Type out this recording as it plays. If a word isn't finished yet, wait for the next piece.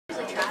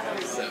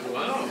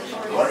Wow.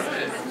 All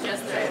right.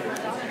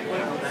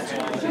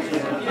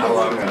 How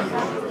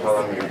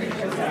long have you been?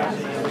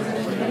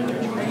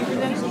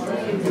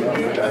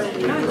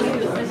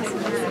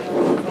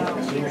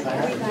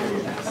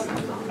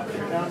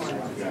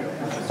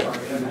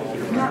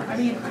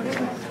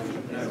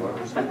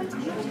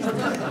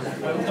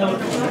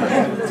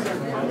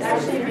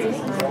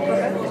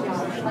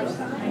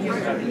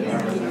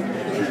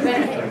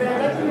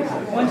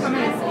 One time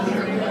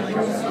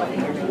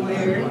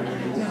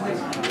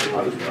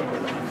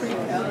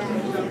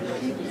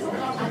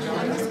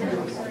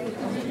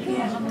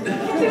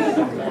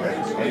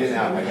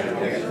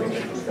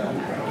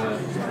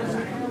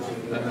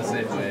I'm the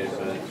same way,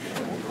 but I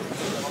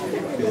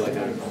feel like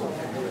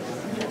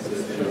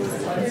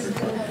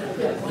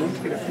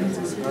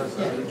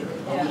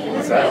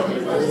What's that?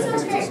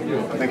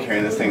 I've been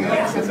carrying this thing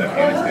like since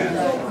Afghanistan.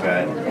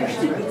 Good.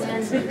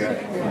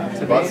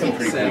 I bought some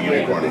pretty cool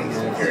unicorns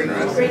if you're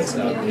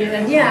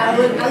interested. Yeah,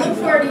 I look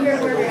forward to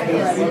hearing where it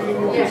is.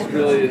 it's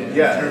really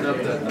Yeah. turn up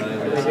that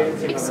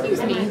 9.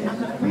 Excuse me.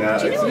 No,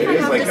 Do you it know if I is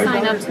have like to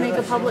sign up to make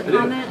a public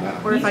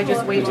comment, or if I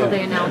just wait till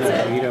they announce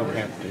it? You don't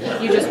have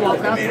to. You just walk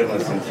I up? made it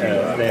listen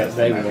to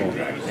They will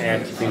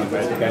ask you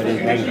about the guy who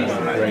raise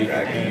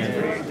your hand.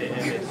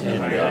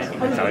 And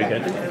that's all you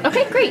got to do.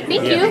 Okay, great.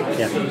 Thank you.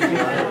 Yeah.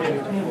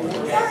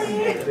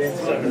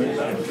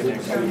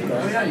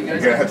 You're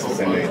gonna have to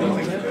send me the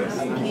link to this.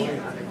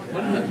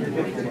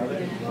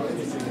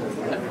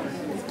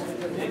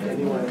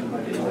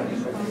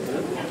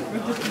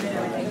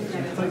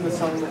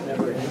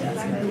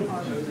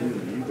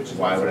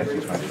 Why would I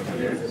choose my phone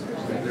here?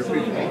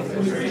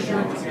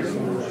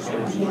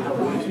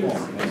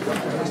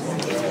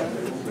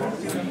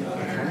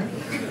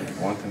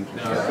 Want them to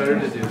No, it's better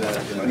to do that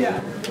than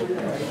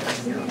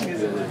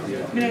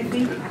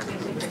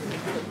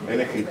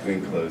And if you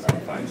can close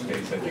and find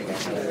space, I think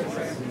it's the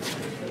same.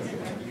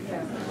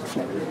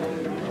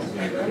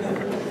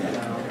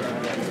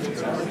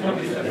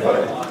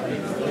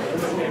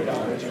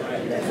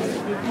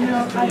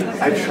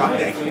 I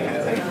tried, I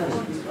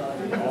can't.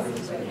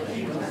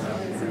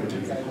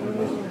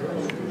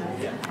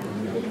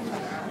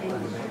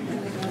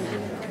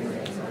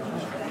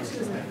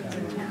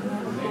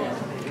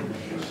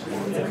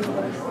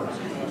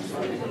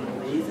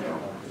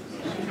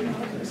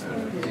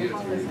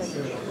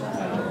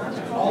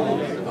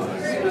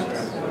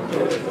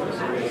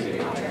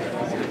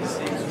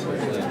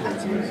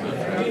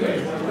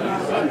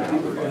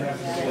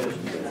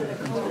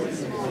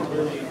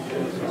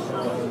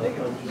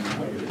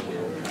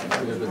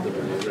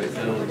 right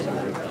now it's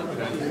under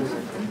contract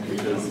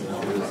because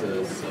there's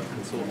a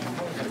sub-consultant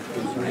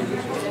who's running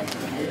as well.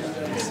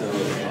 So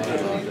the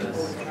audit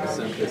office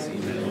sent this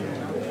email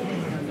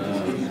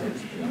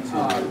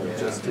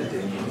to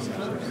Daniel's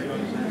house.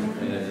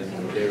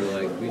 And they were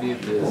like, we need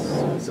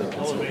this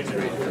sub-consultant's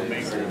rate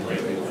things in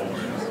like new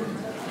forms.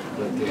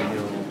 But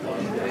Daniel,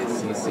 they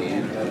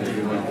CC'd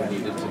everyone who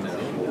needed to know.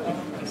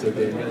 So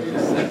Daniel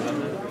just sat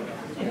on it.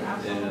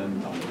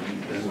 And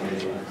then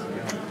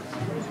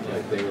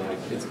they were like,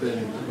 it's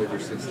been over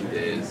 60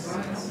 days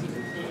since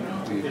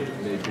we've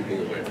made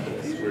people aware of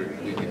this.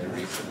 We need to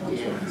reset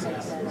this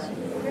process.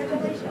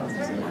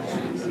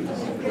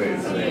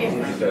 Wait, so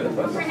you said it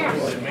was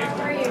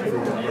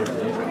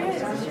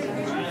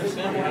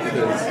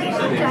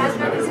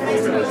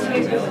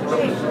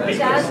it's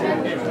just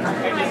DOT was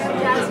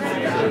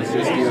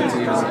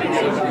like, somebody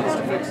needs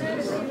to fix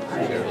this.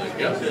 And they were like,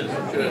 yep,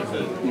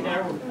 good.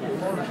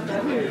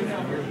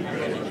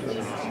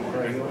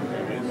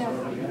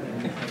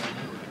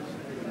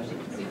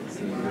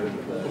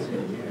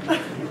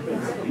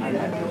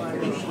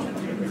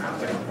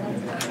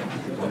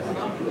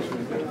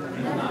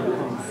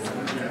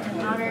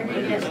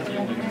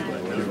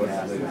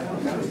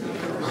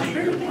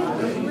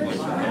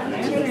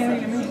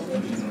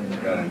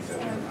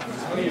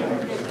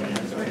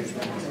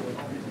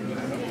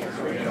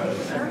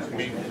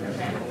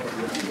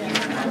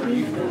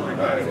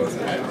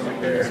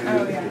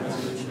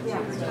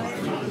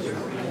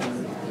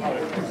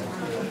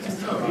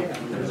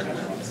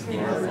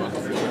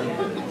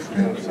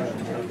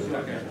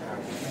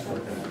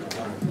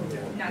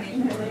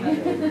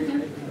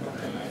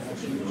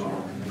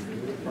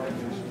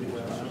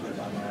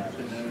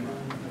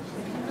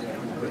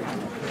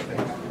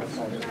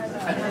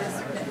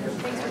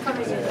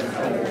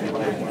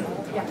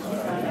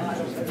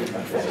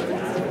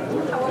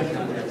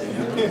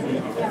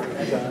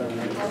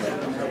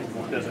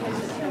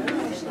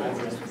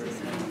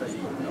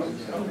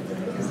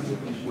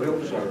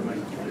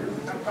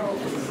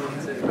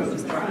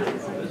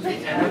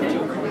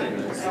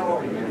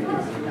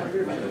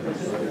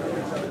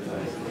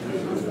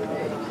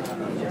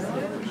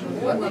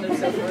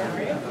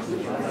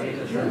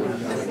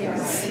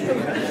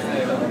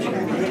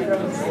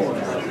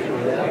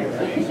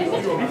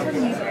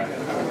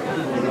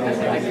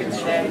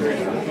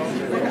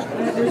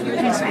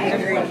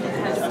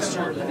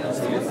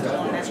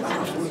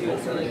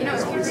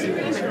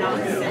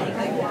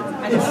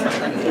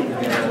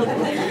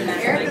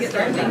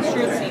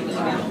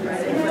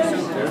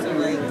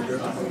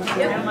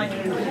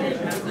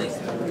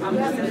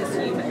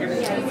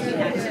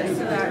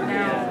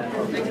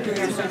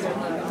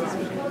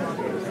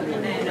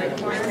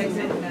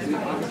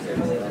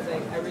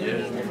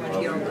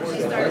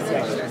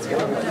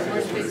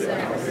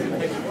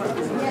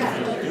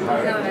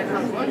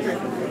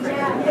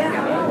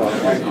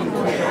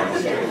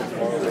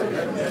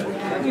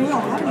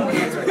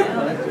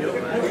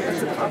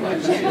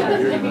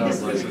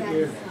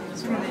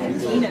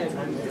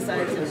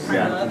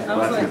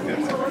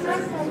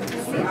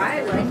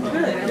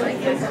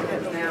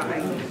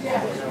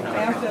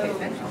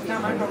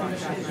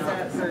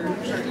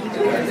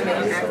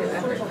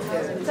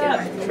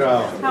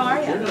 How are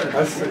you?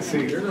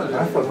 See, I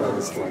thought that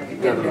was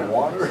like dead in the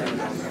water.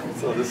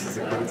 So this is a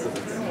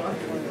coincidence.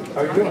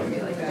 How are you doing?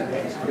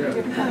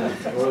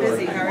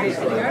 Busy, how are you?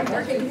 I'm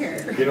working here.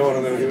 You know what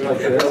I'm going to do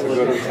after this? I'm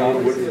going to town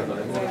Woodley.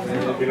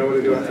 You know what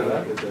to do after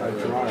that? I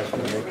drive to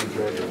Macon,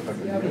 Georgia.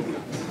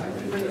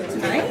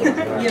 Tonight? You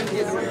have to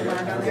work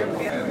tomorrow down there?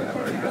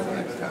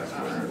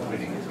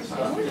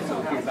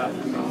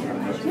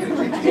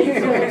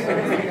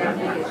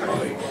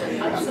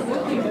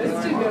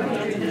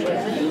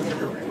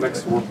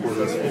 Next work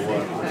order is for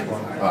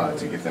what?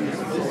 To get them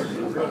moving forward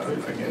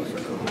again for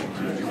the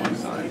 251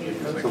 design.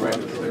 Like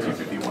the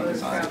 251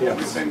 design,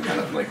 we've been kind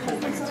of like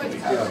holding until we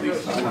have at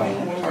least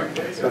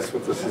targets. That's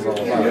what this is all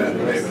about.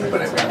 Yeah,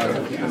 but I've got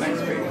the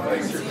next big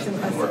like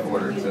work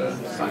order to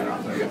sign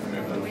off. I get to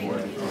move them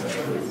forward.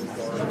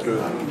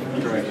 Good.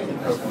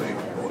 Hopefully,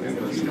 we'll end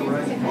this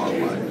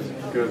online.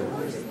 Good.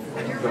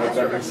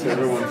 That makes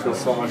everyone feel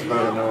so much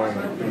better knowing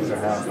that things are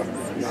happening.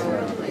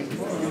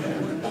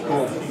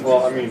 Cool.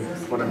 Well, I mean,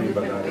 what I mean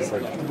by that is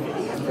like,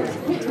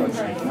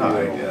 touching.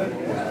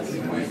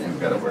 We've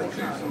got to work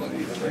through some of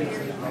these like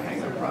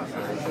hang-up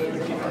processes.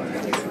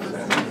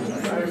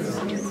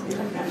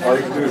 All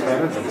you can do is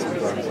manage them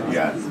sometimes.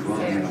 Yeah.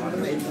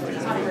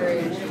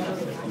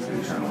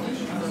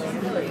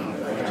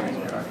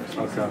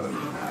 Okay.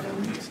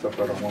 Stuff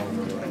I don't want to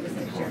do.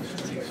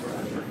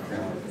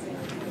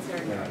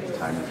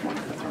 Time is one.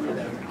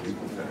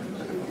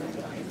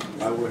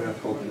 I would have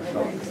hoped you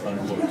felt the same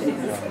way.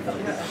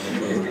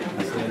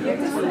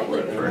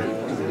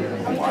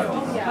 A while.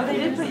 Oh, they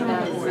did put you on.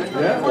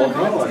 Yeah, well,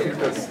 no, I think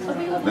that's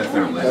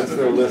their list. That's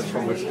their list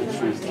from which to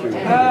choose to.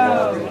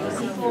 Yeah,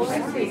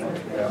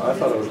 I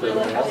thought it was their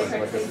list, like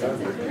I said.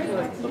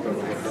 I thought that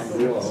was a done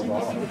deal all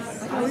along.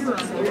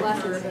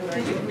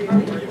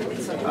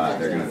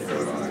 They're going to throw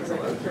it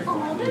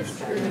on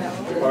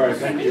All right,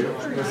 thank you.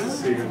 Nice to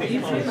see you.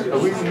 Are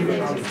we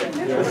meeting on?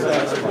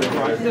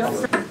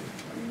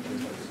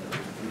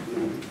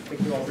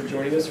 Thank you all for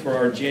joining us for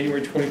our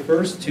January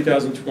 21st,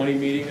 2020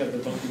 meeting of the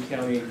Buncombe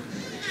County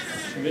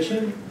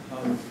Commission.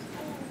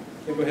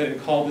 We'll go ahead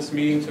and call this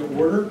meeting to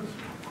order,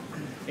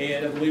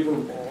 and I believe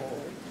we're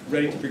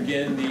ready to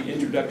begin the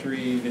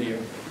introductory video.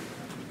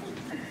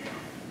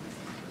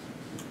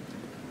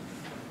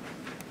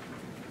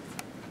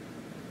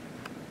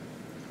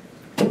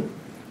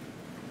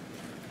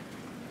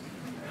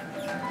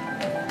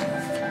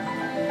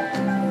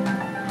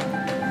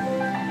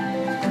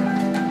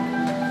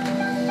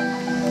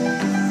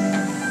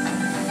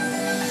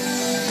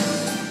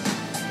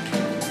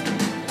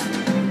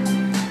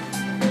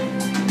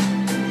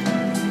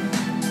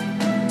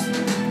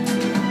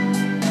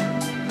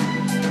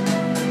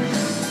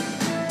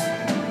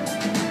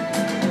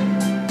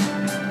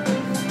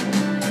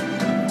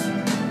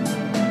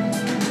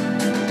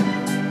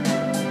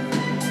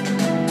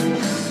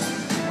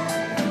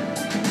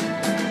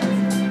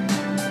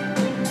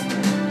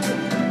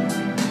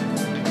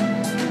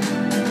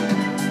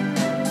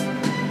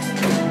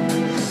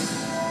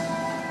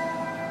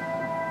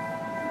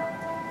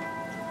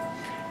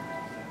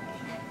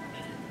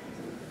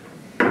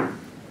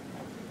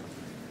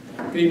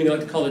 Good evening. I'd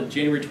like to call the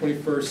January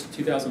 21st,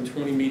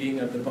 2020 meeting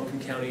of the Buncombe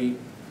County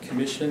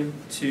Commission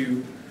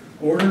to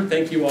order.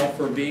 Thank you all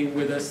for being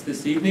with us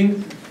this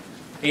evening.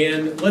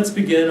 And let's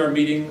begin our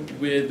meeting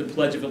with the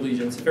Pledge of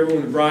Allegiance. If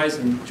everyone would rise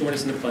and join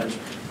us in the pledge.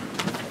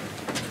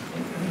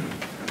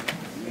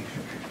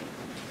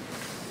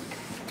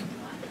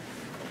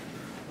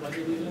 Pledge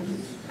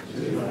allegiance to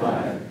the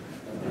flag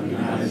of the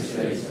United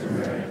States of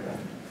America,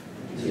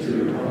 to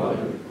the republic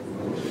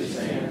for which it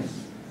stands,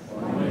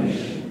 one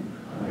nation,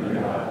 under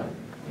God,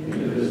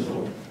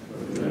 indivisible,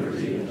 with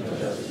liberty and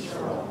justice for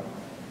all.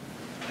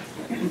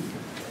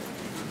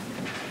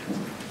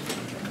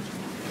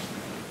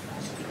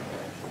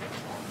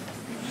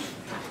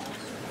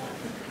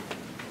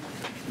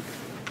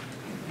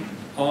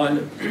 On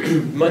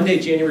Monday,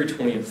 January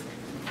 20th,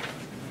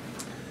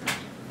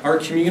 our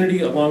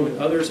community, along with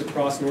others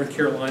across North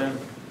Carolina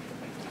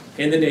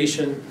and the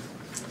nation,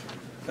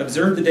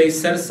 observed the day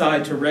set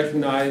aside to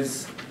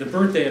recognize the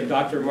birthday of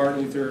Dr.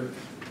 Martin Luther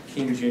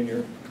King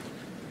Jr.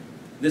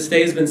 This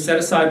day has been set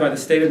aside by the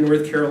state of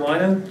North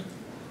Carolina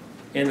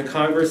and the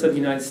Congress of the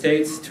United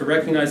States to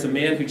recognize a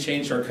man who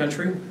changed our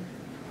country.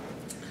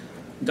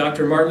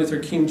 Dr. Martin Luther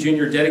King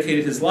Jr.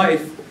 dedicated his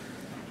life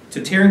to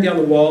tearing down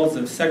the walls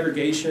of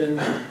segregation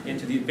and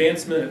to the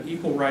advancement of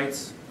equal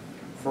rights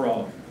for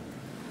all.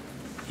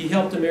 He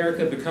helped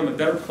America become a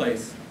better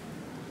place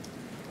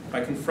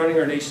by confronting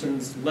our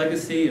nation's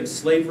legacy of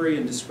slavery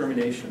and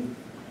discrimination.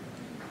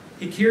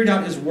 He carried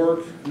out his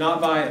work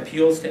not by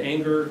appeals to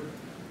anger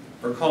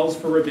or calls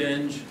for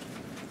revenge,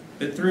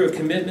 but through a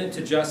commitment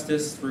to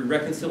justice, through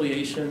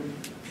reconciliation,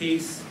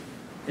 peace,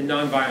 and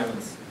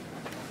nonviolence,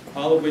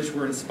 all of which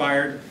were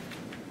inspired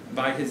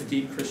by his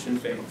deep Christian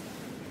faith.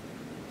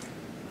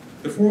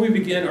 Before we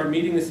begin our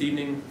meeting this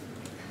evening,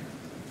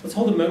 let's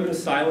hold a moment of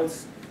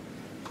silence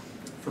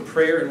for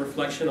prayer and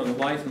reflection on the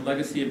life and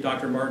legacy of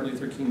Dr. Martin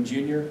Luther King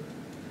Jr.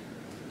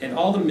 and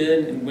all the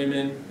men and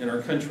women in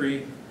our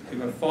country who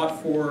have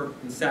fought for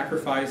and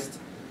sacrificed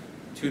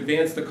to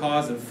advance the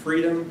cause of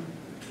freedom,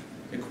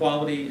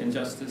 equality, and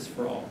justice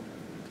for all.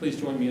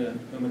 Please join me in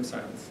a moment of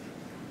silence.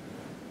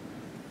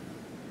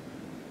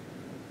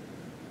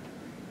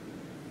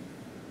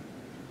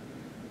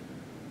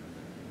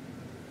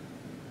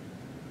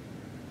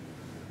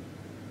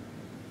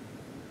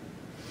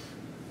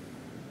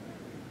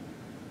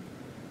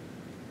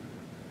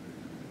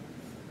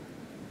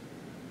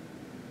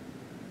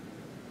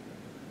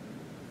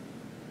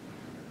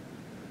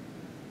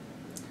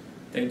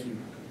 Thank you.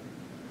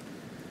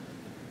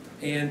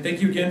 And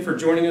thank you again for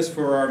joining us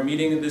for our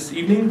meeting this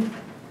evening.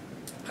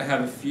 I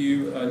have a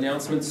few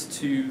announcements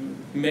to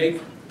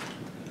make.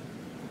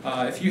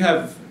 If you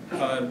have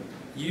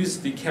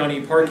used the county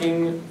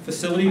parking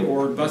facility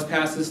or bus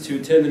passes to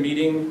attend the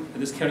meeting,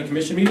 this county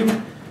commission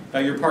meeting,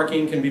 your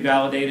parking can be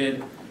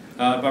validated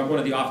by one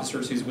of the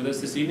officers who's with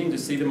us this evening to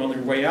see them on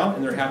their way out,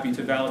 and they're happy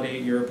to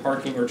validate your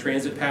parking or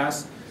transit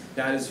pass.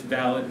 That is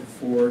valid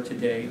for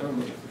today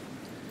only.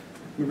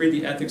 We read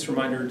the ethics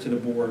reminder to the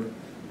board.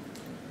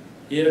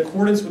 In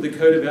accordance with the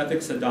code of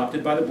ethics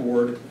adopted by the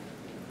board,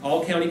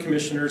 all county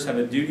commissioners have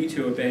a duty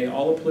to obey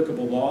all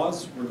applicable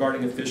laws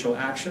regarding official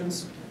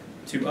actions,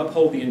 to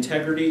uphold the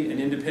integrity and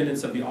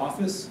independence of the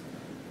office,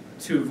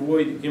 to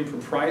avoid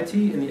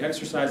impropriety in the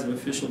exercise of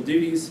official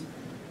duties,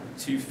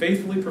 to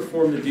faithfully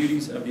perform the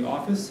duties of the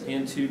office,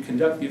 and to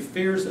conduct the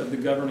affairs of the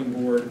governing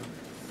board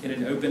in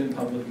an open and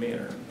public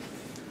manner.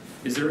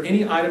 Is there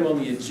any item on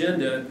the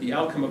agenda, the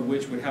outcome of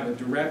which would have a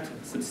direct,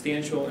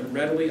 substantial, and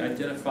readily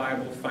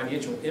identifiable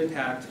financial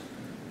impact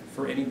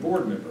for any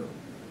board member?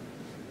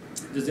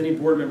 Does any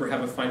board member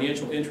have a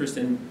financial interest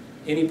in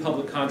any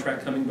public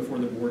contract coming before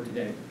the board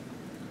today?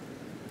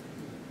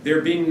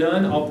 There being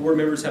none, all board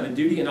members have a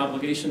duty and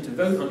obligation to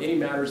vote on any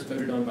matters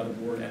voted on by the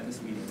board at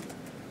this meeting.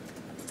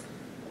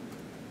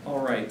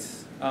 All right.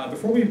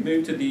 Before we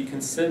move to the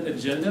consent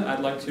agenda,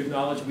 I'd like to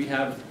acknowledge we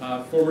have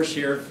former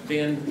Sheriff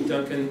Van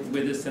Duncan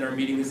with us in our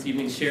meeting this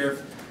evening.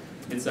 Sheriff,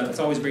 it's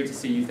always great to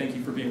see you. Thank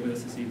you for being with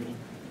us this evening.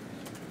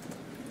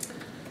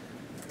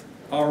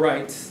 All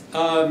right.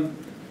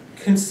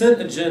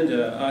 Consent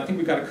agenda. I think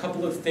we've got a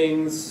couple of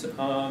things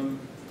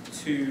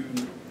to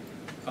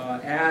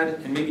add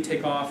and maybe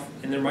take off,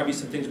 and there might be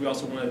some things we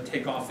also want to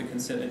take off the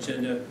consent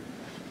agenda.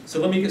 So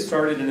let me get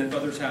started, and if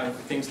others have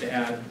things to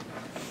add,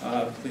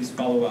 please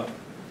follow up.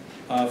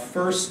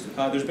 First,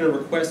 there's been a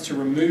request to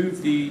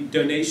remove the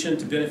donation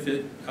to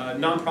benefit,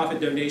 nonprofit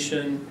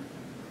donation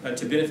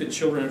to benefit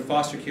children in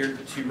foster care,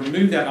 to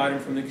remove that item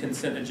from the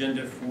consent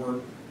agenda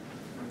for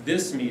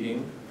this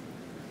meeting.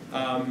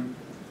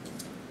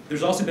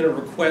 There's also been a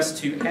request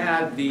to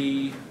add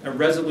a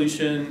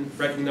resolution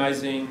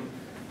recognizing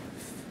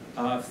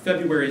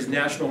February as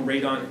National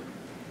Radon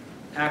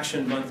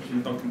Action Month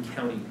in Buncombe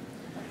County.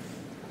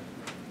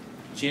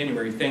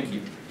 January, thank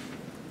you.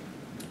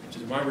 Which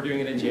is why we're doing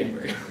it in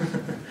January.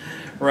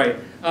 Right.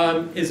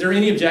 Is there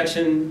any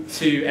objection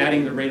to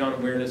adding the radon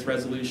awareness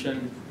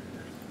resolution?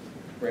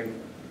 Great.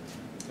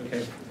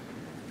 Okay.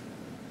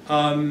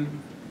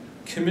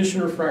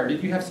 Commissioner Fryer,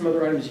 did you have some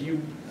other items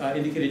you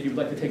indicated you'd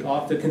like to take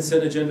off the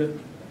consent agenda?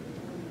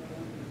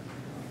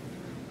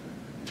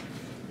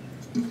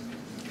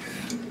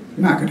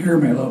 Now I could hear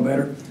me a little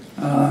better.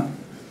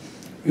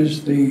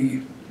 Is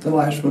the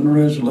last one a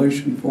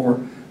resolution for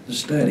the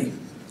study?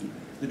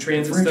 The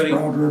transit French study?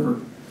 Broad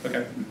River.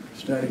 Okay.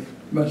 Study,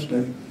 bus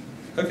study.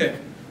 Okay.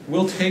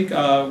 We'll take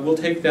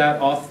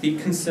that off the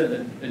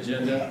consent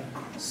agenda.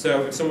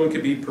 So if someone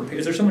could be prepared,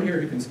 is there someone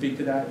here who can speak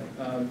to that?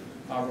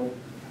 Avril?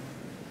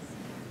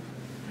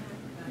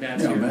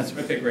 Matt's here. Matt's.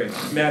 Okay, great.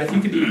 Matt, if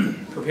you could be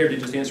prepared to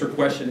just answer a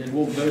question, and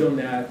we'll vote on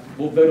that.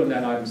 We'll vote on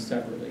that item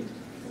separately.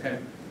 Okay.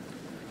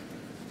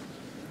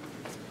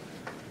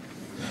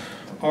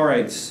 All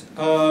right.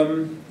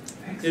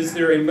 Is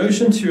there a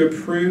motion to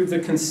approve the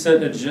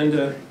consent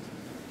agenda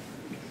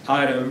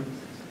item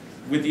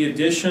with the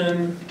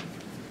addition?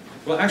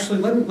 Well, actually,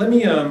 let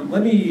me add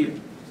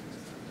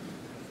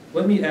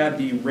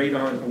the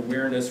radon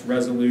awareness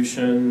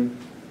resolution.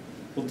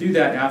 We'll do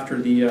that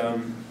after the.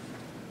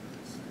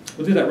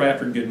 We'll do that right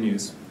after good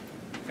news.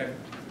 Okay.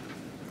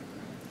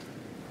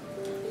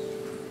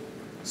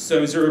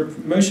 So, is there a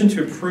motion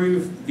to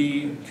approve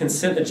the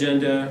consent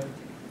agenda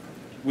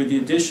with the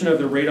addition of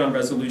the radon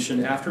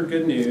resolution after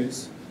good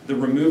news, the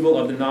removal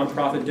of the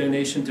nonprofit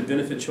donation to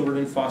benefit children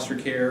in foster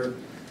care,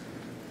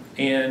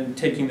 and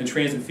taking the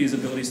transit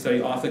feasibility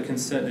study off the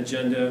consent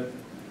agenda?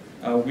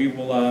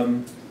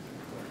 We'll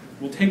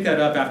take that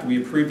up after we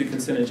approve the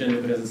consent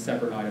agenda, but as a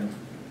separate item.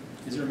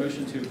 Is there a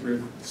motion to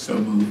approve? So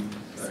moved.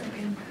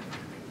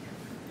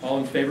 All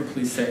in favor,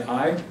 please say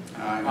aye.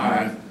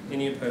 Aye. Any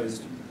Any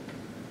opposed?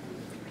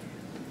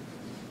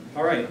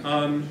 All right.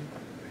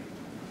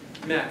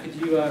 Matt, could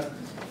you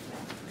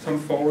come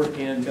forward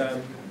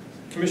and,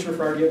 Commissioner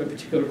Farrar, do you have a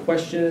particular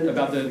question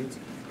about the,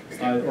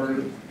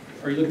 or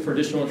are you looking for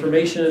additional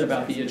information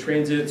about the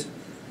transit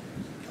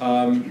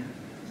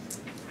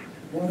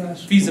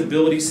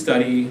feasibility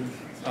study?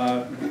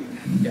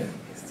 Yeah.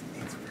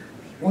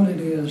 What it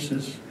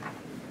is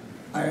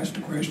I asked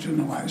a question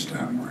the last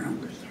time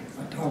around.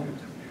 I talked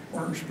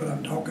worse, but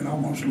I'm talking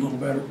almost a little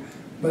better.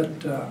 But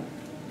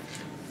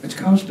it's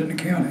costing the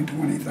county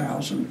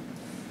 $20,000.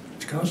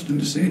 It's costing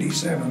the city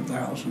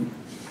 $7,000.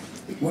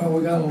 Well,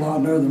 we got a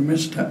lot of other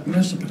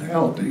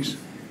municipalities,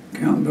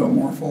 counting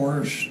Biltmore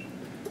Forest,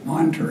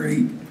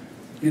 Monterey,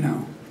 you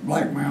know,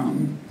 Black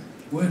Mountain,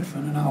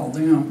 Woodfin, and all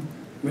them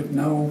with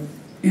no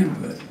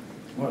input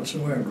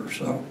whatsoever.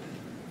 So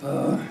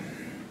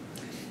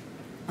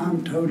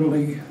I'm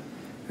totally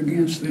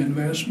against the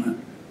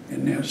investment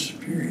in this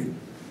period.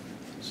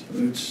 So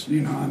it's,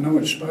 you know, I know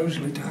it's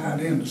supposedly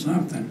tied into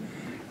something,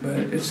 but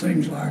it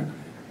seems like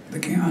the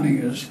county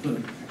is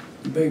the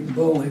big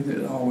bully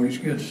that always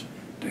gets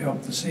to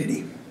help the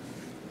city.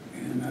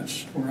 And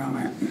that's where I'm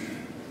at.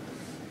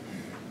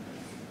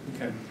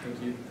 Okay,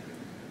 thank you.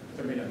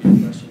 There may not be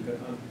a question, but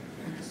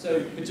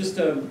so just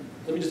let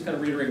me just kind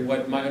of reiterate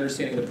what my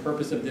understanding of the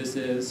purpose of this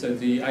is. So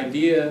the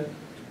idea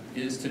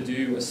is to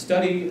do a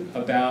study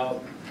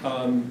about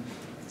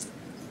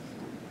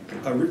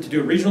to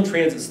do a regional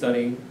transit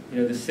study. You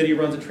know, the city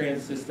runs a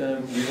transit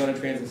system, we run a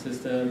transit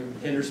system,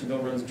 Hendersonville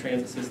runs a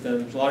transit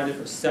system. There's a lot of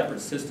different separate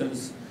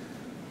systems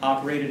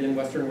operated in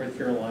Western North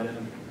Carolina.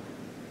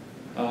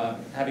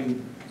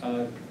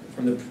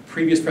 From the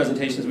previous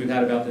presentations we've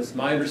had about this,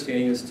 my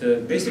understanding is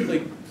to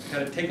basically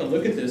kind of take a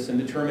look at this and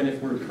determine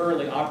if we're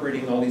currently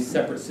operating all these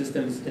separate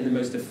systems in the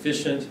most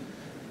efficient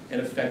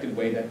and effective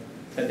way that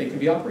they can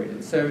be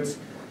operated. So it's,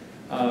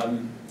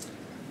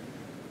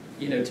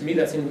 you know, to me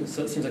that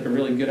seems like a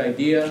really good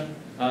idea.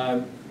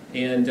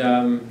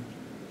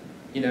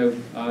 You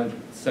know,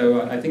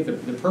 so I think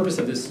the purpose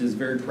of this is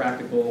very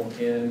practical,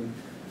 and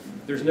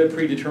there's no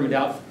predetermined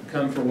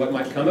outcome for what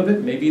might come of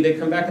it. Maybe they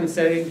come back and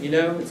say, you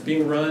know, it's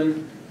being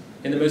run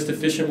in the most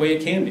efficient way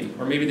it can be.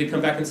 Or maybe they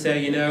come back and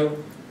say, you know,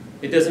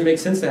 it doesn't make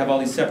sense to have all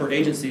these separate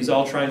agencies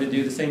all trying to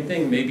do the same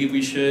thing. Maybe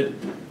we should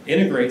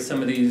integrate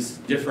some of these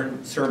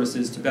different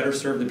services to better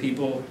serve the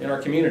people in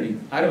our community.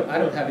 I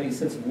don't have any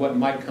sense of what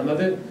might come of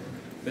it,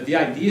 but the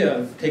idea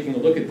of taking a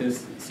look at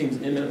this seems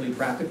eminently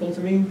practical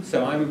to me,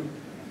 so I'm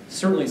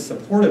certainly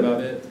supportive of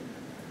it.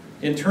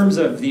 In terms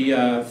of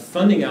the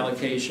funding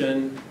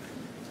allocation,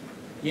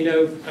 you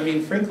know, I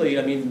mean, frankly,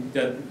 I mean,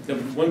 the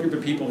one group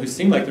of people who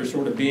seem like they're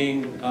sort of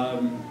being,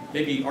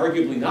 maybe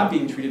arguably not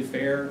being treated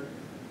fair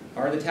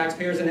are the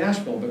taxpayers in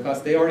Asheville,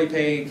 because they already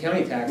pay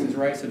county taxes,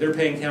 right? So they're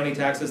paying county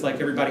taxes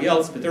like everybody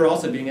else, but they're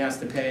also being asked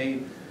to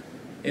pay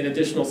an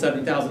additional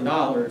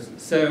 $7,000.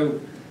 So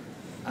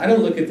I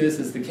don't look at this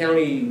as the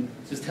county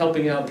just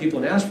helping out people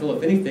in Asheville.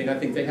 If anything, I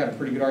think they have a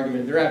pretty good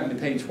argument. They're having to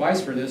pay twice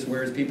for this,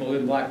 whereas people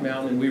in Black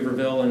Mountain and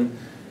Weaverville and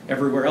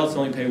everywhere else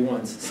only pay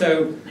once.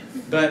 So,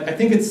 but I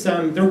think it's,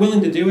 they're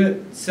willing to do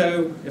it.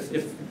 So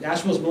if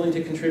Asheville's willing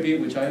to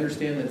contribute, which I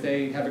understand that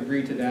they have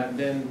agreed to that,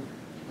 then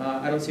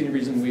I don't see any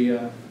reason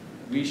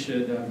we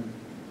should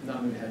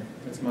not move ahead.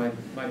 That's my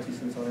 2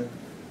 cents on it.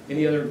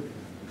 Any other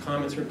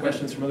comments or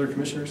questions from other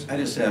commissioners? I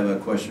just have a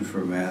question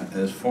for Matt.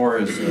 As far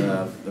as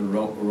the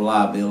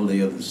reliability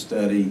of the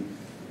study,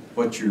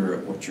 what's your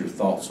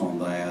thoughts on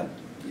that?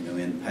 You know,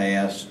 in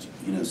past,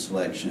 you know,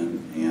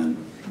 selection and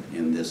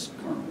in this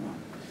current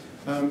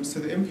one. So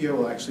the MPO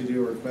will actually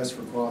do a request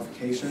for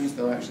qualifications.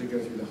 They'll actually go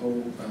through the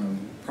whole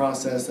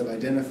process of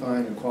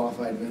identifying a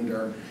qualified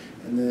vendor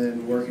and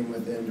then working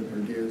with them to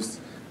produce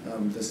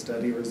the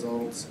study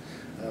results.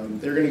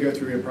 They're going to go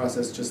through a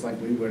process just like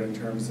we would in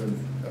terms of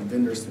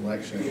vendor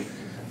selection.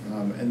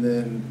 And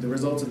then the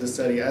results of the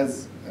study,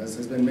 as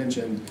has been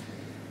mentioned,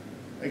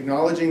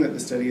 acknowledging that the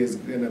study is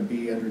going to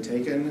be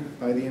undertaken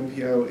by the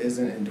MPO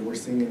isn't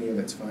endorsing any of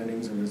its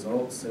findings or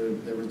results, so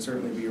there would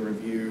certainly be a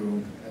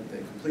review at the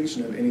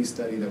completion of any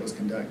study that was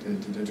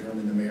conducted to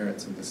determine the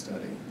merits of the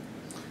study.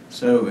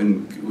 So,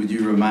 and would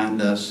you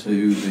remind us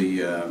who the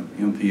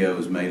MPO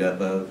is made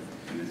up of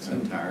in its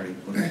entirety?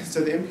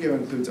 So the MPO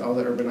includes all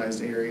the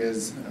urbanized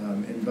areas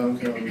in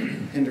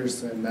Buncombe,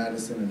 Henderson,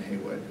 Madison, and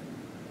Haywood.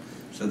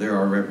 So there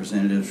are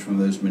representatives from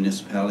those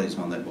municipalities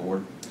on that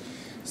board?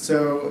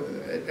 So,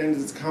 and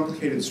it's a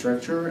complicated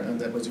structure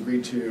that was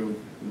agreed to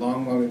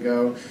long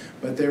ago,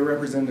 but there are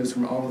representatives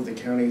from all of the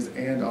counties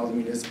and all the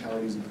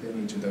municipalities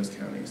within each of those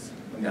counties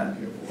on the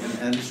MPO board.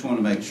 I just want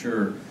to make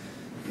sure,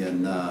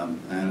 and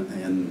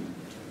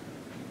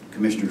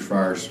Commissioner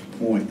Farrar's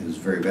point is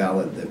very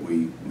valid, that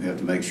we have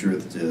to make sure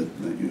that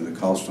the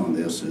cost on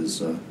this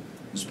is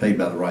paid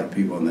by the right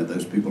people, and that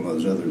those people in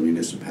those other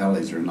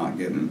municipalities are not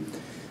getting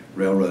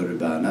railroaded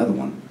by another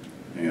one,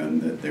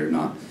 and that they're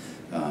not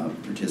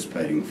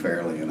participating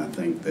fairly. And I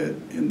think that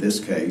in this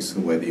case, the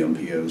way the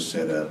MPO is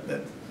set up,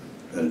 that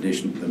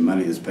the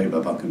money that's paid by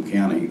Buncombe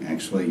County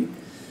actually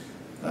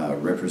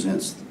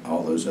represents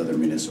all those other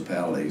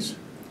municipalities.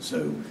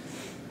 So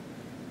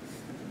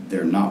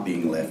they're not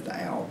being left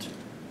out.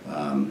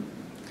 I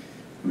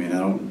mean, I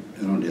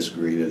don't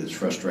disagree that it's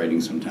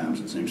frustrating sometimes.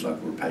 It seems like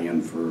we're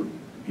paying for,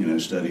 you know,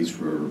 studies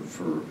for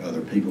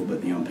other people,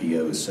 but the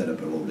MPO is set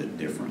up a little bit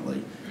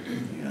differently.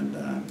 And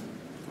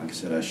like I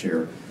said, I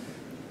share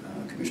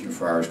Commissioner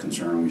Fryer's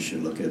concern. We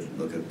should look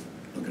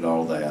at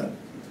all that,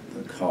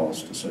 the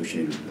cost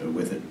associated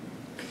with it,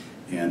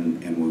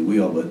 and we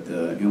will. But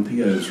the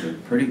MPO is a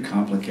pretty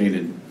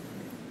complicated,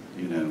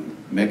 you know,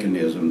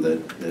 mechanism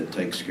that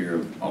takes care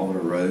of all of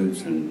the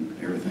roads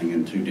and everything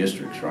in 2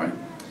 districts, right?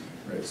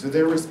 Right, so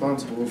they're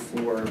responsible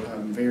for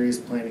various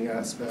planning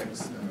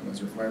aspects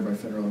as required by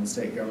federal and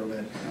state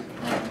government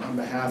on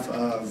behalf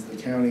of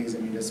the counties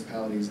and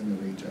municipalities in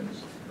the region.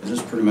 Is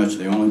this pretty much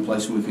the only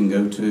place we can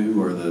go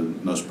to, or the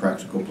most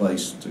practical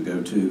place to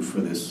go to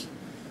for this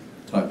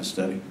type of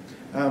study?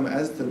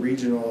 As the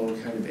regional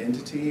kind of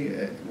entity,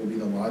 it will be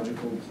the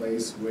logical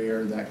place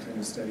where that kind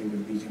of study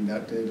would be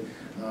conducted,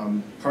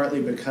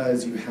 partly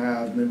because you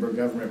have member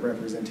government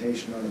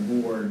representation on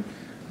a board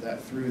that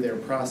through their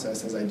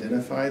process has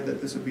identified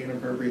that this would be an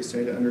appropriate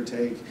study to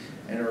undertake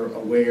and are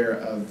aware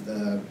of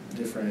the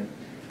different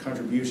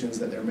contributions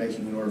that they're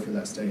making in order for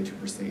that study to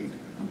proceed.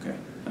 Okay,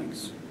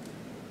 thanks.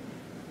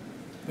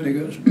 But it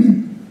goes,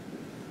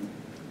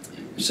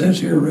 it says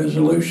here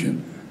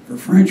resolution for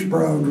French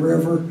Broad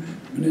River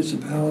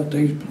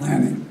Municipalities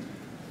Planning.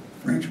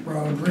 French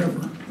Broad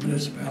River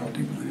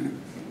Municipality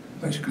Planning,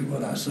 basically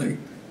what I see.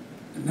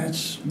 And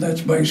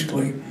that's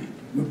basically,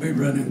 would be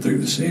running through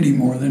the city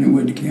more than it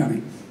would the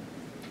county.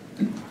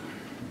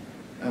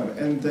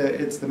 And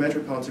it's the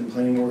Metropolitan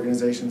Planning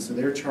Organization, so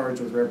they're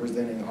charged with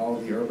representing all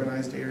of the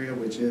urbanized area,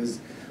 which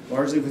is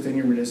largely within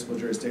your municipal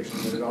jurisdiction,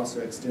 but it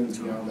also extends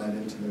beyond that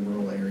into the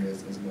rural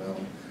areas as well.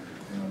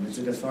 It's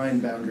a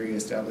defined boundary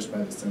established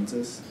by the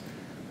census.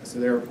 So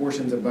there are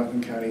portions of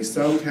Buncombe County.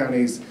 Some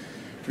counties,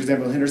 for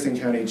example, Henderson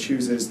County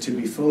chooses to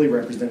be fully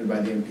represented by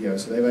the MPO,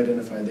 so they've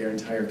identified their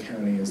entire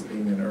county as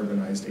being an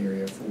urbanized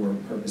area for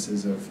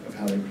purposes of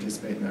how they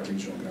participate in that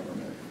regional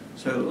government.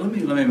 So let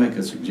me make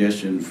a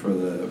suggestion for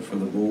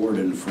the board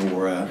and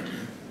for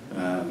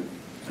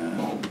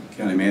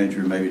county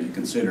manager maybe to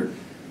consider.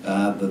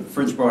 The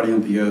French Broad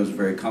MPO is a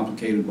very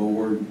complicated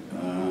board.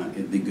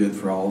 It'd be good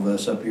for all of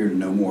us up here to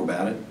know more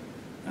about it.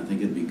 I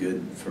think it'd be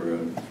good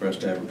for us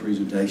to have a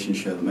presentation,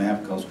 show the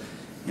map, because,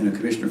 you know,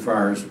 Commissioner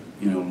Fryer's,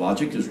 you know,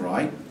 logic is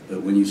right,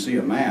 but when you see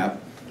a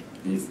map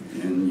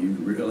and you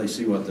really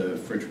see what the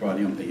French Broad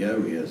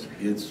MPO is,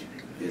 it's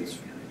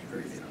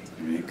very good.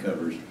 I mean, it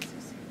covers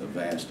a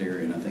vast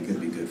area, and I think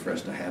it'd be good for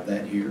us to have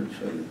that here,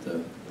 so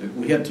that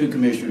we have 2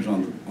 commissioners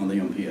on the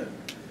MPO,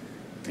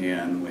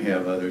 and we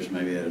have others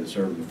maybe that have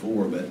served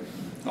before, but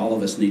all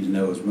of us need to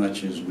know as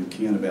much as we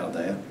can about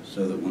that,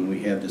 so that when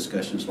we have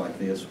discussions like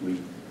this, we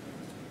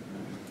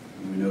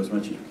know as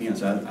much as we can.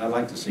 So I'd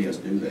like to see us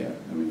do that.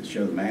 I mean, to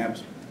show the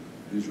maps,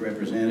 who's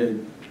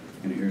represented,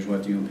 and here's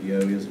what the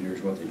MPO is, and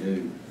here's what they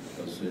do,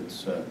 because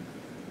it's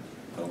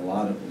a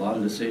lot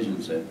of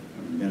decisions that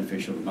are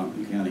beneficial to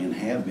Buncombe County and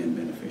have been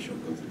beneficial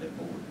go through that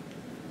board.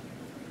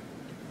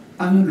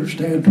 I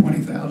understand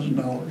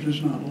 $20,000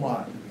 is not a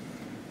lot,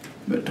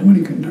 but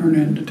 20 can turn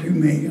into $2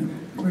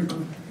 million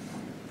quickly,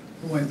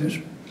 the way this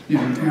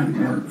county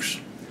works.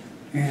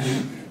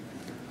 And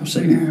I've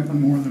seen it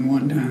happen more than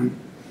one time.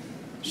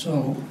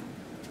 So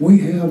we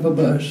have a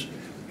bus.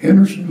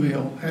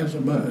 Hendersonville has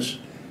a bus.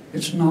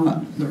 It's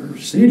not their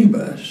city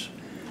bus.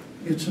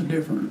 It's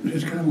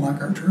it's kind of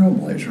like our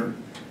Trailblazer,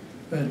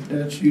 but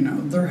that's, you know,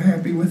 they're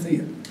happy with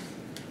it.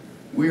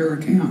 We are a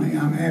county.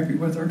 I'm happy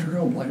with our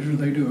Trailblazer.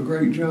 They do a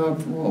great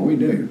job for what we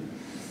do.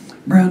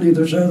 Brownie,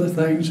 there's other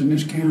things in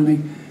this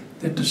county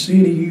that the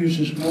city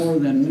uses more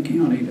than the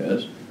county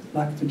does,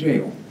 like the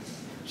jail,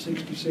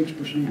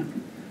 66%.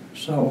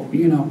 So,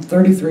 you know,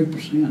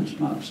 33% is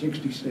not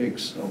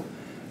 66. So,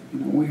 you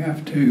know, we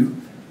have to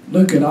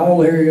look at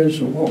all areas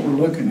of what we're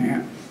looking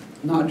at,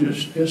 not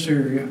just this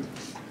area.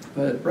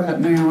 But right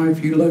now,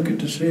 if you look at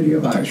the city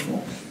of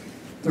Asheville,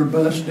 their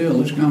bus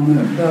still has gone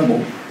up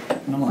double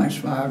in the last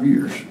 5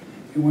 years.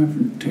 It went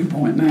from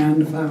 2.9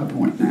 to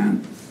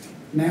 5.9.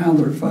 Now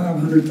they're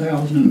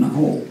 500,000 in the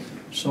hole.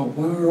 So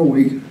why are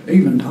we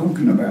even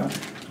talking about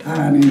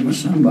tying in with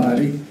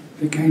somebody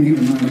that can't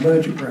even run a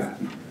budget right?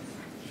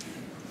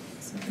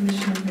 So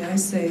Commissioner, may I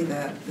say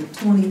that the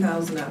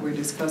 $20,000 that we're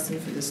discussing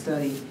for the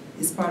study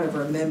is part of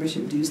our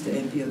membership dues to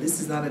MPO. This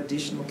is not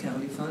additional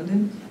county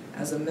funding.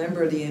 As a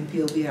member of the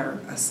MPO, we are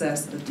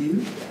assessed a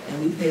due,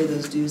 and we pay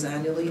those dues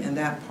annually, and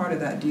that part of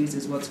that dues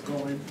is what's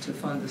going to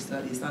fund the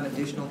study. It's not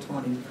additional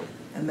 20.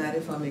 And Matt,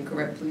 if I'm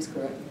incorrect, please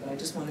correct me, but I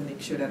just want to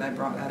make sure that I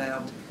brought that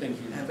out. Thank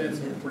you. That's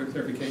an important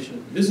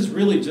clarification. This is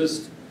really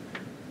just,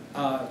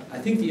 I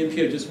think the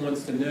MPO just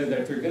wants to know that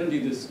if they're going to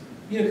do this,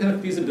 you know, kind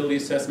of feasibility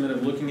assessment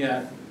of looking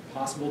at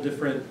possible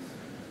different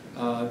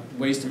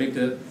ways to make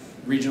the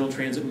regional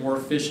transit more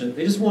efficient,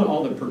 they just want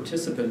all the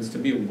participants to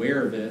be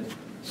aware of it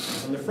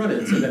on the front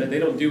end, so that they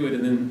don't do it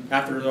and then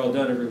after it's all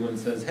done, everyone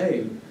says,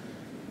 hey,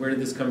 where did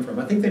this come from?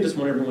 I think they just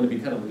want everyone to be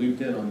kind of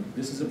looped in on,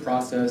 this is a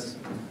process.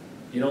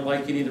 You don't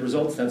like any of the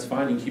results, that's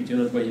fine, you keep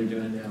doing it the way you're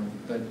doing it now.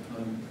 But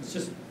it's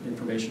just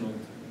informational.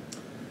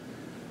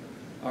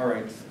 All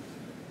right.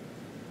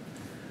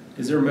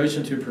 Is there a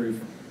motion to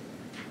approve?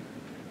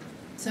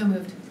 So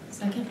moved.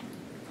 Second?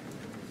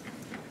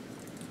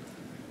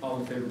 All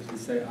in favor,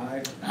 please say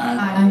aye.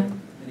 Aye.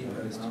 Any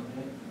opposed? No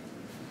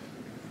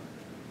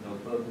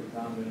public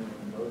comment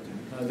on the motion.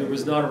 There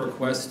was not a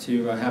request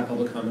to have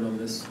public comment on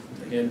this,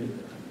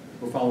 and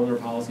we're following our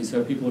policy,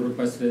 so if people had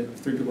requested it, if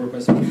 3 people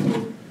requested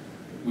it,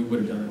 we would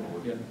have done it,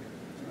 yeah.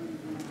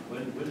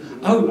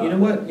 Oh, you know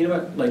what,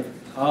 like,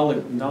 I'll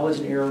acknowledge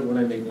an error when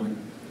I make one.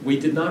 We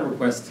did not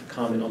request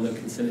comment on the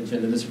consent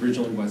agenda, this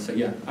originally was, so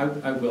yeah,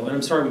 I will, and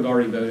I'm sorry we've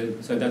already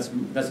voted, so that's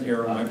an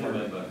error on my part.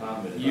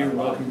 You're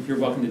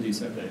welcome to do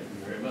so. Thank you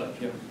very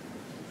much. Yeah.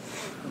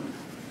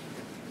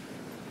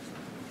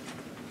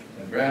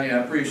 Brownie, I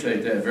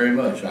appreciate that very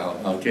much.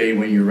 I'll tell you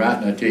when you're right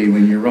and I'll tell you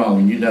when you're wrong,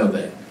 and you know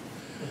that.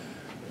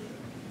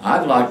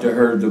 I'd like to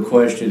hear the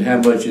question, how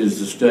much is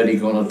the study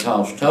going to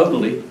cost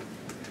totally?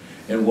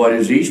 And what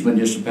is each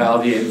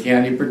municipality and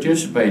county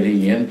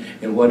participating in?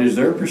 And what is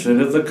their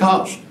percent of the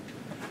cost?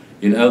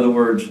 In other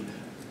words,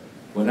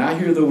 when I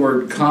hear the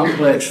word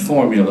complex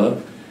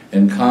formula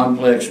and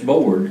complex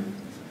board,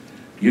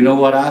 you know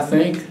what I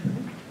think?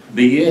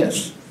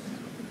 BS.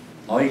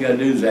 All you got to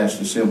do is ask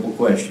the simple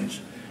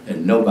questions.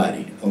 And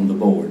nobody on the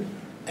board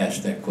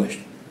asked that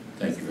question.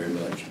 Thank you very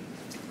much.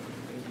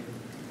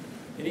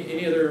 Thank you.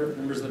 Any other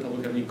members of the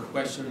public have any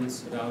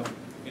questions about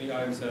any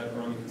items that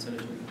are on the consent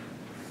agenda?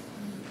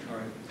 All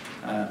right.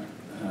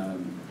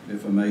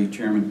 If I may,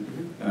 Chairman,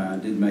 I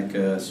did make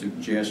a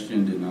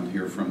suggestion, did not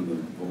hear from the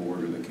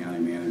board or the county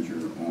manager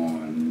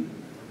on,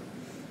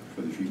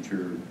 for the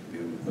future, be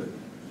able to put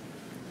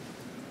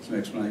some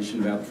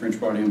explanation about the French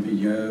Part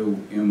MPO,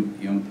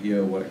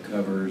 what it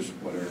covers,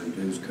 what our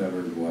dues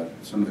covered, what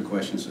some of the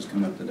questions that's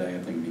come up today. I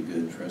think it'd be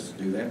good for us to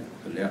do that.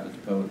 Put it out, let the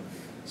public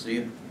see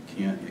it.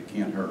 It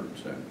can't hurt.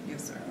 So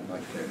Yes, sir. I'd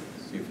like to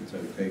see if it's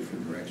okay for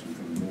direction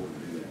from the board to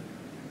do that.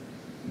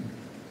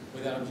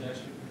 Without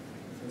objection?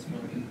 That's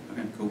fine.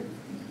 Okay, cool.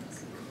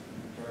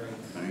 All right.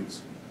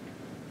 Thanks.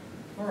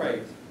 All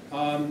right.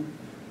 All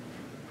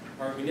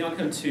right, we now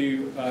come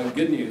to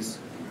good news.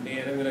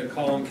 And I'm going to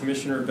call on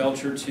Commissioner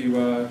Belcher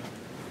to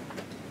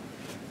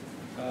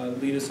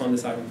lead us on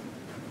this item.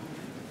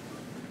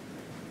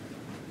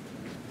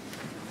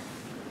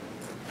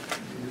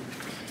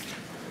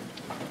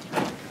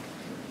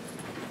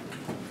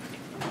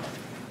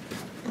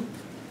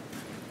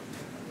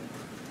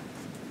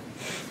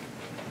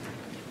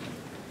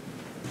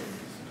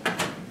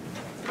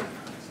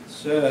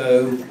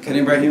 So, can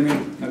anybody hear me?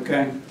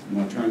 Okay, I'm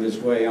going to turn this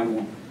way. I'm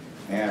going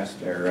to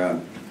ask our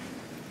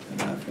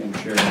former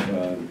Sheriff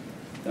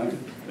Duncan,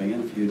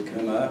 if you'd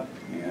come up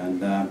and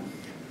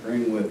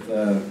bring with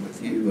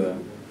you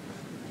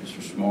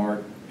Mr.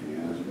 Smart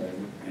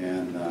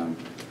and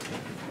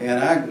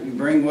I can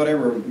bring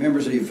whatever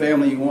members of your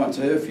family you want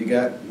to. If you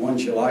got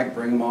ones you like,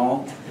 bring them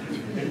all.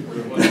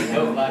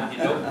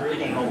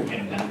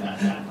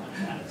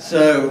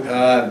 So,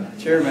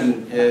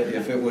 Chairman,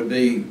 if it would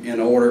be in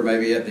order,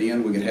 maybe at the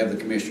end we could have the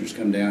commissioners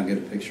come down and get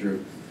a picture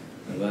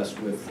of us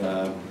with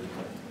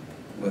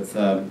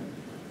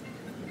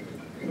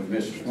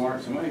Mr.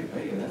 Smart. Somebody,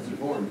 hey, that's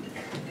important.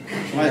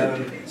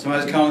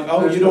 Somebody's calling.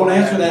 Oh, you don't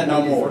answer that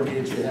no more.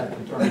 Forget you have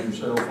to turn your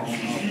cell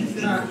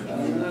phone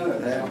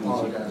on. I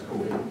apologize.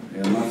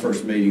 Yeah, my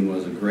first meeting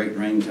was a great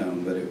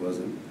ringtone, but it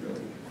wasn't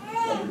really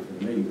appropriate for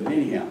the meeting. But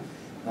anyhow,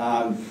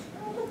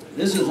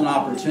 this is an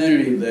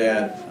opportunity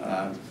that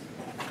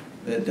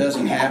that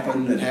doesn't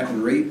happen. That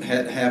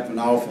happen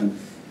often.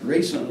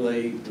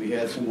 Recently, we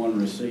had someone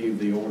receive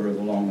the Order of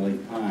the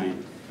Longleaf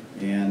Pine,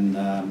 and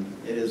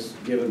it is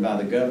given by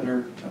the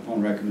governor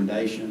upon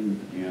recommendation,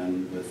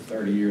 and with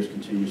 30 years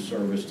continued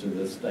service to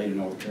the state of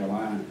North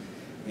Carolina.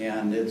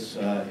 And it's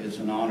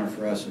an honor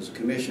for us as a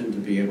commission to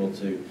be able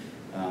to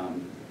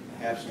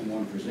have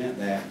someone present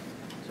that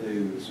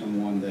to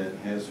someone that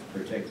has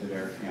protected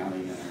our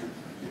county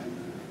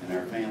and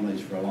our families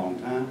for a long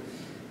time.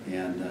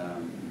 And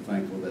I'm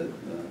thankful that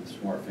the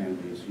Smart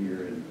family is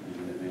here and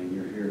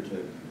you're here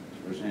to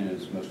present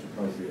it as most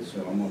appropriate.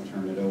 So I'm going to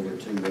turn it over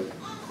to the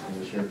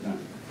Sheriff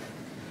Duncan.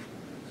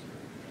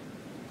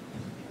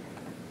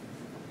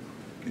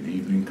 Good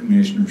evening,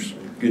 Commissioners.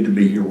 Good to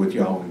be here with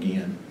y'all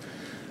again.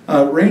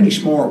 Randy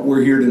Smart,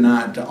 we're here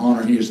tonight to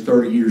honor his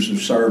 30 years of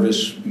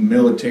service,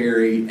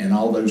 military, and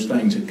all those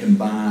things that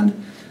combined,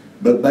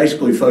 but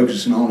basically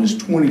focusing on his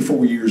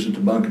 24 years at the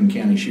Buncombe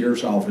County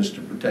Sheriff's Office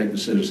to protect the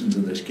citizens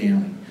of this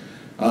county.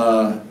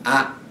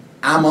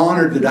 I'm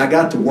honored that I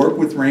got to work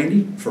with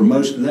Randy for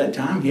most of that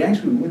time. He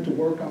actually went to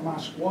work on my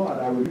squad.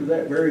 I remember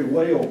that very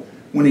well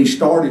when he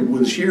started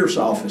with the Sheriff's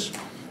Office.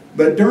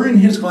 But during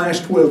his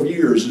last 12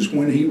 years is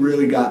when he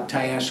really got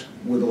tasked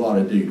with a lot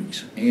of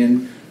duties.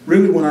 And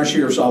really when our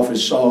Sheriff's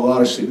Office saw a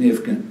lot of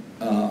significant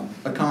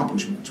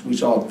accomplishments. We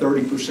saw a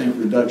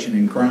 30% reduction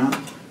in crime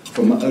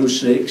from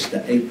 06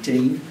 to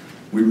 18.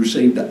 We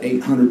received an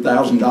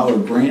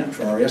 $800,000 grant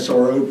for our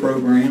SRO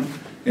program.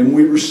 And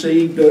we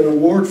received an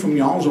award from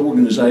y'all's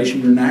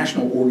organization, your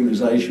national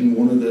organization,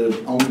 one of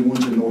the only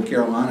ones in North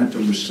Carolina to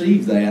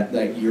receive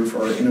that year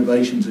for our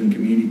innovations in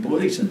community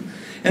policing.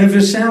 And if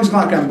it sounds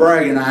like I'm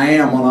bragging, I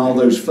am on all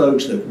those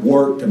folks that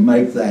worked to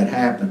make that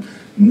happen.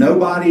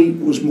 Nobody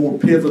was more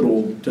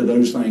pivotal to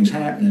those things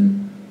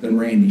happening than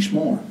Randy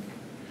Smart.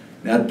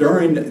 Now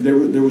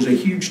there was a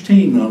huge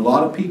team, and a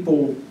lot of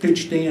people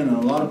pitched in, and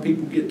a lot of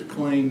people get to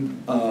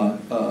claim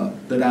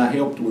that I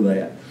helped with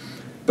that.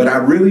 But I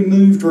really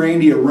moved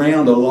Randy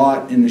around a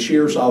lot in the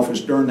sheriff's office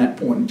during that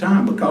point in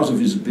time because of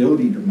his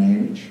ability to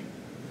manage,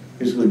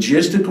 his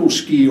logistical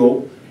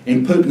skill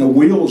in putting the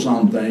wheels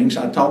on things.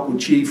 I talked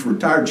with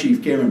retired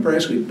Chief Kevin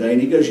Presley today,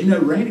 and he goes, you know,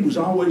 Randy was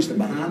always the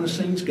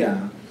behind-the-scenes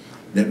guy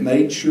that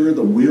made sure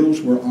the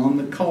wheels were on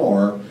the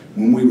car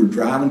when we were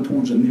driving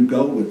towards a new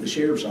goal at the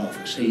sheriff's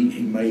office.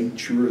 He made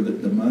sure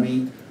that the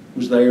money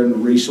was there and the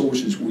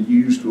resources were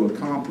used to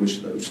accomplish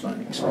those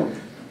things.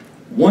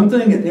 One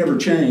thing that never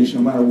changed,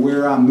 no matter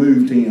where I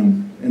moved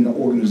him in the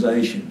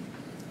organization,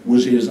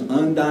 was his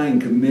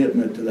undying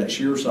commitment to that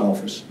sheriff's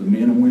office, the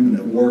men and women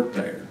that worked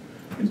there,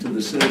 and to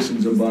the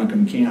citizens of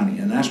Buncombe County.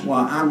 And that's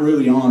why I'm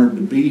really honored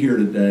to be here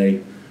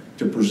today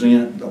to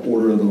present the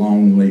Order of the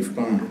Longleaf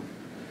Pine.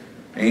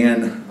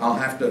 And I'll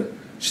have to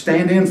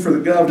stand in for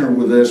the governor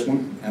with this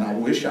one, and I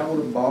wish I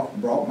would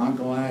have brought my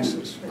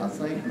glasses. I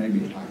think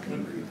maybe I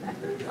can read.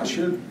 I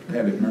should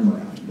have it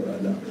memorized, but I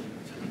don't.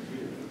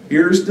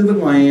 Here's to the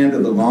land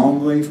of the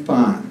longleaf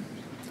pine,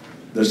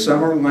 the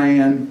summer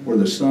land where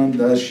the sun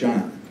does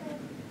shine,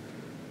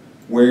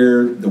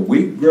 where the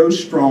weak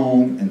grows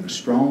strong and the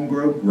strong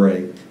grow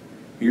great.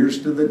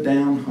 Here's to the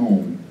down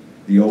home,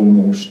 the old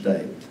North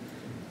State.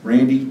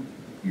 Randy,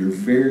 you're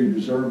very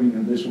deserving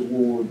of this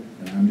award,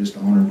 and I'm just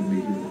honored to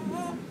be here with you.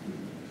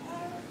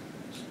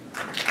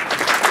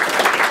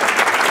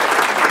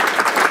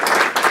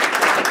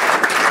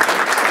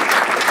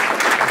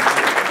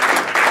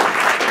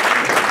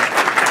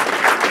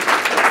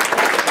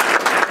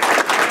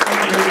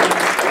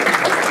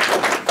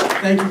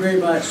 Thank you very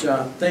much.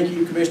 Thank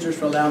you, Commissioners,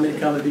 for allowing me to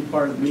come and be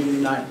part of the meeting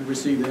tonight to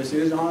receive this. It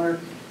is an honor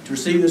to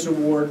receive this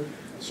award.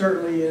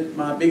 Certainly,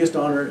 my biggest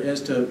honor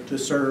is to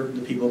serve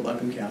the people of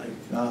Buncombe County.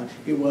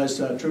 It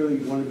was truly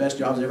one of the best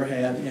jobs I ever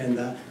had, and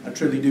I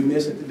truly do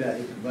miss it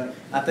today. But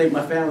I thank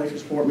my family for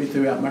supporting me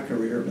throughout my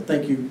career. But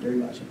thank you very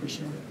much. I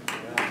appreciate it.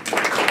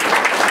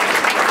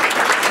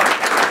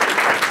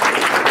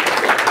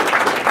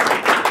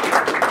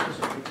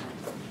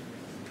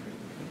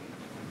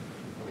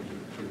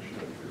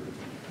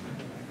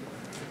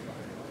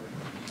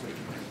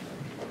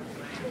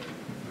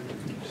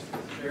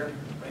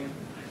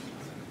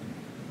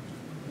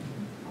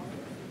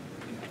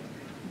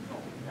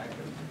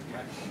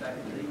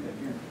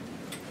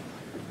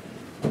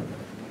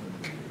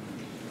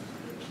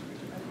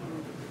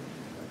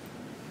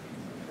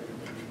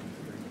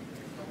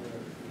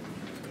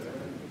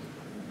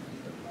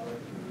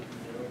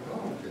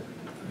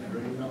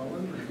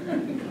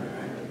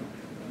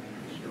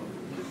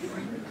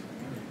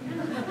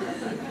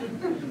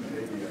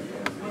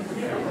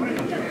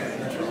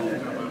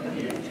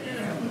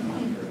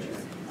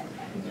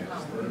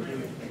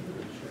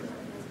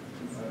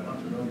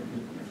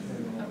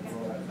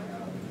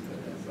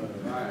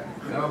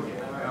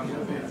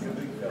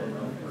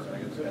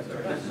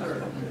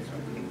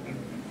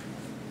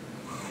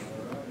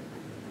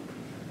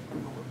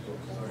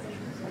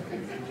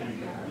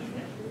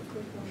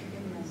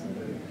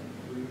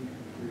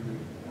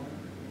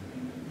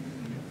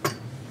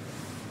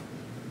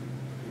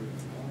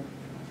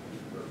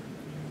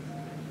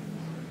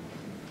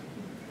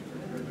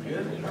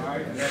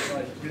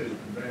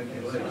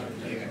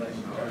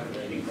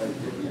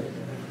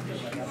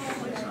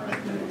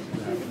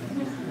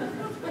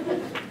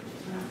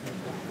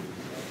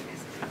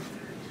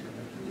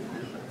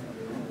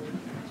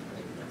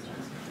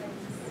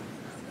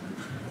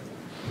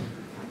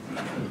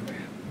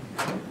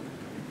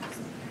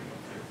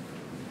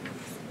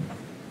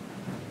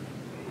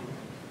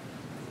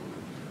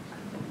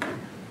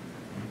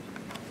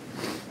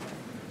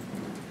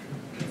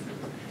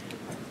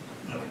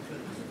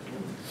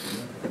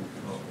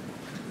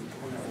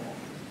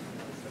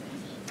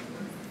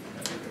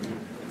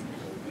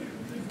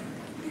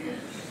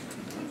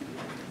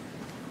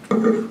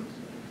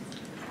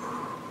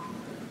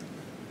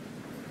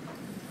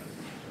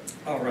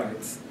 All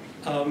right.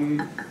 All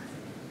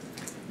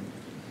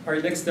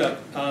right, next up,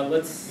 I'd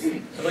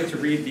like to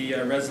read the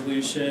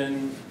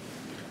resolution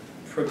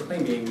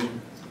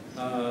proclaiming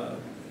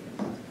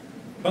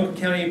Buncombe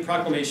County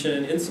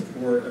proclamation in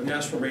support of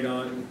National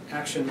Radon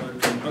Action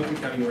Month in Buncombe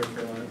County, North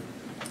Carolina.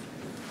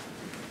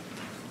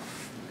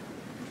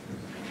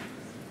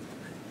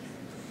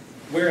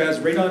 Whereas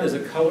radon is a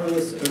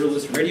colorless,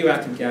 odorless,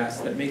 radioactive gas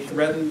that may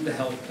threaten the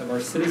health of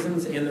our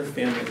citizens and their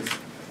families.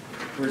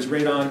 Whereas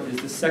radon is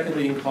the second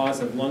leading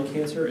cause of lung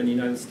cancer in the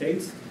United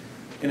States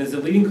and is the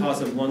leading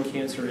cause of lung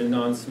cancer in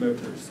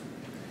non-smokers.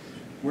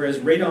 Whereas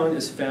radon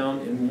is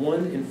found in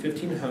 1 in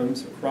 15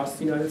 homes across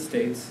the United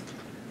States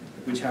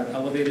which have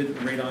elevated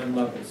radon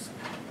levels.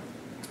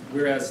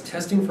 Whereas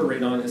testing for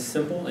radon is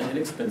simple and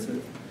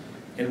inexpensive,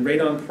 and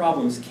radon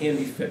problems can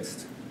be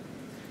fixed.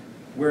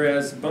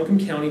 Whereas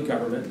Buncombe County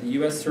government, the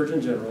U.S.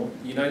 Surgeon General,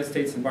 the United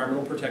States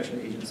Environmental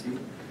Protection Agency,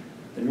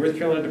 the North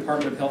Carolina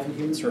Department of Health and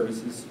Human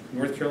Services,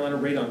 North Carolina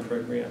Radon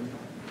Program,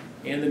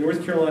 and the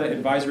North Carolina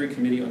Advisory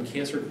Committee on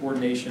Cancer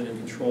Coordination and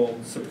Control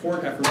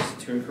support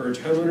efforts to encourage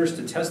homeowners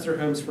to test their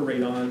homes for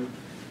radon,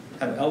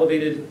 have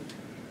elevated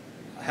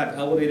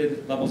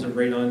levels of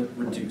radon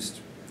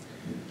reduced.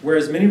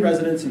 Whereas many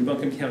residents in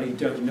Buncombe County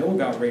don't know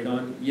about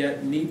radon,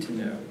 yet need to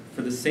know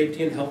for the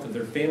safety and health of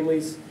their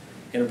families,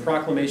 and a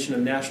proclamation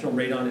of National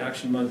Radon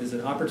Action Month is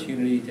an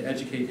opportunity to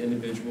educate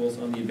individuals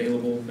on the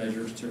available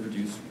measures to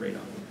reduce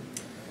radon.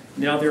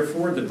 Now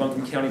therefore, the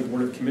Buncombe County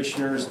Board of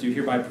Commissioners do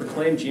hereby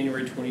proclaim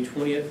January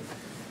 2020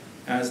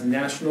 as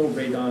National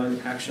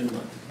Radon Action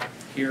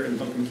Month here in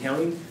Buncombe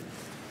County.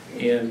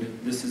 And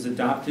this is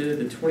adopted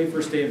the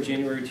 21st day of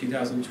January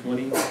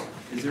 2020.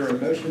 Is there a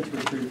motion to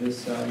approve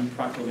this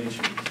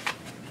proclamation?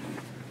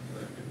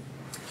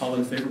 All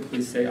in favor,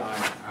 please say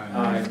aye.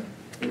 Aye.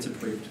 It's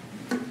approved.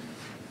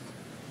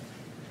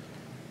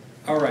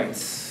 All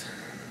right.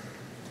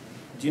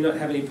 Do not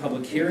have any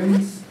public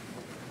hearings.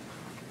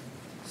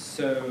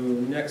 So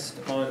next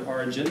on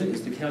our agenda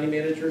is the county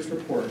manager's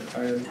report. I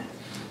turn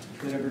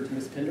it over to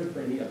Ms. Pender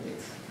for any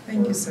updates.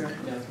 Thank you, sir.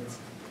 Announcements.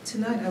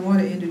 Tonight, I want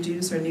to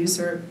introduce our new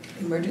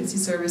Emergency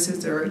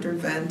Services Director,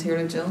 Van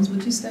Taylor Jones.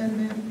 Would you stand,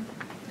 ma'am?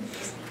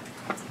 Thanks.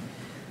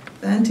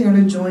 Van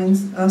Taylor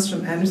joins us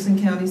from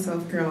Anderson County,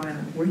 South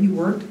Carolina, where he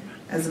worked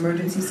as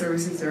Emergency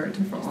Services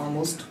Director for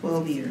almost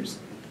 12 years.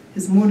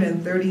 His more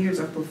than 30 years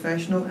of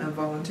professional and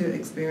volunteer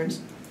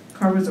experience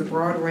covers a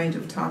broad range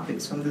of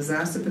topics from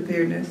disaster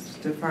preparedness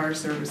to fire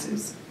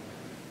services.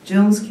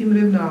 Jones'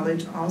 cumulative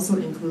knowledge also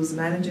includes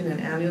managing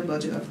an annual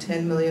budget of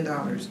 $10 million,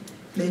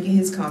 making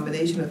his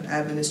combination of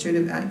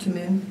administrative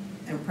acumen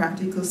and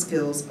practical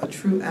skills a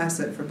true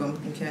asset for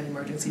Buncombe County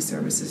Emergency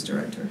Services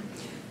Director.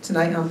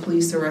 Tonight, I'm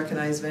pleased to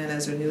recognize Van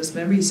as our newest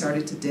member. He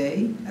started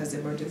today as the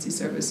Emergency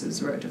Services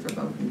Director for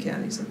Buncombe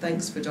County. So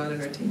thanks for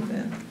joining our team,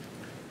 Van.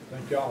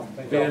 Thank y'all.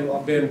 Thank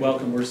y'all. Ben,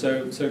 welcome. We're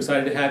so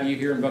excited to have you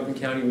here in Buncombe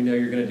County. We know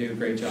you're going to do a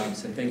great job.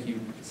 So thank you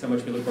so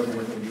much. We look forward to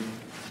working with you.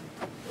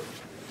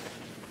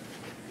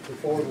 Look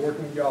forward to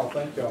working with y'all.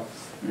 Thank y'all.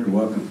 You're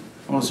welcome.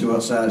 I want to see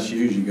what size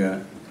shoes you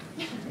got.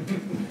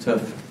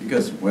 Tough. You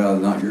got some, well,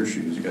 not your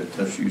shoes. You got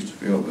tough shoes to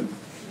fill, but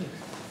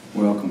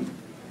welcome.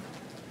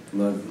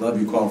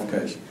 Love your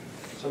qualification.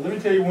 So let me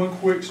tell you one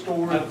quick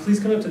story. Please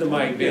come up to the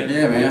mic, Ben.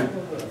 Yeah, man.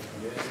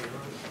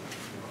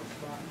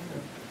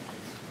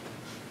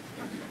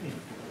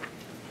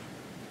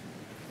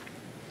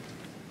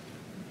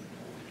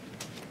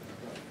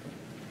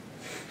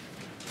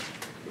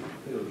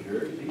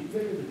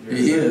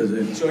 He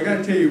is. So I got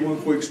to tell you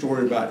one quick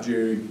story about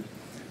Jerry.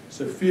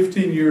 So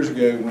 15 years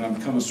ago, when I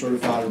became a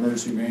certified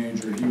emergency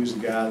manager, he was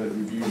the guy that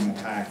reviewed my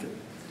packet.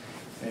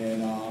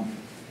 And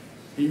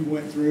he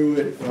went through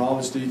it with all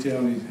this detail,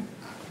 and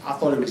I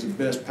thought it was the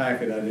best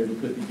packet I'd ever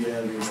put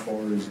together as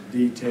far as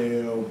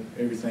detail,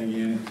 everything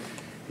in it.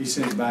 He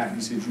sent it back and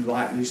he said, "You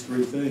like these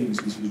three things?"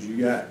 He said, "You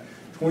got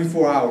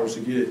 24 hours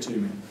to get it to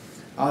me."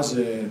 I was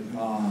at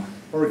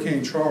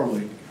Hurricane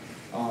Charlie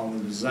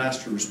with the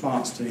disaster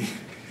response team.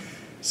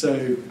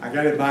 So I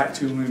got it back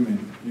to him,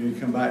 and he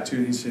come back to it,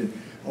 and he said,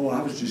 "Oh,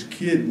 I was just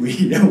kidding with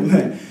you on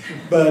that."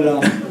 But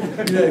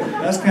you know,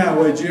 that's kind of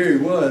the way Jerry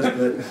was.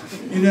 But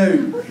you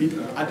know,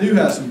 I do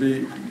have some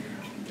big.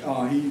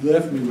 He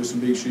left me with some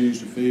big shoes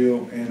to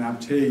fill, and I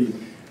tell you,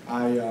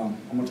 I'm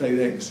going to take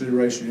that in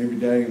consideration every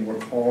day and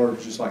work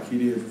hard, just like he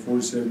did for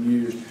 47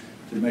 years,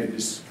 to make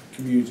this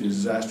community a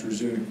disaster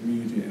resilient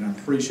community. And I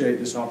appreciate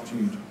this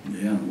opportunity.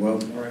 Yeah,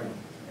 welcome. All right.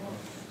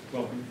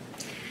 Welcome.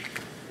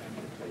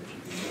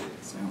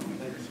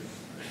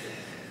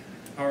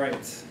 All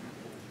right.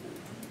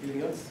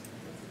 Anything else?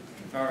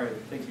 All right,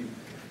 thank you.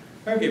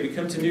 Okay, we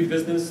come to new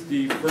business.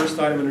 The first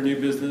item under new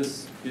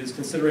business is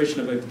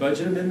consideration of a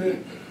budget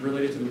amendment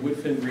related to the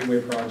Woodfin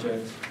Greenway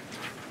project.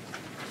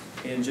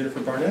 And Jennifer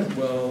Barnett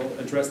will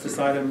address this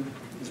item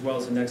as well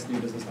as the next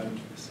new business item.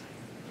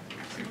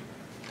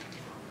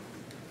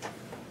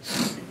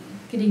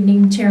 Good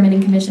evening, Chairman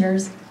and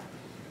Commissioners.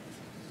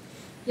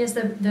 Yes,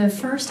 the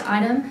first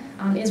item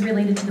is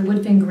related to the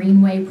Woodfin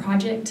Greenway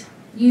project.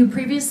 You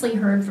previously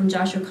heard from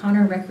Josh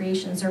O'Connor,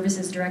 Recreation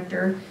Services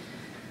Director,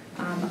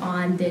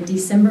 on the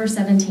December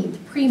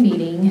 17th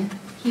pre-meeting.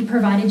 He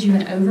provided you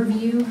an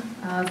overview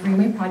of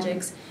Greenway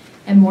projects,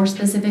 and more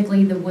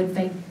specifically the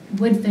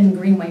Woodfin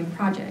Greenway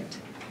project.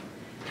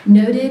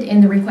 Noted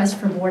in the request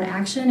for board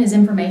action is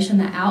information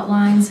that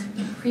outlines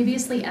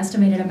previously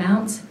estimated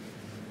amounts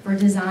for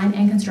design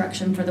and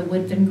construction for the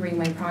Woodfin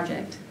Greenway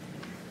project.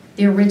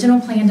 The original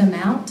planned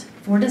amount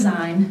for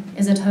design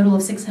is a total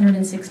of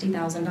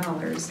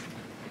 $660,000.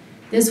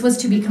 This was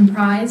to be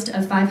comprised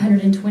of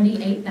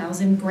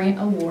 $528,000 grant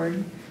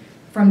award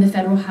from the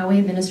Federal Highway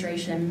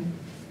Administration,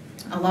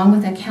 along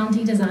with a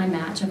county design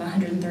match of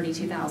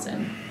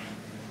 $132,000.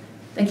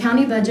 The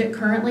county budget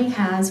currently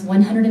has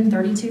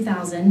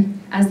 $132,000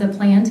 as the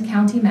planned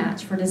county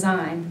match for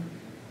design,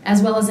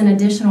 as well as an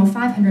additional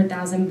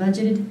 $500,000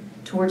 budgeted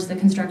towards the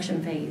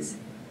construction phase.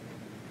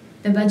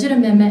 The budget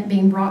amendment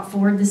being brought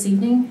forward this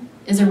evening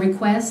is a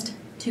request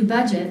to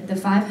budget the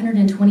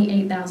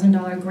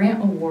 $528,000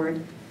 grant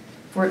award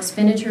for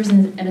expenditures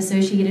and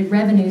associated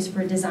revenues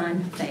for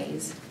design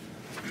phase.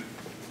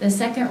 The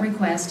second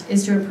request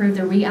is to approve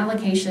the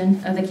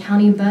reallocation of the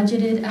county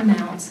budgeted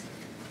amounts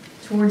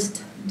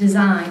towards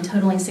design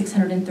totaling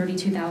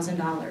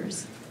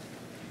 $632,000.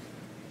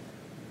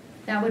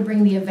 That would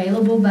bring the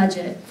available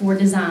budget for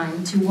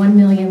design to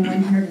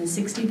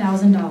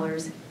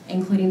 $1,160,000,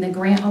 including the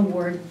grant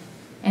award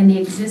and the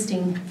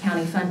existing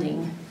county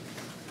funding.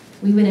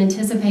 We would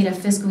anticipate a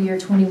fiscal year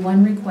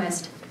 21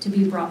 request to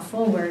be brought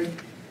forward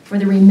for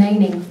the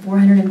remaining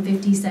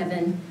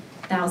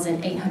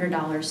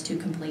 $457,800 to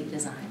complete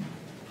design.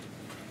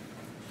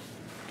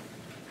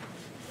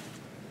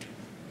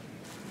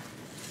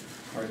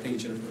 All right, thank you,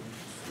 Jennifer.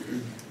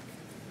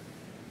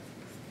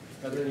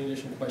 Are there any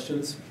additional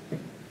questions?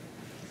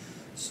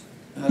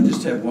 I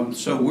just have one.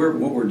 So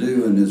what we're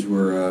doing is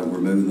we're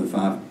moving the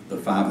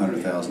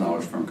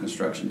 $500,000 from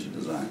construction to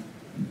design.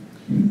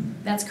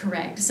 That's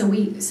correct. So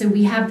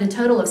we have the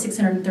total of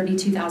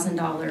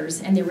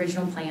 $632,000, and the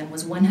original plan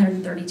was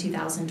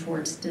 $132,000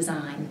 towards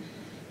design,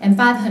 and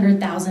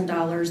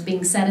 $500,000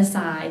 being set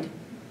aside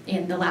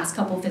in the last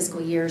couple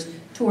fiscal years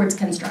towards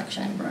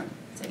construction. Right.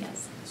 So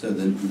yes. So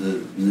the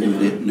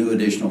new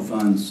additional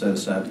funds set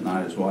aside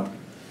tonight is what?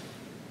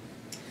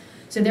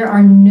 So there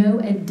are no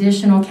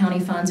additional county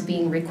funds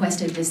being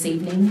requested this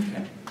evening.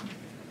 Okay.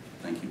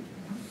 Thank you.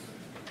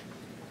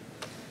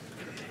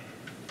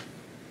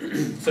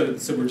 So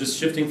we're just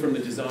shifting from the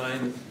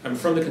design,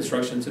 from the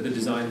construction to the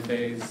design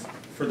phase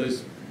for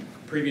those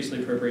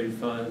previously appropriated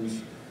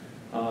funds.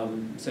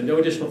 So no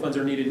additional funds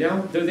are needed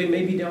now, though they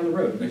may be down the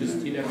road. We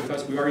just,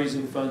 because we are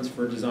using funds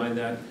for design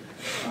that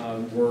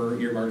were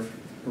earmarked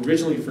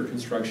originally for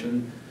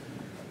construction,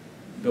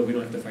 but we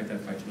don't have to fight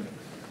that fight tonight.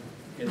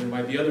 And there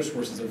might be other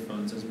sources of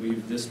funds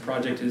this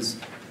project is,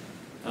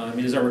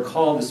 as I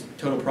recall, this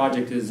total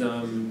project is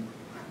in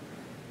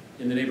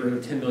the neighborhood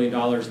of $10 million,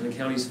 and the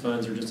county's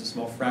funds are just a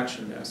small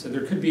fraction of that. So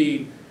there could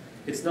be,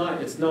 it's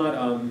not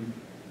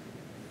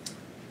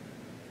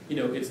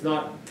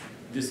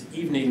this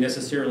evening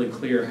necessarily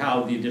clear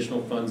how the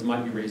additional funds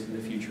might be raised in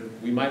the future.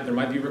 There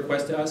might be a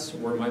request to us,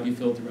 or it might be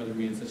filled through other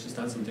means. That's just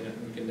not something I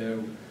think we can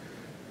know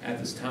at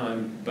this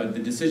time. But the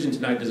decision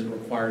tonight doesn't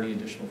require any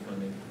additional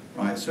funding.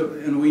 Right. So,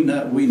 and we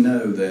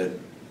know that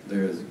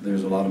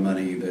there's a lot of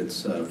money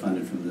that's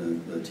funded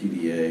from the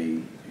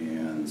TDA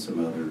and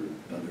some other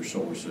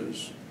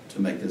sources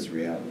to make this a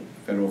reality.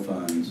 Federal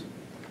funds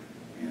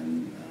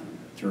and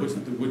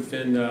tourism. The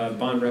Woodfin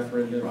bond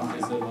referendum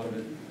is a lot of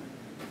it.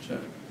 So,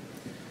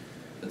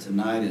 but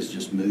tonight is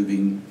just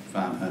moving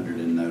 500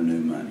 and no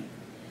new money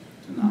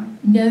tonight.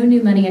 No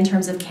new money in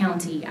terms of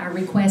county. Our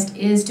request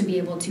is to be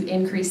able to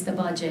increase the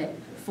budget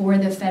for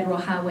the Federal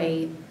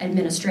Highway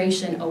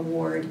Administration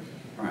Award,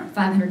 right.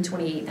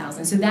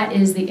 $528,000. So that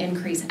is the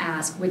increase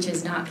ask, which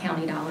is not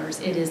county dollars.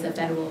 It is the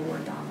federal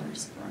award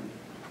dollars. Right.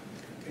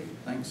 Okay,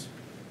 thanks.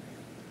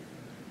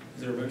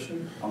 Is there a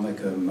motion? I'll make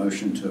a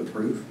motion to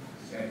approve.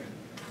 Okay.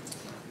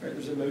 All right,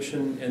 there's a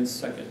motion and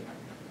second.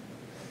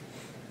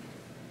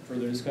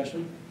 Further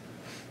discussion?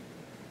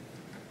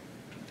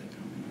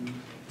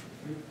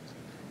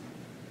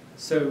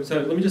 So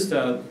let me just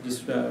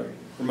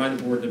remind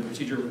the board the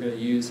procedure we're going to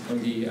use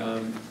on the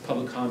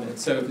public comment.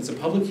 So if it's a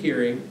public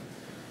hearing,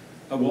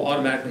 we'll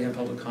automatically have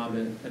public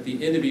comment. At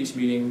the end of each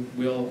meeting,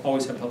 we'll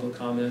always have public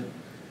comment.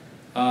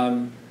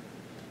 But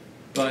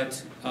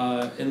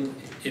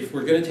if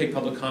we're going to take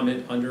public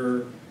comment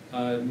under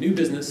new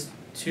business,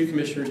 2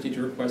 commissioners need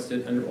to request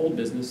it. Under old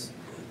business,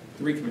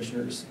 3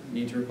 commissioners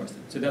need to request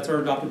it. So that's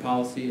our adopted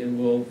policy, and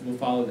we'll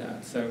follow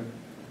that. So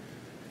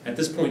at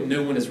this point,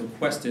 no one has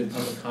requested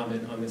public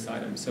comment on this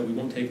item, so we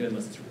won't take it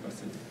unless it's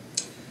requested.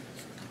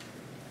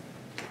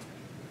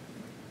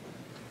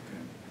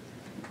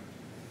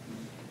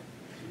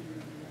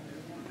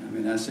 I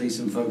mean, I see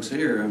some folks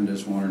here. I'm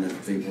just wondering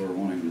if people are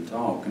wanting to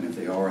talk, and if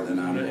they are, then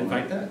I want to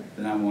invite that.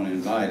 Then I want to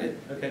invite it.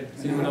 Okay.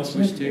 Does anyone else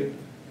wish to?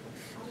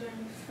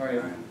 All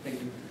right.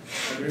 Thank you.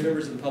 Are there any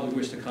members of the public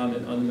wish to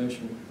comment on the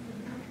motion?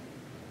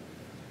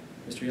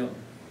 Mr. Yellen.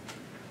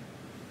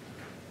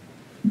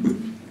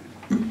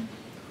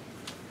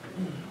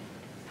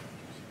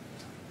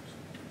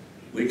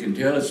 We can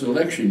tell it's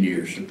election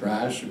year.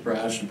 Surprise,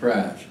 surprise,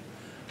 surprise.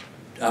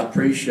 I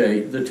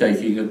appreciate the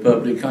taking of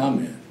public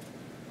comment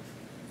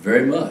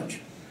very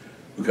much,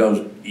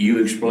 because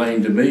you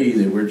explained to me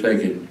that we're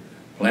taking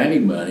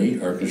planning money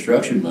or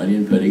construction money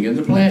and putting in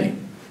the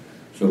planning.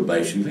 So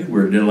basically,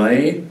 we're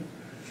delaying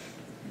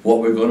what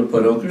we're going to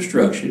put on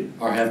construction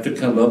or have to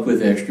come up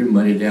with extra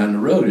money down the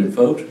road. And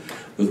folks,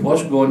 with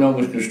what's going on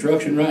with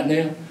construction right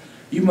now,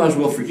 you might as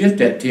well forget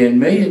that $10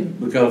 million,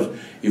 because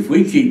if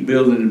we keep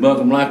building in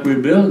Buncombe like we're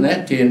building,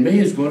 that $10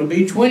 million is going to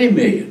be $20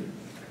 million.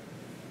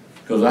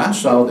 Because I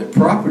saw that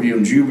property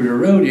on Jupiter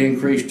Road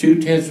increased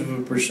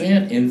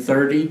 0.2% in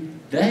 30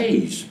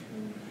 days.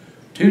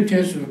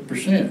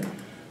 0.2%.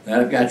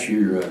 Now I've got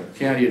your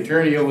county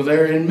attorney over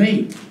there and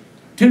me.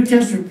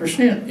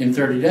 0.2% in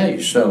 30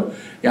 days. So,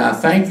 yeah, I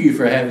thank you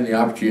for having the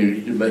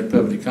opportunity to make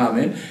public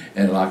comment.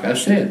 And like I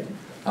said,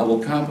 I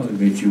will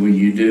compliment you when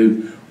you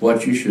do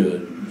what you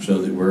should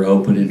so that we're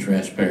open and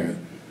transparent.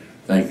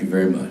 Thank you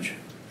very much.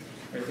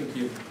 All right, thank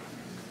you.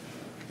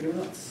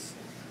 Anyone else?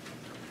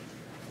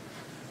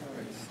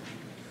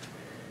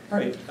 All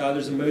right,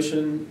 there's a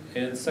motion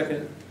and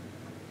second.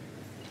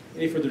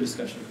 Any further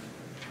discussion?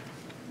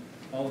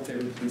 All in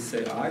favor, please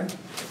say aye.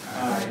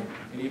 Aye.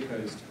 Any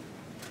opposed?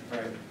 All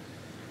right.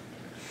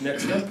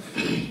 Next up,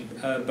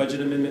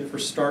 budget amendment for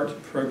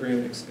START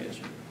program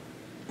expansion.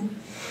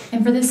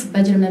 And for this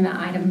budget amendment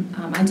item,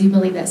 I do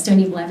believe that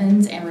Stoney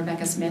Blevins and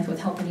Rebecca Smith with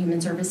Health and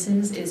Human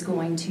Services is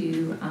going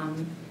to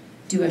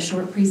do a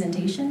short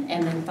presentation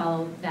and then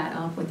follow that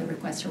up with the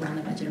request around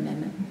the budget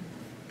amendment.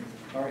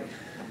 All right.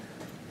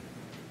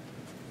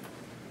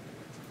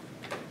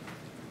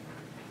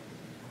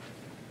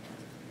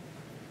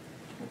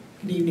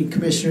 Good evening,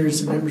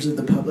 commissioners and members of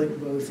the public,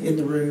 both in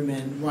the room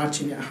and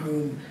watching at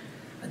home.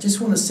 I just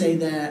want to say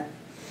that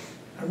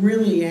I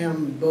really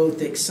am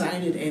both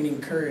excited and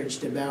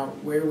encouraged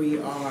about where we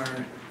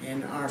are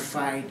in our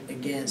fight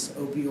against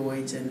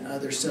opioids and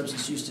other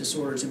substance use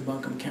disorders in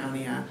Buncombe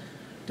County. I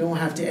don't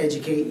have to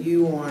educate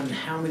you on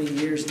how many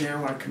years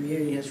now our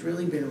community has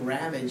really been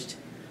ravaged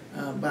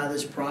by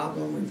this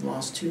problem. We've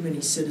lost too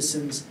many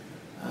citizens.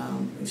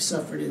 We've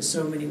suffered in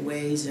so many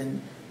ways,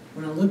 and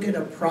when I look at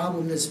a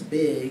problem this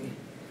big,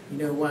 you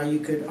know, while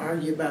you could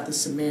argue about the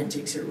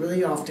semantics, it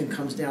really often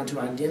comes down to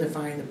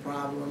identifying the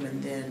problem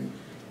and then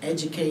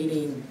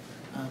educating,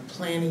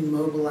 planning,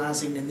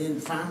 mobilizing, and then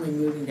finally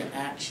moving to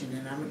action.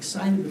 And I'm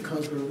excited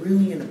because we're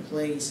really in a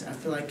place, I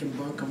feel like in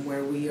Buncombe,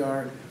 where we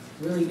are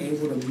really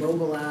able to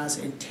mobilize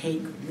and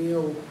take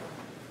real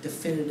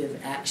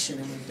definitive action.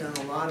 And we've done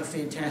a lot of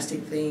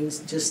fantastic things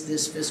just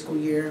this fiscal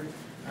year.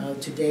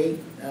 To date,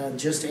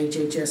 just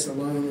HHS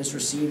alone has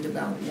received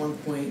about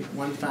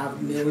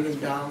 $1.15 million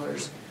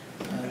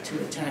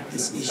to attack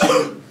this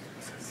issue.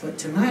 But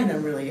tonight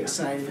I'm really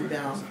excited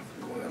about,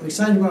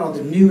 all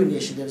the new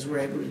initiatives we're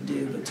able to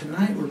do, but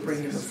tonight we're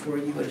bringing before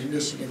you an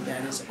initiative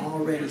that is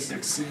already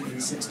succeeding.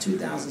 Since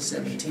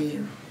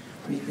 2017,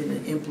 we've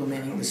been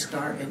implementing the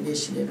START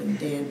initiative, and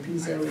Dan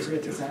Pizzo is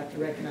with us. I have to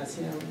recognize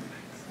him,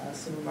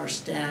 some of our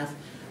staff.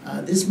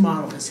 This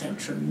model has had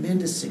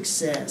tremendous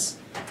success,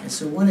 and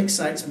so what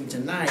excites me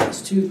tonight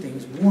is two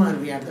things.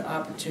 One, we have the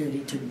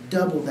opportunity to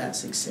double that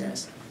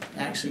success,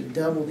 actually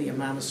double the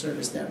amount of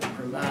service that we're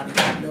providing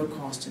at no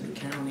cost to the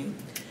county.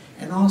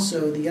 And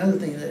also, the other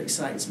thing that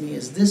excites me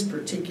is this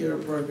particular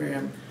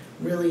program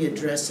really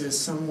addresses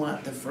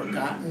somewhat the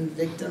forgotten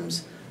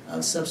victims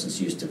of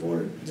substance use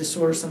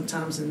disorder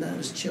sometimes, and that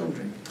is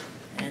children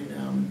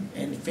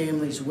and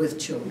families with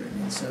children.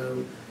 And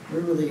so we're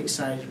really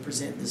excited to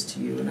present this to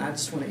you. And I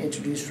just want to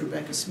introduce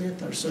Rebecca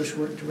Smith, our social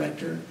work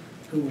director,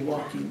 who will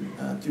walk you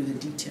through the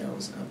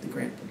details of the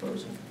grant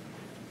proposal.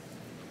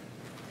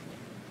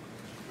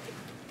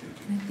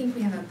 I think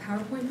we have a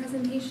PowerPoint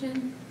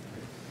presentation.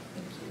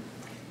 Thank you.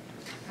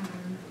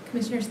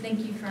 Commissioners,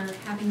 thank you for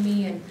having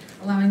me and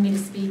allowing me to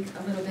speak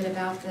a little bit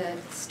about the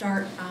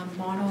START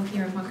model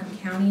here in Buncombe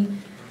County.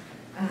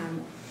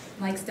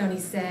 Like Stoney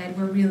said,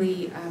 we're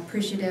really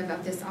appreciative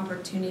of this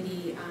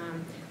opportunity,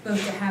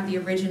 both to have the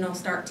original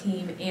START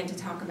team and to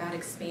talk about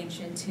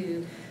expansion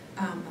to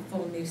a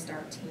full new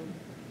START team.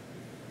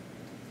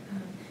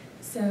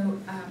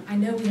 I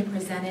know we have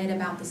presented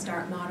about the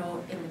START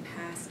model in the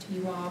past to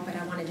you all, but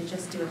I wanted to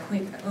just do a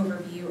quick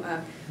overview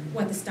of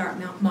what the START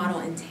model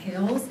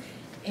entails.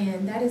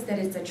 And that is that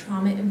it's a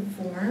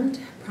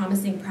trauma-informed,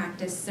 promising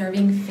practice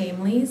serving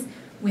families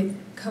with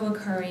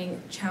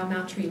co-occurring child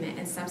maltreatment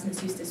and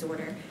substance use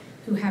disorder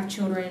who have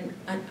children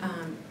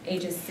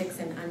ages 6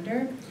 and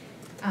under.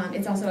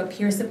 It's also a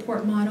peer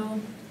support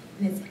model,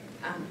 and it's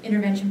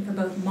intervention for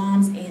both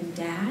moms and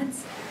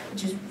dads,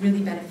 which is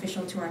really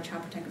beneficial to our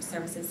Child Protective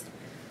Services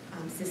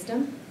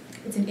system.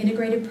 It's an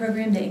integrated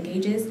program that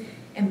engages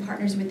and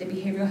partners with the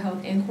behavioral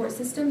health and court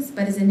systems,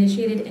 but is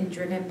initiated and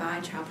driven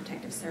by Child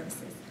Protective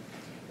Services.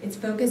 It's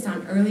focused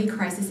on early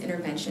crisis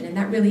intervention, and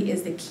that really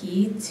is the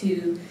key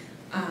to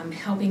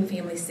helping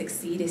families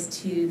succeed, is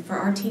for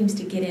our teams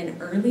to get in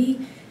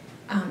early,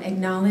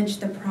 acknowledge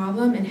the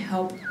problem, and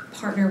help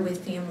partner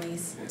with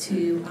families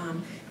to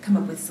come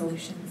up with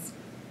solutions.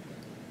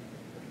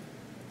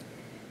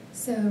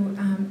 So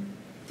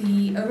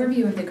the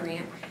overview of the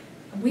grant.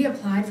 We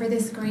applied for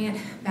this grant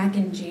back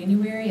in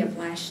January of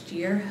last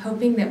year,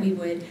 hoping that we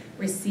would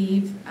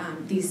receive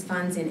these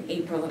funds in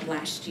April of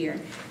last year,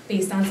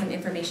 based on some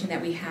information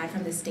that we had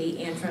from the state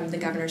and from the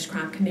Governor's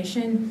Crime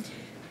Commission.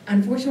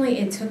 Unfortunately,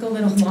 it took a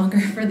little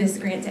longer for this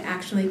grant to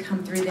actually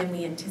come through than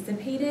we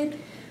anticipated.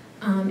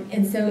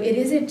 And so it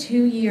is a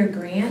 2-year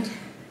grant.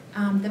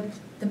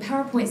 The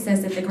PowerPoint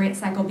says that the grant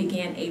cycle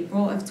began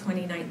April of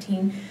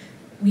 2019.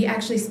 We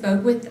actually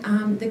spoke with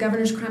the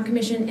Governor's Crime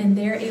Commission, and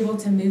they're able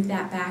to move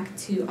that back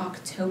to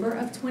October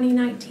of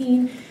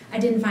 2019. I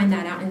didn't find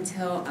that out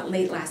until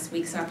late last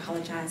week, so I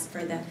apologize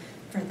for that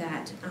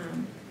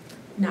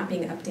not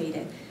being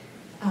updated.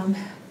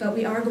 But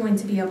we are going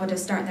to be able to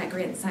start that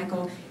grant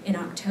cycle in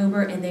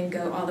October and then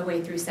go all the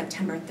way through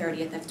September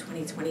 30th of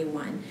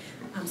 2021.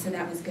 So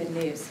that was good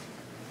news.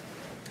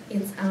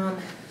 It's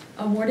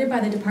awarded by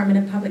the Department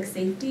of Public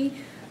Safety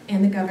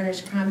and the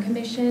Governor's Crime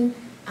Commission.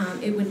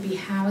 It would be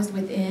housed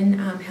within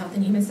Health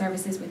and Human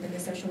Services within the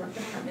Social Work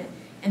Department,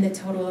 and the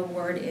total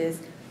award is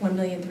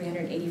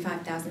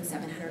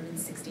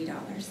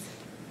 $1,385,760.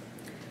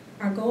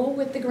 Our goal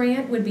with the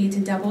grant would be to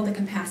double the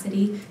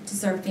capacity to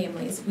serve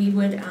families. We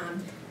would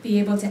be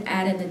able to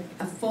add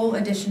a full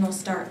additional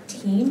START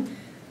team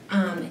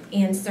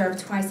and serve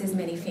twice as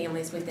many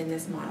families within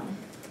this model.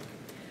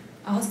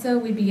 Also,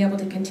 we'd be able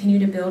to continue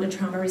to build a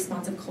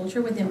trauma-responsive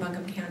culture within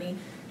Buncombe County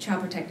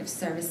Child Protective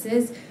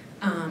Services.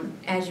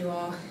 As you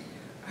all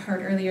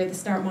heard earlier, the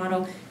START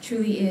model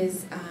truly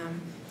is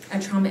a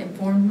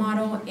trauma-informed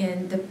model,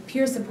 and the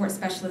peer support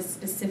specialists,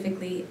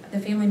 specifically the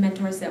family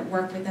mentors that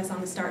work with us on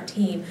the START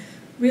team,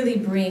 really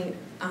bring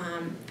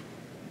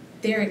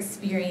their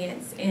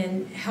experience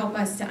and help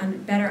us to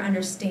better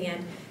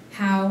understand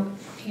how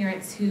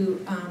parents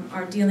who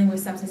are dealing with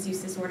substance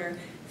use disorder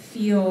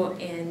feel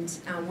and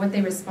what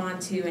they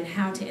respond to, and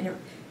how to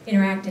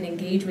interact and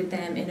engage with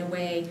them in a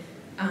way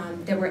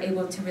that we're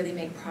able to really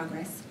make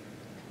progress.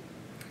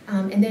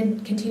 And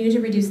then continue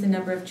to reduce the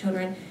number of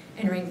children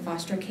entering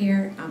foster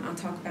care. I'll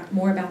talk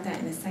more about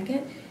that in a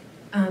second.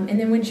 And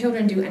then when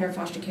children do enter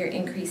foster care,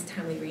 increase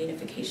timely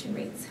reunification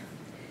rates.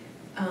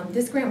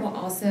 This grant will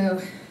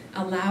also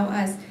allow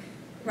us,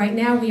 right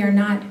now we are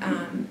not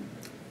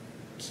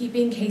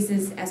keeping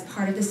cases as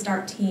part of the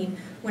START team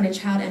when a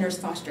child enters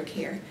foster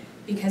care,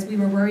 because we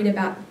were worried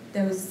about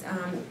those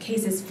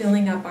cases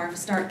filling up our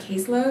START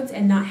caseloads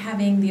and not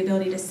having the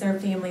ability to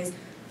serve families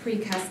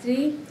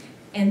pre-custody.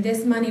 And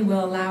this money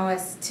will allow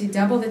us to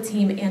double the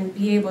team and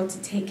be able to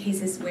take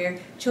cases where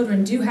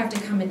children do have to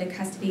come into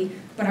custody,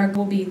 but our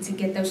goal will be to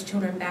get those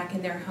children back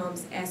in their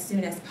homes as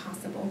soon as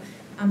possible.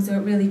 So it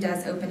really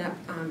does open up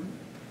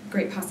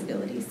great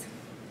possibilities.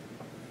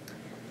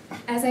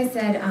 As I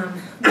said,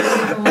 one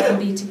of the goals will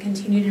be to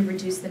continue to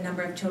reduce the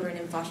number of children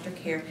in foster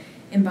care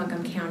in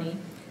Buncombe County.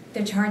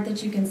 The chart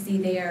that you can see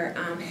there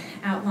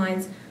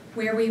outlines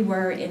where we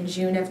were in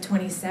June of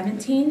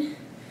 2017,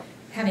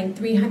 having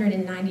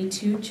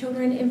 392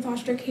 children in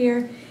foster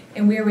care,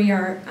 and where we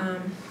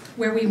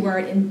were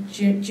in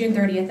June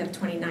 30th of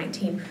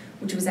 2019,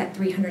 which was at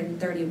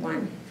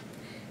 331.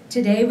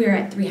 Today we are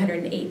at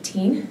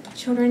 318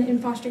 children in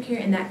foster care,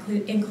 and that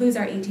includes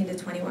our 18 to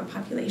 21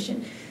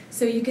 population.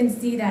 So you can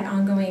see that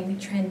ongoing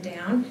trend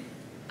down.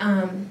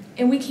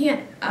 And we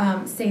can't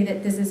say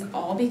that this is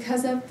all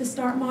because of the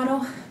START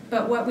model,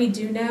 but what we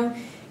do know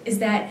is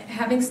that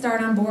having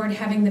START on board,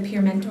 having the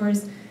peer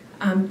mentors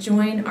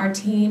join our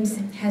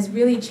teams has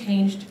really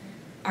changed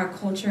our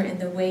culture and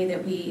the way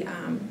that we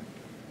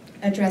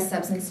address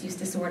substance use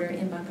disorder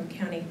in Buncombe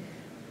County.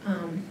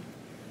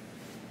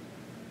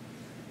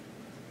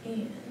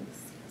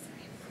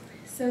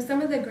 So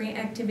some of the grant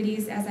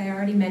activities, as I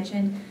already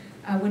mentioned,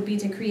 would be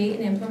to create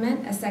and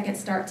implement a second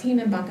START team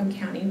in Buncombe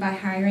County by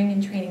hiring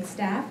and training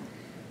staff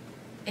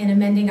and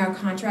amending our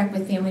contract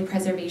with Family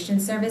Preservation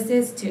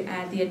Services to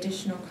add the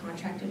additional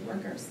contracted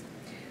workers.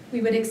 We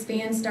would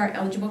expand START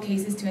eligible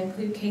cases to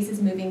include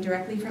cases moving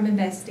directly from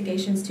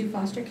investigations to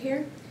foster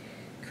care,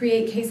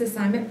 create case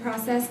assignment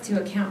process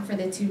to account for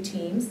the two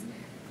teams,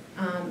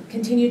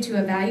 continue to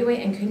evaluate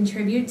and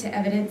contribute to the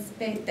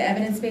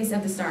evidence base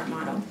of the START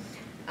model,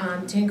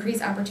 to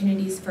increase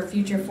opportunities for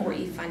future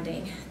 4E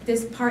funding.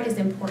 This part is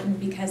important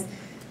because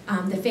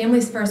the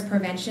Families First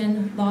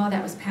Prevention law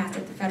that was passed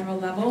at the federal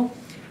level,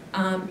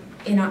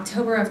 in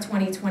October of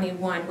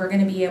 2021, we're going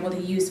to be able to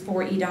use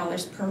 4E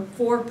dollars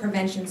for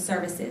prevention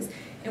services.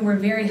 And we're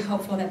very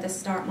hopeful that the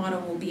START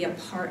model will be a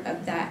part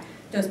of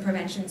those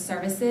prevention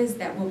services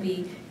that will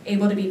be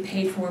able to be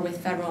paid for with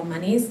federal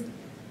monies.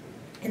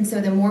 And so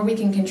the more we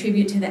can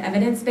contribute to the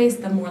evidence base,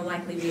 the more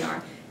likely we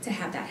are to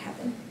have that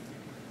happen.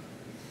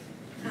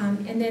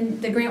 And then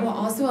the grant will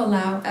also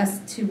allow us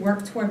to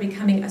work toward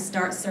becoming a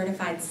START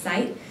certified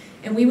site,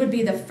 and we would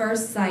be the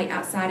first site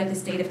outside of the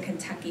state of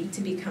Kentucky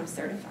to become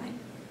certified.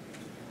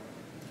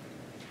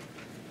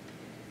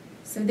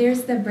 So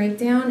there's the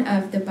breakdown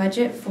of the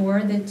budget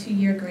for the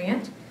 2-year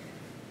grant.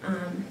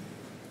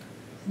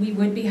 We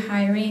would be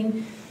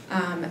hiring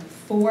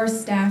 4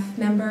 staff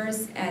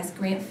members as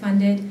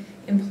grant-funded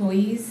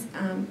employees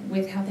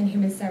with Health and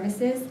Human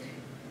Services,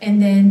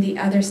 and then the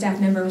other staff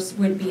members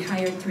would be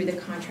hired through the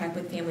contract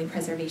with Family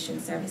Preservation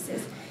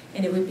Services.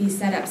 And it would be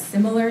set up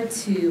similar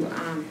to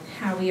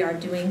how we are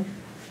doing,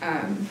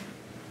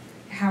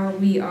 how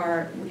we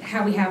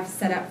have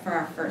set up for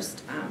our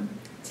first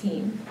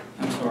team.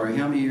 I'm sorry,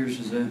 how many years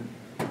is that?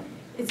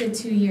 It's a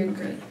 2-year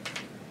grant.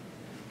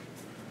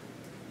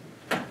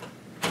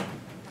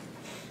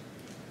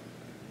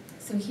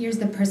 So here's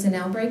the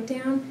personnel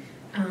breakdown.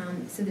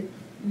 So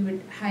we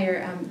would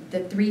hire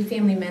the 3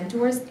 family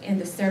mentors and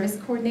the service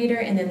coordinator,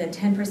 and then the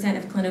 10%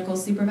 of clinical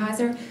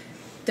supervisor.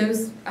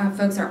 Those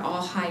folks are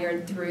all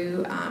hired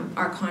through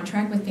our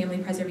contract with Family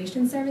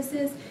Preservation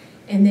Services.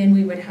 And then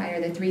we would hire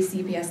the 3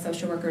 CPS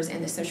social workers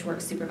and the social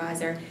work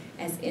supervisor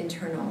as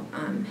internal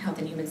Health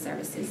and Human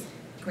Services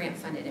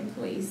grant-funded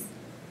employees.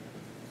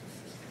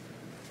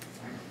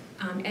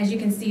 As you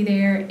can see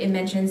there, it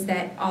mentions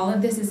that all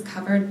of this is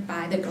covered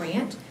by the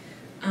grant.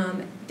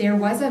 There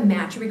was a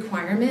match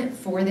requirement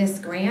for this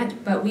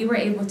grant, but we were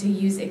able to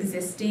use the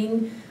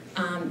existing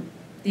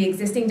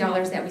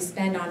dollars that we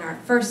spend on our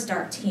first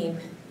start team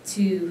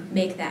to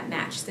make that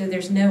match. So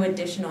there's no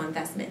additional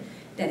investment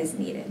that is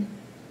needed.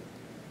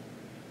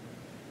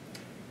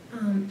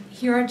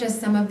 Here are just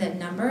some of the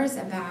numbers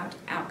about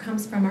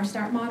outcomes from our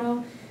START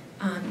model.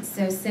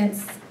 So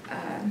since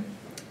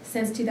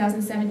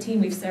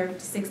 2017, we've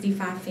served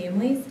 65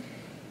 families,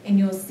 and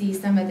you'll see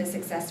some of the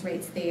success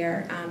rates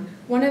there.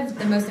 One of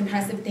the most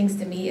impressive things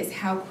to me is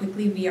how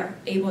quickly we are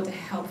able to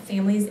help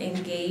families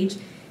engage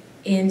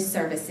in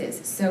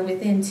services. So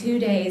within 2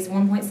 days,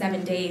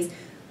 1.7 days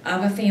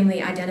of a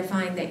family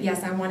identifying that,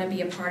 yes, I want to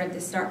be a part of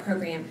this START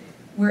program,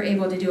 we're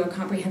able to do a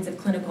comprehensive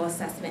clinical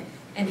assessment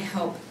and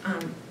help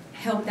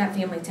that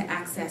family to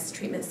access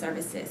treatment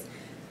services.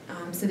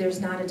 So there's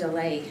not a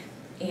delay,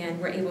 and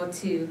we're able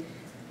to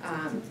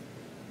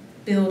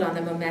build on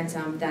the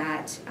momentum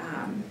that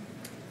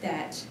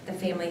the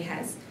family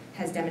has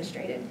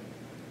demonstrated.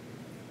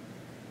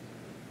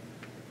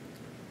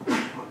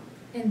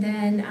 And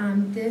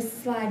then this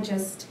slide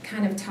just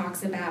kind of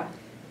talks about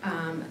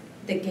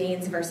the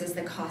gains versus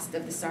the cost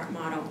of the START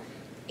model.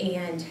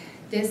 And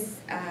this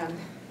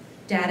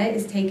data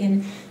is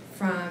taken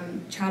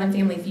from Child and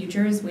Family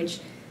Futures, which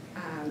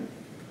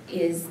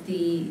is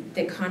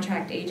the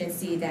contract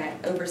agency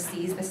that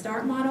oversees the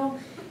START model.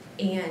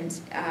 And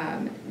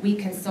we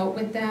consult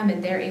with them,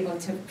 and they're able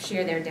to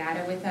share their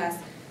data with us.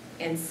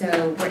 And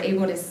so we're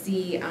able to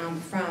see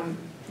from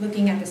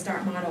looking at the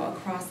START model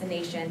across the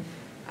nation,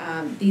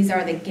 these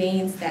are the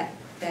gains that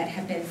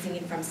have been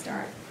seen from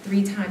START.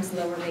 3 times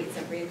lower rates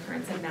of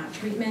reoccurrence of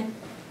maltreatment.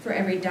 For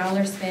every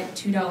dollar spent,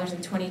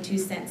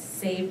 $2.22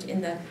 saved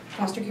in the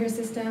foster care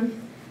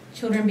system.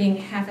 Children being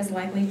half as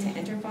likely to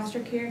enter foster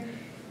care,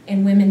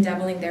 and women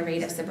doubling their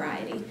rate of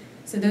sobriety.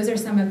 So those are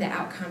some of the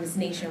outcomes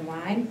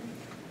nationwide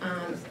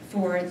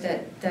for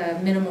the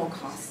minimal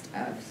cost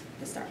of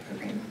the START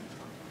program.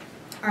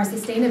 Our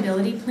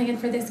sustainability plan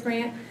for this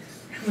grant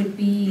would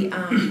be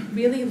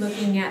really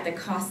looking at the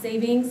cost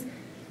savings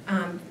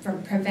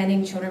from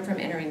preventing children from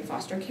entering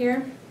foster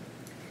care.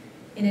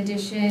 In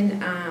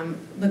addition,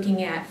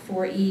 looking at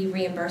 4E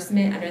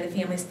reimbursement under the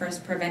Families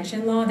First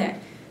Prevention Law that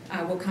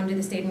will come to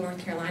the state of North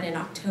Carolina in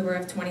October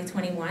of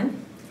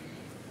 2021.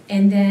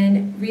 And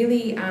then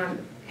really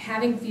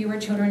having fewer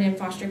children in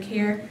foster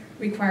care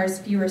requires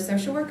fewer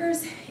social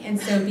workers, and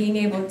so being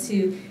able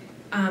to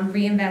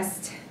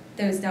reinvest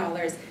those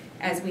dollars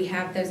as we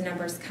have those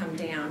numbers come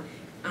down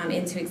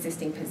into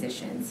existing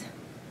positions.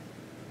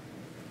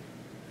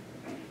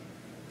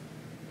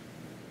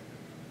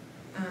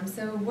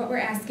 So what we're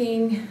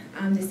asking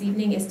this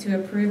evening is to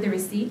approve the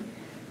receipt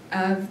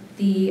of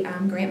the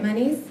grant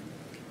monies,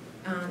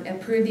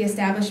 approve the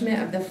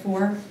establishment of the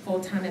 4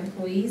 full-time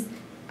employees,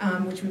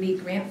 which would be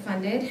grant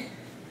funded.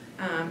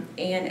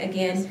 And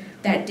again,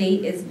 that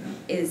date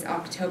is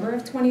October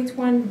of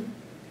 2020,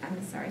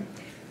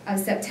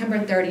 September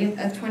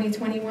 30th of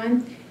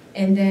 2021.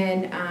 And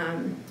then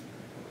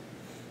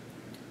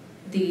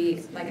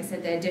like I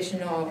said, the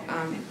additional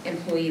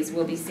employees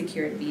will be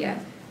secured via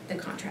the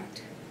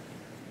contract.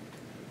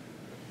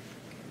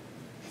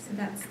 So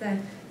that's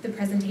the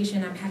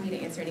presentation. I'm happy to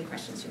answer any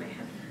questions you might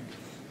have.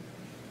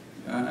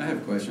 I have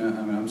a question.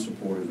 I mean, I'm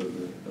supportive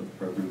of the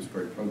program. It's a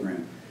great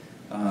program.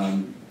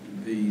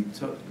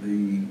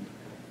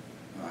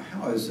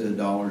 How is the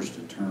dollars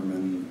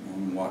determined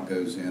on what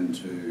goes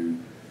into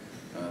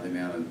the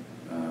amount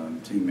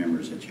of team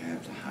members that you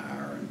have to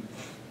hire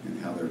and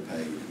how they're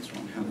paid and so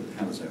on?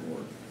 How does that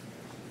work?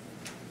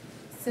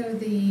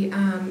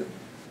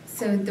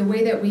 So the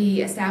way that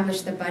we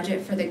established the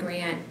budget for the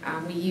grant,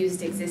 we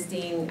used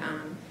existing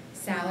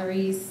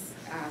salaries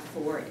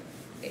for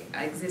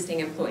existing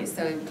employees.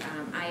 So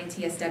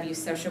IATSW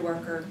social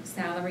worker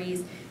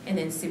salaries and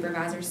then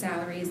supervisor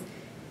salaries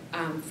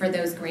for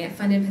those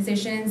grant-funded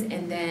positions.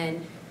 And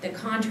then the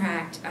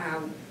contract,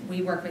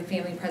 we work with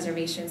Family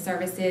Preservation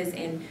Services,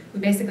 and we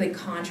basically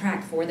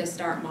contract for the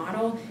START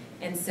model.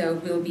 And so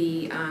we'll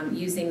be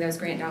using those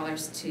grant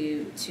dollars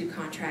to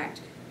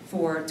contract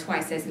for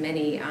twice as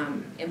many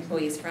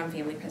employees from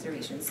Family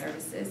Preservation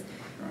Services.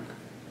 Right.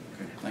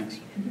 Okay, thanks.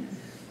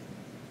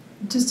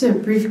 Just a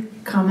brief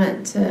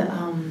comment to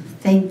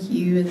thank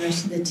you and the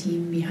rest of the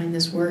team behind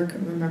this work. I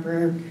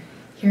remember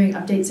hearing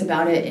updates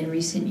about it in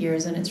recent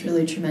years, and it's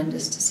really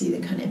tremendous to see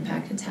the kind of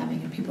impact it's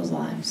having in people's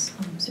lives.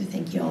 So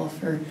thank you all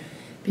for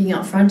being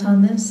out front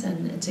on this,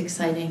 and it's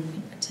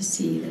exciting to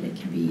see that it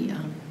can be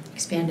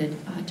expanded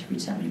to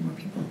reach that many more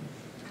people.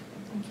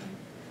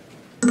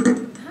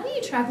 How do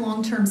you track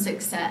long-term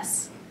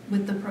success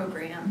with the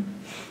program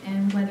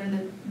and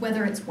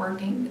whether it's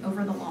working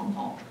over the long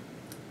haul?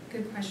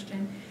 Good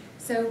question.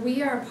 So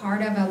we are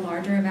part of a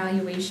larger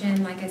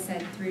evaluation, like I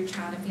said, through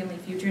Child and Family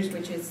Futures,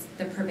 which is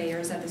the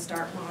purveyors of the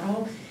START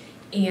model.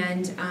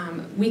 And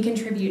we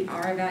contribute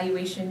our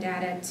evaluation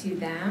data to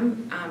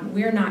them.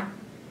 We're not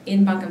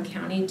in Buncombe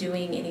County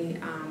doing any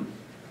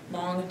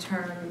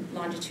long-term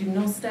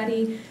longitudinal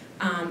study,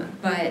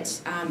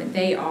 but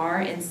they are.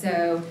 And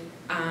so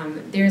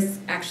there's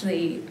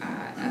actually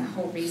a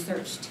whole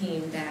research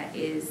team that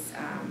is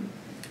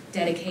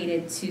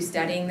dedicated to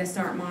studying the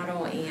START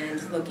model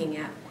and looking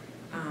at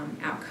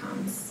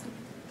outcomes.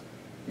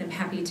 And I'm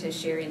happy to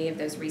share any of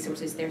those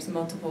resources. There's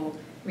multiple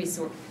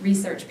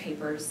research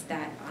papers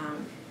that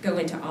go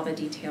into all the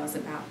details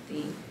about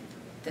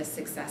the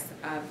success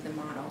of the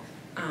model.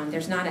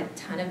 There's not a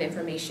ton of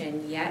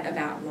information yet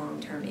about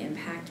long-term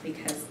impact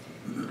because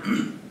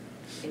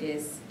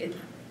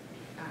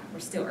we're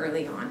still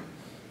early on.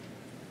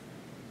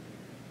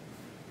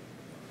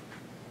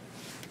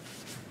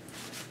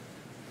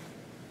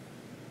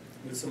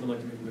 Would someone like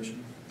to make a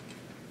motion?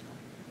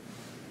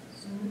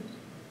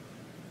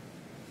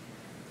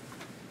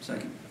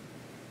 Second.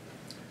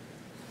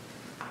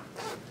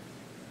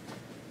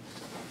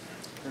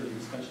 Further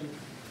discussion?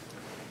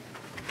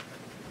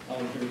 All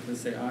in favor, please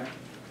say aye.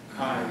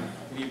 Aye.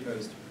 Any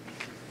opposed?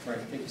 All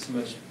right, thank you so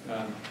much.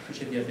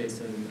 Appreciate the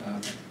updates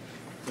and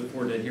look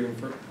forward to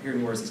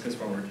hearing more as this goes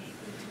forward.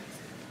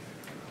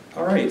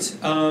 All right,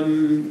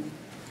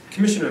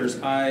 commissioners,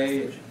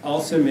 I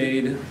also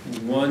made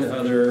one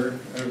other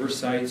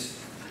oversight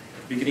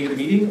at the beginning of the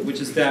meeting, which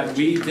is that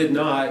we did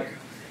not,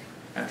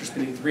 after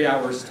spending 3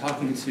 hours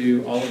talking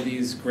to all of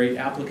these great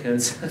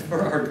applicants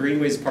for our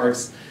Greenways,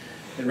 Parks,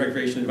 and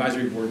Recreation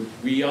Advisory Board,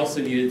 we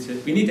also need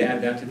to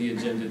add that to the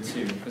agenda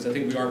too, because I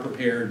think we are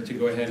prepared to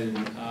go ahead and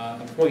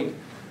appoint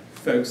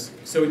folks.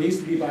 So it needs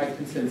to be by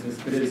consensus,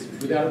 but it is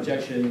without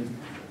objection.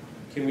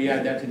 Can we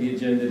add that to the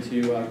agenda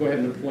to go ahead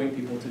and appoint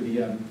people to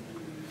the?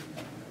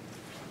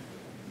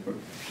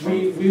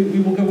 We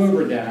will go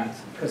over that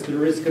because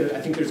there is going to.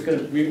 I think there's going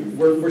to.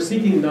 We're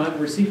seeking nine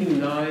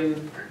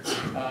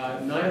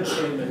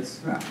appointments.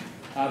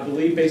 I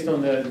believe based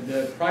on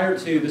the prior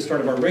to the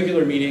start of our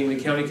regular meeting, the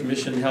County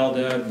Commission held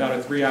about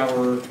a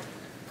 3-hour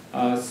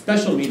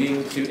special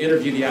meeting to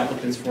interview the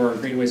applicants for our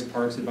Greenways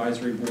Parks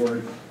Advisory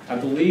Board. I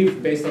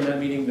believe based on that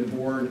meeting, the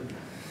board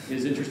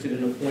is interested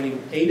in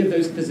appointing 8 of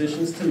those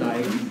positions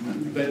tonight,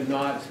 but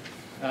not,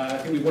 I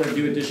think we want to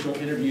do additional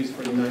interviews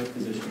for the 9th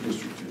position.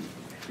 District 2.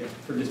 Yeah,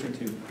 for District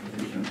 2.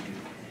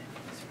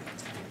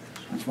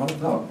 That's what I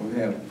thought we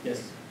have.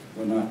 Yes.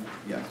 We're not,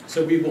 yeah.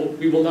 So we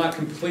will not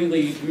make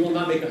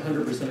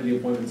 100% of the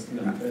appointments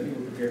tonight, but I think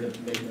we're prepared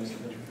to make most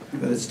of them.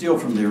 But it's still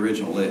from the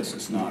original list,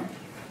 it's not.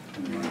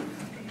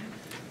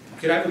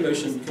 Could I have a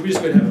motion, can we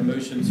just go ahead and have a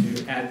motion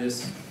to add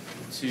this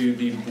to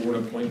the board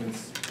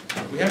appointments?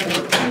 We have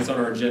more appointments on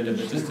our agenda,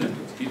 but just to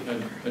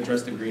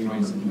address the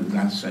Greenways.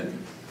 That's it.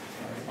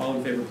 All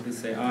in favor, please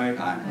say aye.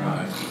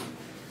 Aye.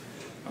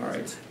 All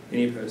right,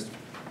 any opposed?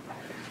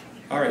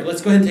 All right,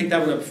 let's go ahead and take that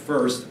one up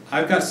first.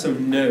 I've got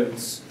some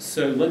notes,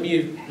 so let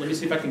me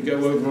see if I can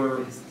go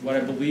over what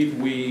I believe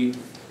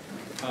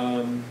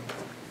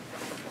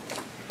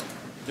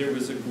there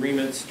was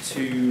agreement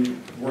to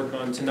work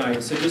on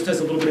tonight. So just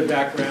as a little bit of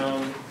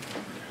background,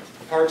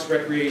 Parks,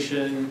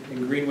 Recreation,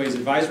 and Greenways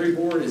Advisory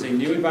Board is a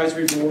new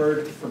advisory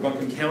board for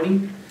Buncombe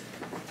County.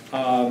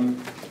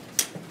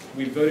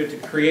 We voted to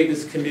create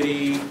this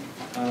committee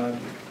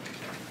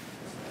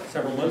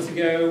several months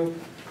ago.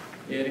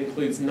 It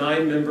includes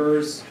 9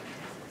 members,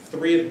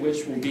 3 of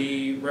which will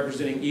be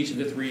representing each of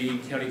the 3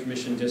 county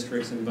commission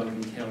districts in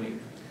Buncombe County.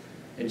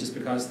 And just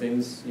because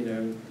things,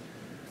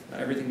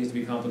 everything needs to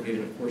be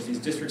complicated, of course, these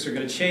districts are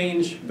going to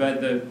change,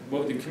 but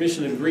what the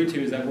commission agreed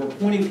to is that we're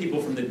appointing people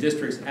from the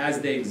districts as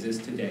they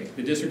exist today.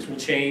 The districts will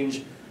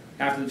change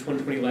after the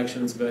 2020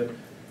 elections, but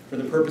for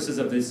the purposes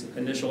of these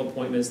initial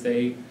appointments,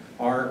 they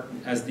are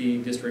as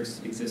the districts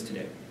exist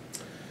today.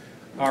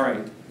 All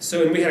right,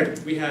 so and we had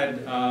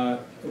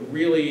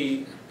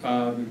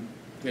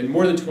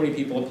more than 20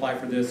 people apply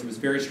for this. It was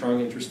very strong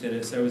interest in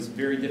it, so it was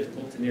very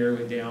difficult to narrow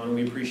it down, and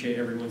we appreciate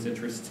everyone's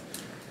interest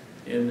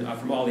in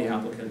from all the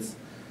applicants.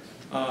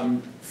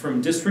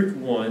 From District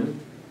 1,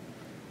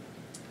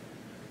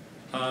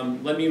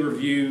 let me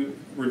review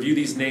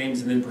these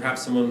names, and then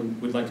perhaps someone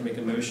would like to make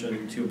a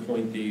motion to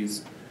appoint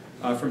these.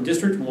 From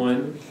District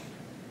 1,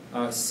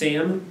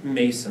 Sam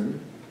Mason,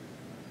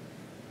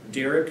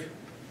 Derek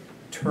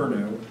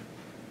Turno,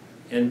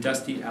 and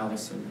Dusty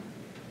Allison.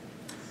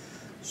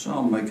 So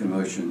I'll make a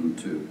motion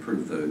to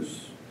approve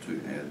those to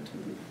add to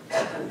the.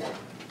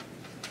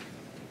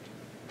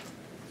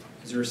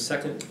 Is there a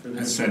second for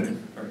this? A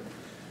second. All right.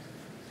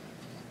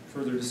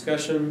 Further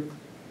discussion?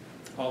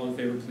 All in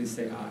favor, please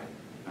say aye.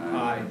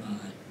 Aye.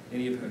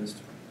 Any opposed?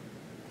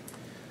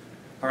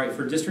 All right,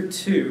 for District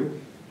 2,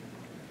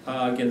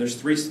 again, there's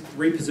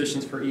three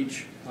positions for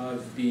each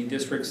of the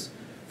districts.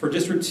 For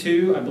District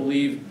 2, I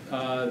believe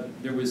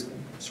there was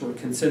sort of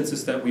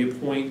consensus that we go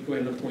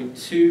ahead and appoint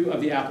 2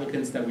 of the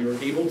applicants that we were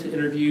able to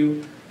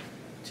interview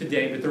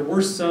today, but there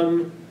were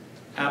some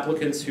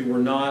applicants who were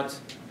not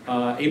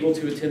able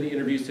to attend the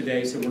interviews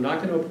today, so we're not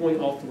going to appoint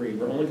all 3.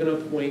 We're only going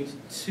to appoint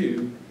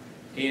 2,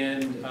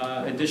 and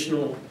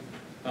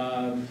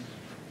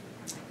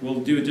we'll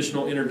do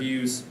additional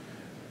interviews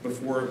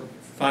before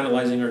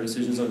finalizing our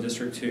decisions on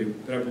District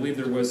 2. But I believe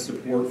there was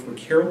support for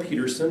Carol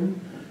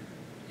Peterson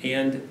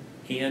and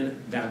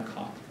Ann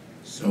Babcock.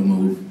 So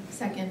move.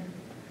 Second.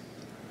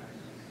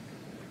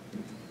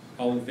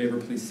 All in favor,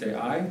 please say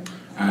aye.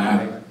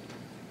 Aye.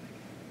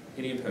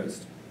 Any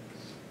opposed?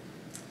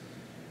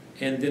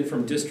 And then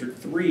from District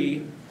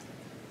 3,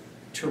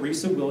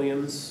 Teresa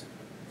Williams,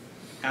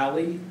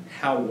 Allie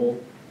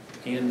Howell,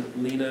 and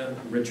Lena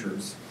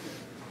Richards.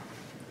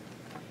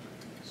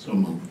 So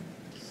move.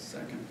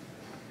 Second.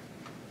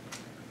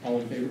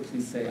 All in favor,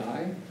 please say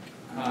aye.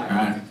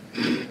 Aye.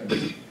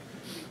 Opposed?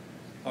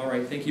 All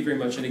right, thank you very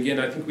much. And again,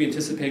 I think we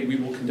anticipate we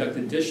will conduct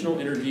additional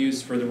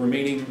interviews for the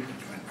remaining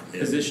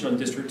position on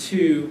District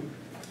 2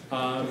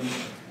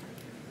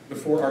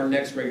 before our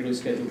next regularly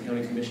scheduled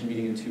County Commission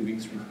meeting in 2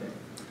 weeks from today.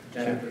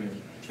 That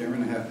afternoon.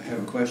 Chairman, I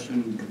have a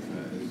question.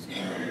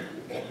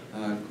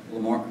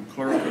 Lamar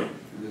clerk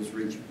just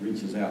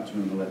reaches out to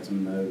them and lets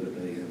them know that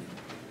they have.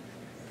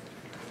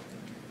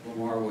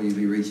 Lamar, will you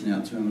be reaching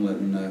out to them and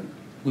letting them know?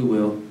 We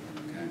will.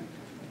 Okay.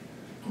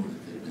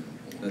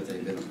 That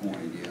they've been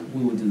appointed, yeah.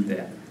 We will do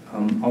that.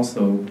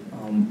 Also,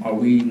 are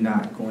we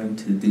not going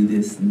to do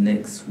this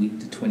next week,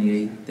 the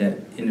 28th, that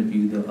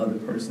interview the other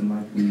person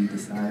like we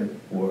decided,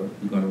 or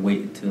we're going to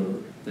wait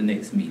until the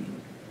next meeting?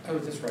 Oh,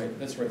 that's right,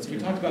 that's right. So we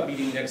talked about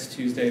meeting next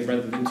Tuesday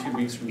rather than 2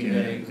 weeks from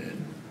today.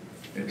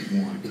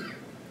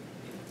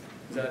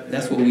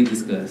 That's what we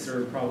discussed. Is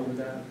there a problem with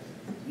that?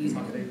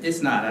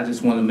 It's not. I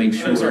just want to make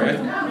sure. I'm sorry.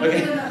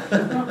 Okay.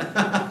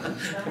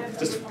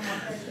 Just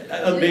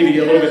maybe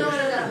a little bit.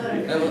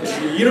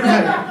 You don't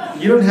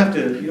have to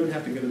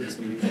go to this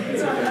meeting.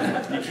 It's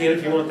okay. You can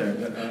if you want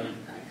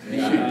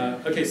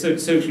that. Okay. So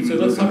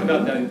let's talk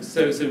about that.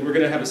 So we're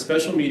going to have a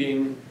special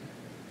meeting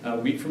a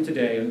week from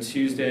today, on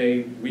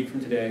Tuesday, week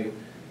from today,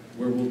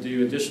 where we'll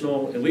do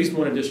at least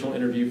one additional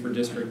interview for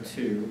District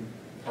 2,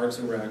 Parks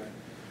and Rec,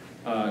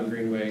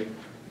 Greenway,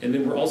 and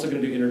then we're also going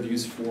to do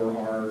interviews for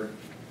our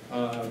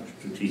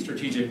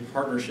strategic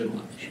partnership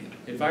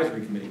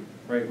advisory committee,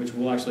 right? Which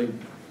we'll actually,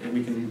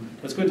 and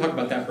let's go ahead and talk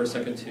about that for a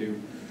second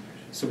too.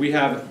 So we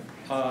have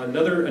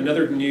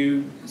another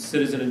new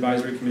citizen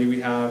advisory committee we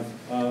have.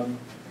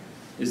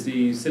 Is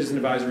the Citizen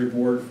Advisory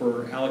Board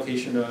for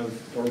allocation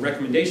of, or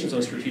recommendations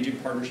on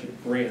strategic partnership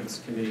grants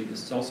committee.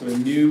 This is also a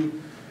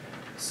new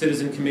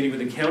citizen committee with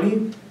the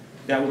county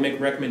that will make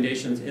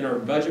recommendations in our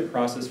budget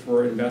process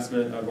for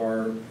investment of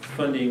our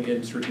funding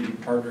in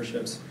strategic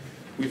partnerships.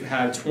 We've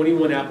had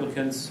 21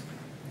 applicants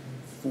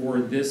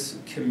for this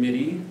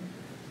committee,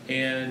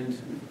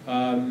 and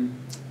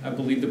I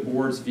believe the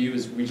board's view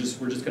is we're just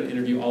going to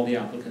interview all the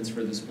applicants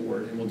for this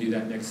board, and we'll do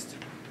that next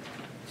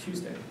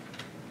Tuesday,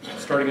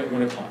 starting at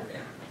 1 o'clock.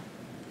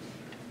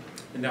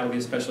 And that will be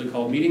a specially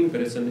called meeting,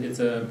 but it's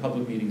a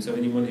public meeting, so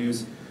anyone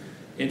who's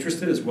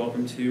interested is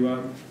welcome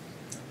to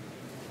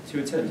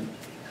attend.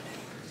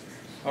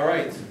 All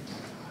right,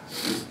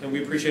 and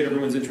we appreciate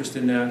everyone's interest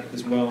in that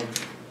as well.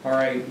 All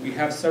right, we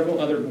have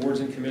several other boards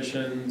and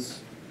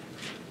commissions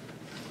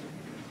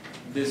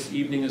this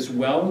evening as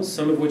well,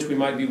 some of which we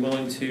might be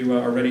willing to,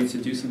 are ready to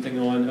do something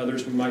on,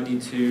 others we might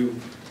need to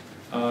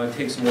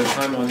take some more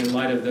time on in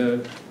light of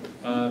the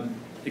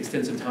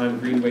extensive time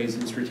Greenways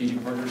and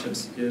Strategic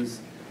Partnerships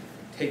is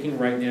taking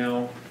right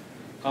now.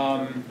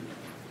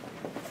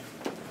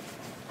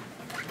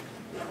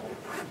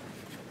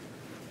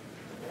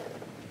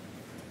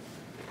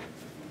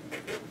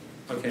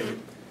 Okay,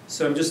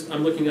 so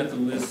I'm looking at the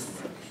list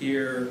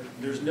here.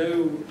 There's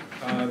no,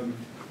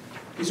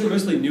 these are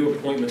mostly new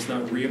appointments,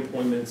 not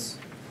reappointments.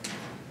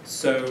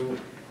 So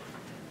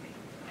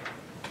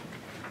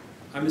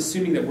I'm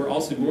assuming that we're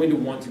also going to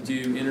want to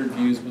do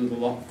interviews with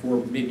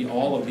for maybe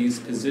all of these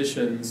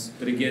positions,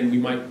 but again, we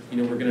might,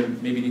 we're going to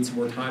maybe need some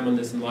more time on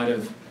this in light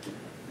of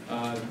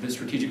the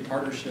strategic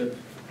partnership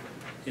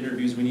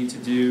interviews we need to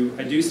do.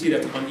 I do see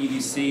that on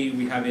EDC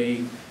we have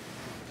a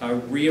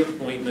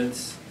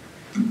reappointment.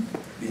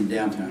 In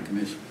Downtown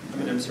Commission.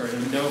 I'm sorry,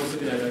 no, I was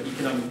looking at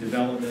economic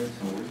development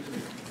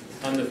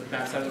on the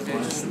back side of the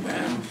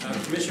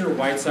page. Commissioner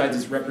Whitesides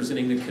is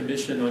representing the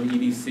commission on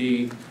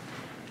EDC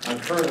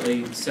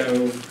currently,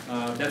 so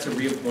that's a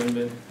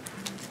reappointment.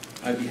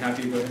 I'd be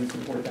happy to go ahead and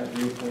support that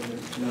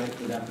reappointment tonight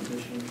for that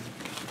position.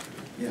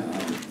 Yeah.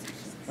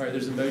 All right,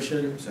 there's a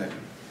motion. Second.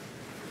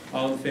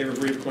 All in favor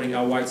of reappointing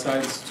Al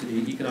Whitesides to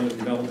the Economic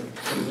Development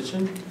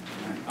Commission?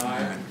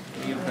 Aye.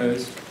 Any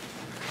opposed?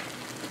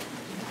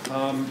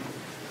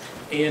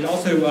 And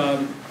also,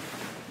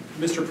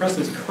 Mr.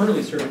 Presley is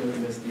currently serving on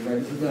the MSD, right?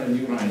 This is not a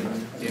new one. Right.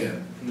 Yeah.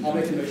 I'll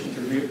make a motion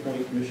to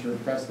reappoint Commissioner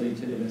Presley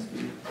to the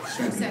MSD.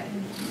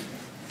 Second.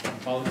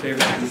 All in favor,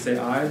 please say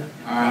aye.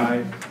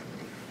 Aye.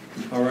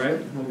 All right,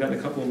 we've got a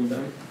couple of them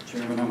done.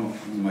 Chairman, I'm going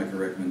to make a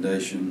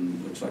recommendation.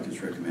 Looks like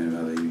it's recommended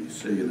by the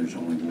EDC, and there's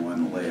only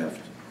one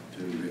left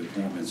to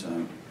reappointments.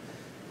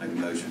 make a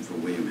motion for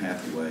William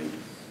Hathaway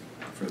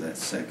for that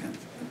second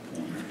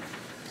appointment.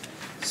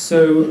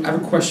 So I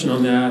have a question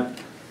on that.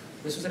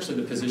 This was actually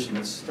the position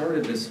that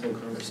started this whole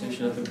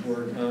conversation at the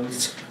board.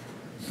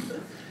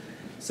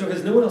 So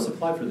has no one else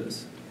applied for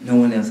this? No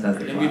one else has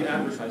applied. And we've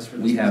advertised for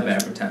this. We have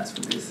position. advertised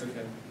for this.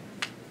 Okay.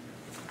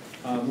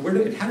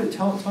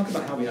 Talk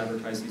about how we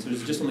advertise these.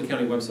 Is it just on the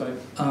county website?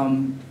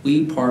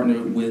 We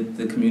partner with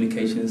the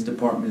communications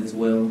department as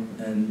well,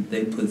 and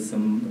they put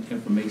some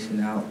information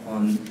out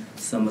on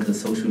some of the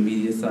social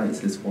media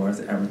sites as far as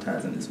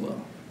advertising as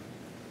well.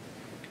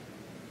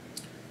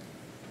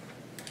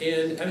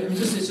 And I mean,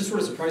 it's just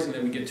sort of surprising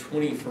that we get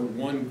 20 for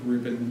one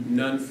group and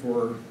none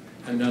for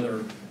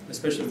another,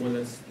 especially one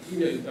that's,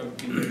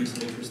 of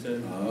recent interest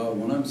in.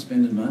 One of them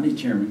spending money,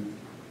 Chairman.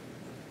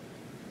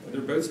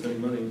 They're both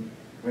spending money.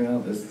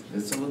 Well,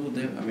 it's a little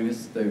different. I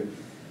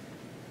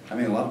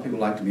mean, a lot of people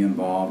like to be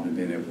involved and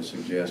being able to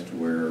suggest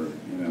where,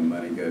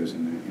 money goes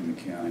in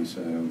the county,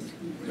 so.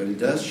 But it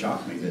does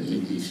shock me that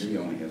DEC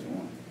only has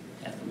one.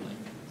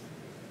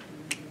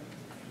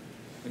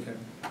 Okay.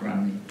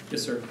 Ronnie?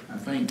 Yes, sir. I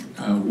think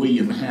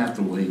William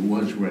Hathaway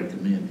was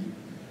recommended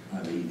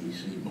by the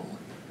EDC board.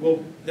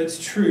 Well, that's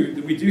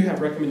true. We do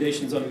have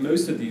recommendations on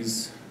most of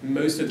these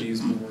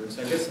boards.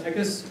 I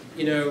guess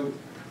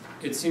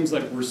it seems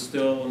like we're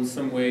still in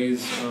some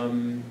ways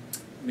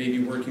maybe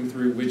working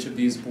through which of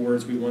these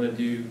boards we want to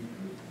do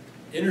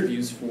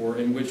interviews for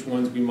and which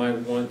ones we might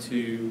want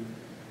to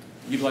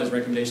utilize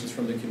recommendations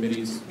from the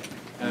committees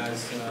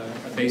as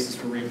a basis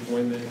for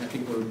reappointment. I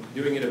think we're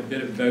doing it a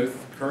bit of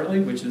both currently,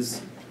 which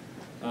is,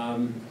 I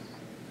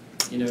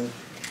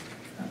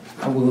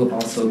will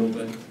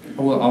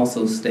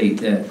also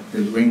state that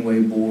the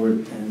Greenway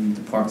Board and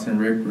the Parks and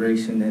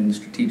Recreation and the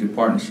Strategic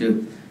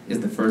Partnership is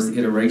the first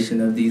iteration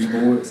of these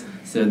boards.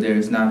 So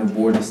there's not a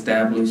board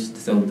established,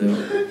 so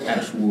the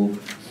actual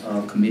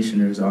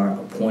commissioners are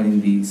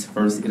appointing these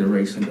first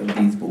iteration of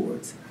these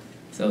boards.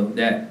 So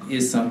that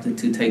is something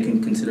to take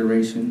in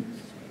consideration.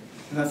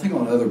 And I think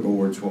on other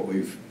boards, what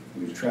we've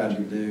tried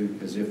to do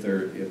is if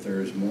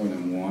there is more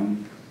than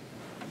one,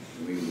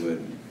 we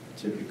would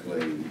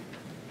typically,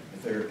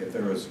 if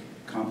there was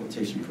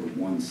competition for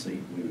one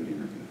seat, we would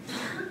interview.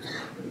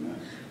 Pretty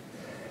much,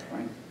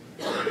 right?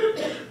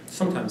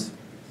 Sometimes.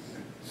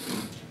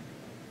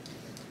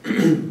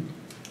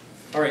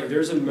 All right,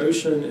 there's a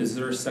motion. Is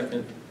there a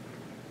second?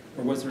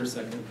 Or was there a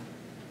second?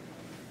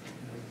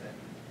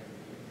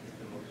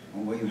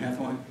 On William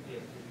Hathaway?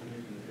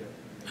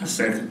 A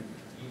second.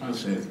 All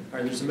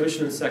right, there's a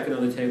motion and a second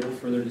on the table.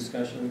 Further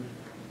discussion?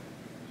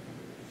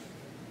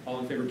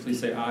 All in favor, please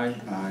say aye.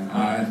 Aye.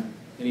 Aye.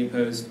 Any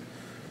opposed?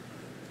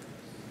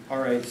 All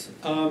right.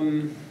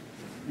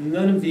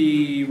 None of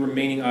the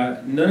remaining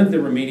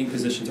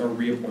positions are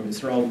reappointments.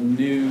 They're all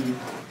new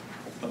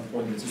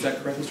appointments. Is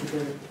that correct, Mr.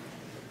 Chairman?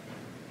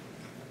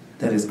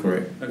 That is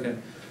correct. Okay.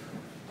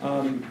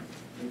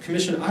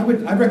 Commission,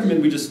 I'd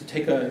recommend we just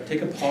take a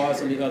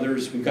pause on the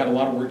others. We've got a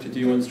lot of work to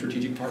do on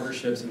strategic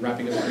partnerships and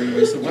wrapping up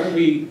Greenway. So why don't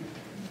we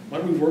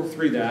work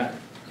through that,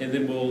 and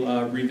then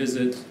we'll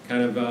revisit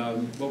kind of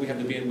what we have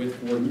the bandwidth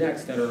for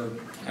next at our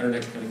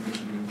next county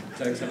commission meeting. Is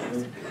that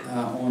acceptable?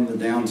 On the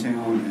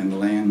downtown and the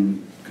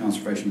land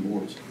conservation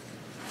boards,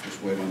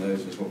 just wait on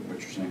those is what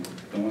you're saying.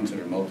 The ones that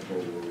are multiple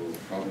will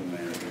probably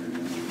manage there.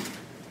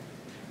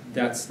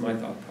 That's my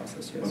thought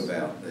process, yes. What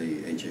about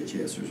the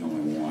HHS? There's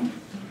only one.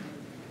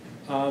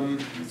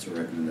 That's a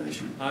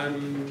recommendation.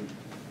 I'm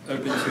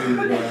open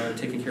to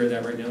taking care of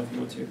that right now if you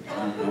want to.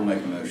 I'll make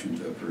a motion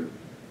to approve.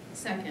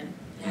 Second.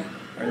 All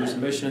right, there's a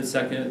motion and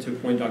second to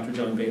appoint Dr.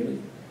 John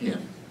Bailey. Yes.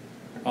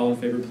 All in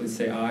favor, please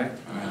say aye.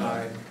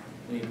 Aye.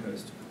 Any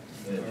opposed?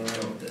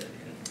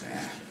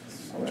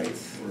 All right.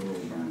 We're a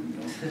little burned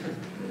on.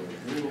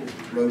 A little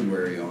road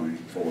weary on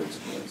Ford's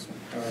place.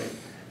 All right.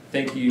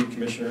 Thank you,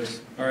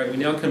 commissioners. All right, we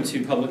now come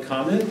to public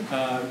comment.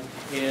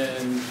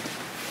 And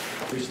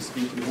if you wish to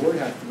speak to the board,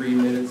 have 3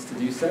 minutes to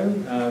do so.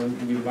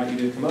 We invite you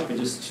to come up and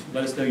just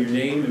let us know your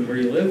name and where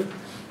you live.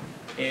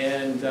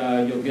 And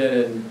you'll get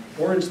an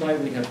orange light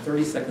when you have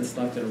 30 seconds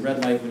left and a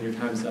red light when your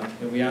time's up.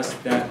 And we ask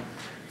that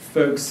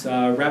folks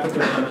wrap up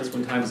their comments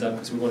when time's up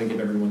because we want to give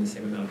everyone the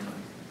same amount of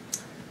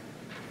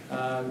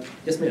time.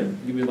 Yes, ma'am,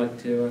 you would like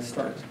to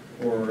start?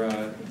 Or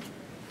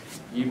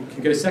you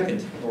can go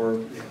second,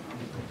 or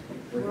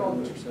work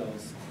on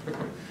yourselves.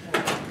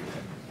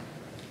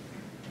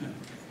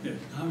 Yes,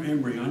 I'm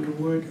Emery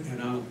Underwood,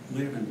 and I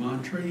live in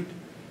Montreat.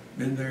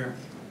 Been there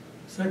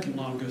second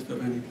longest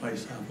of any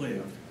place I've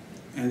lived.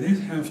 And this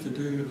has to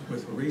do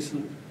with a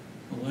recent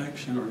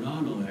election, or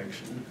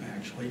non-election,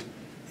 actually,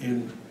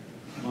 in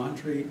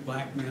Montreat,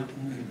 Black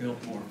Mountain, and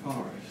Biltmore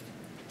Forest.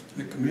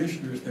 The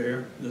commissioners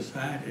there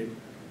decided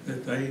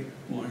that they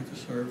wanted to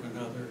serve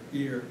another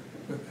year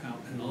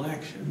without an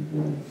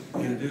election.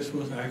 And this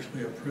was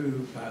actually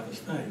approved by the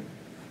state.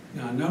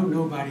 Now, I know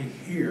nobody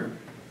here,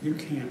 you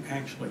can't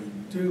actually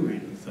do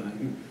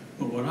anything,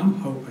 but what I'm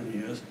hoping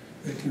is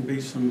there can be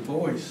some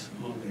voice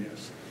on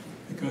this,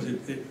 because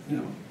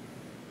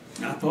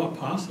I thought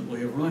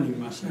possibly of running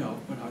myself,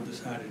 but I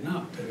decided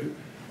not to.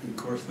 And of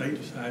course, they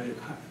decided,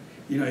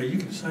 you know, you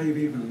can save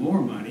even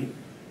more money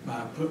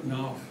by putting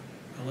off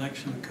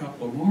election a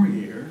couple of more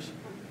years.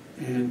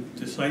 And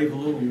to save a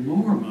little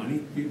more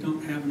money, you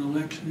don't have an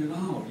election at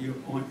all. You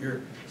appoint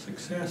your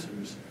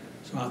successors.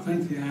 So I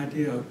think the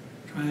idea of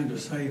trying to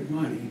save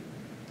money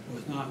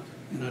was not,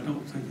 and I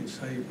don't think it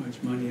saved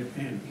much money, if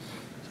any.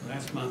 So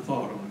that's my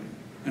thought on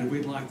it. And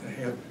we'd like to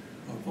have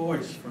a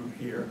voice from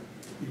here,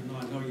 even though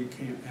I know you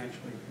can't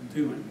actually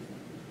do anything.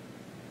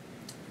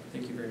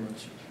 Thank you very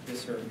much. Yes,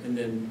 sir. And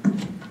then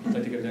if you'd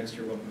like to go next,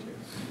 you're welcome to.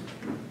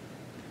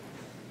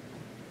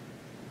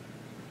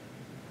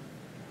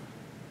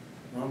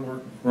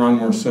 Ron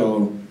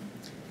Marcello.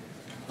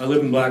 I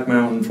live in Black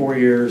Mountain 4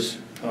 years.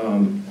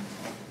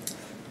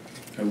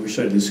 I wish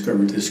I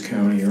discovered this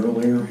county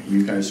earlier.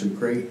 You guys are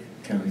great.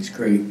 County's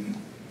great.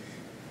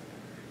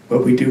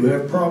 But we do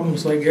have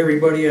problems like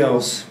everybody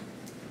else.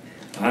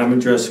 I'm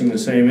addressing the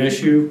same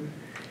issue,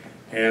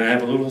 and I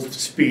have a little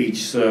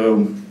speech, so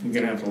you're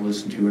going to have to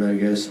listen to it, I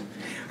guess.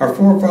 Our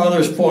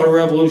forefathers fought a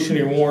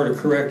revolutionary war to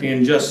correct the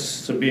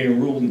injustice of being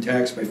ruled and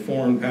taxed by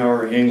foreign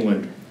power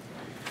England,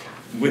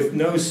 with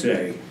no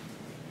say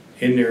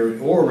in their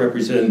or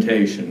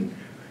representation.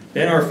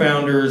 Then our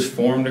founders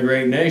formed a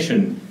great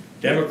nation.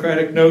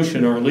 Democratic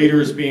notion, our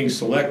leaders being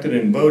selected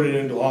and voted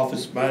into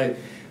office by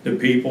the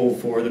people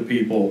for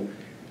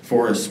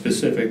a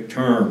specific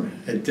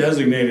term, a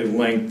designated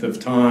length of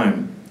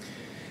time.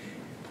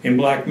 In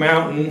Black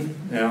Mountain,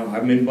 now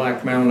I'm in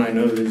Black Mountain, I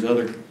know there's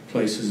other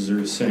places that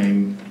are the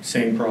same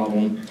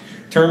problem.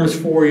 Term is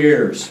 4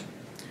 years.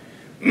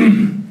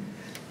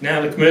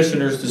 Now the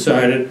commissioners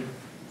decided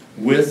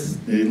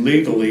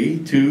legally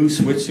to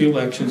switch the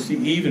elections to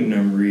even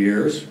number of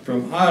years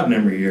from odd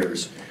number of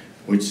years,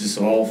 which is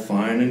all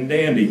fine and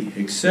dandy,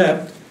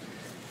 except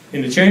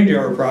in the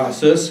changeover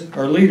process,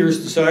 our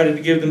leaders decided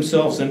to give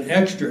themselves an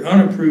extra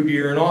unapproved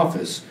year in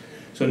office.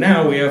 So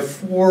now we have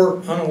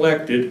 4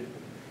 unelected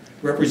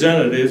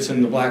representatives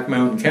in the Black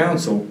Mountain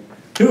Council.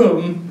 2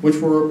 of them, which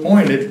were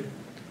appointed,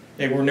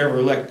 they were never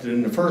elected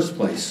in the first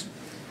place.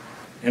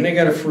 And they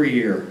got a free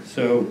year,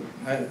 so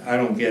I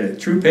don't get it.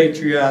 True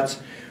patriots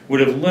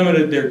would have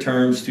limited their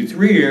terms to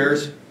 3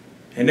 years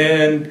and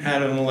then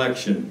had an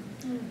election,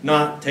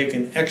 not take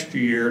an extra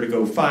year to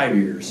go 5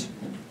 years.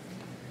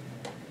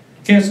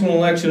 Canceling an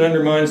election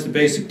undermines the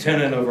basic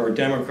tenet of our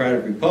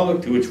democratic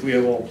republic, to which we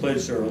have all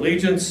pledged our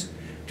allegiance,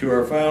 to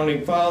our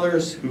founding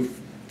fathers who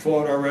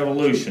fought our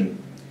revolution.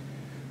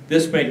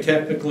 This may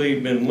technically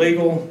have been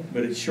legal,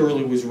 but it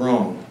surely was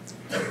wrong.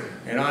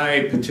 And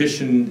I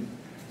petitioned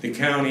the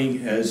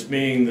county as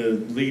being the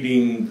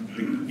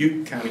leading,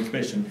 the County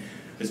Commission,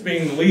 as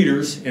being the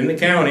leaders in the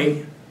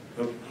county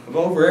of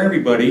over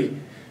everybody,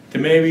 to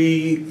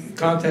maybe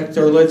contact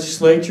our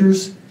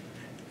legislatures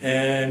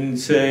and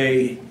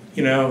say,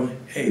 you know,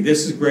 hey,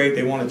 this is great,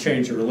 they want to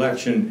change their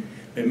election,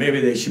 and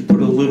maybe they should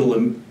put a little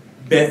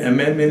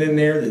amendment in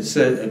there that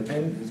says,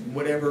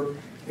 whatever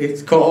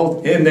it's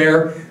called, in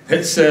there,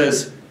 that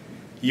says,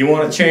 you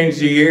want to change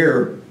the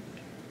year,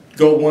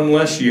 go 1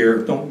 less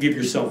year, don't give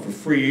yourself a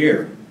free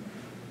year.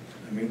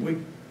 I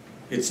mean,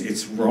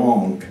 it's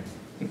wrong.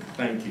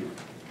 Thank you.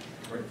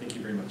 All right, thank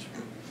you very much.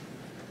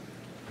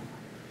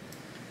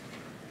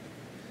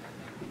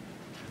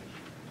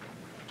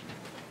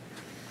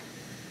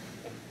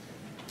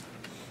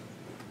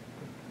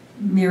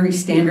 Mary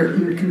Standard,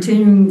 and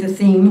continuing the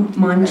theme,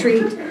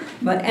 Montreat.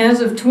 But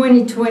as of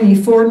 2020,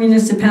 4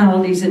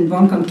 municipalities in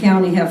Buncombe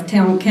County have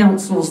town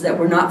councils that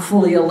were not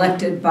fully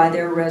elected by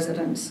their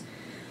residents.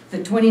 The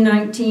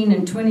 2019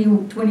 and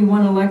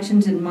 2021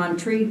 elections in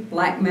Montreat,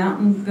 Black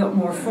Mountain,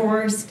 Biltmore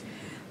Forest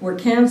were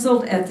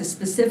canceled at the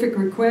specific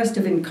request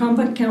of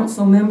incumbent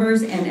council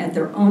members and at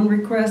their own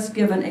request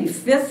given a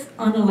 5th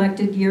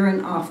unelected year in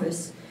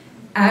office.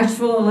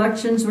 Asheville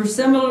elections were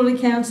similarly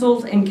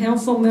canceled and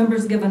council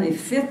members given a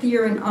 5th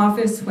year in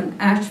office when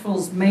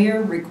Asheville's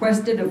mayor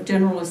requested of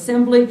General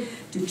Assembly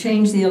to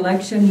change the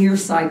election year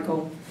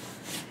cycle.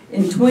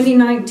 In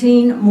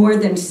 2019, more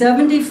than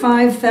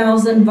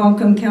 75,000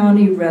 Buncombe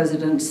County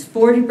residents,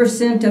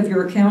 40% of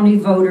your county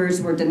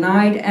voters, were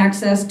denied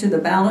access to the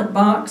ballot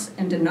box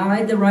and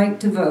denied the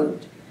right to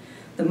vote.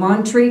 The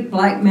Montreat,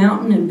 Black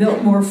Mountain, and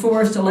Biltmore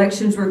Forest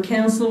elections were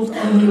canceled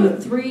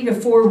only 3 to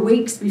 4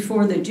 weeks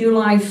before the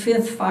July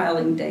 5th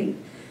filing date.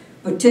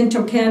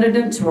 Potential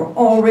candidates were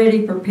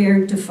already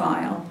prepared to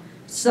file.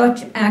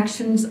 Such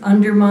actions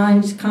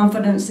undermines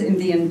confidence in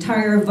the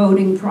entire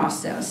voting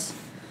process.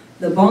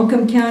 The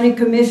Buncombe County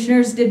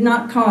Commissioners did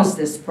not cause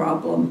this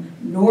problem,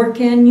 nor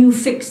can you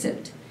fix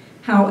it.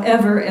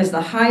 However, as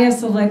the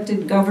highest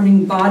elected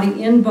governing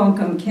body in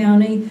Buncombe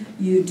County,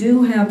 you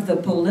do have the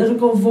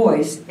political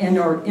voice and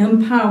are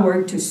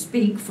empowered to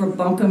speak for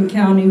Buncombe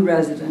County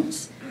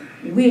residents.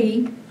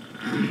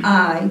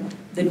 I,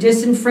 the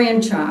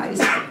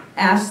disenfranchised,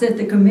 ask that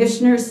the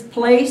Commissioners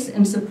place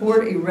and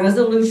support a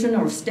resolution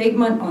or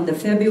statement on the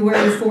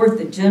February 4th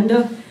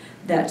agenda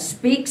that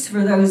speaks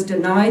for those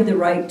denied the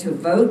right to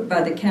vote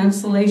by the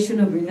cancellation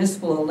of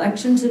municipal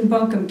elections in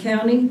Buncombe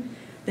County,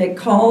 that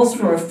calls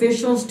for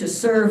officials to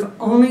serve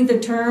only the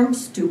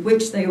terms to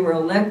which they were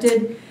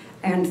elected,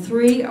 and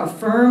 3,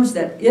 affirms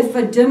that if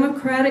a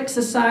democratic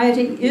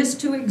society is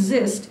to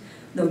exist,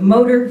 the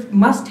voter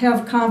must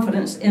have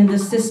confidence in the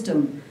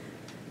system.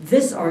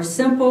 These are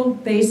simple,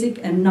 basic,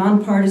 and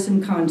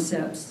nonpartisan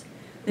concepts.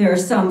 There are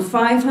some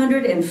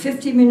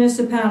 550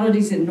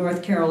 municipalities in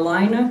North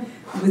Carolina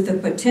with the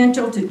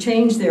potential to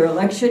change their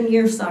election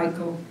year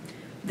cycle.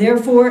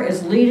 Therefore,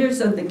 as leaders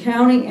of the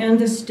county and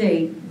the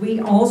state, we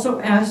also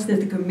ask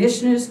that the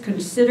commissioners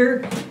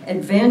consider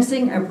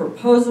advancing a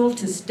proposal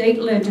to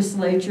state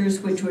legislatures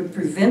which would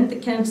prevent the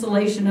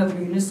cancellation of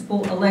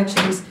municipal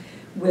elections,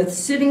 with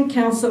sitting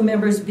council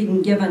members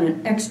being given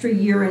an extra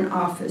year in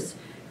office.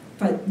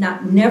 But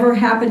that never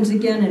happens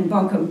again in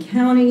Buncombe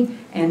County,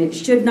 and it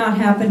should not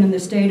happen in the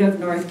state of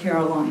North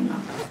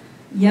Carolina.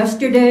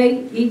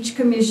 Yesterday, each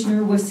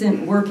commissioner was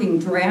sent working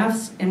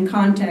drafts and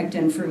contact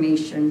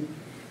information.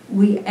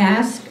 We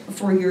ask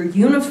for your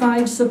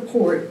unified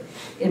support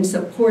in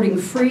supporting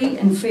free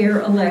and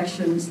fair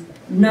elections.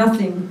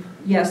 Nothing,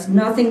 yes,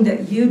 nothing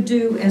that you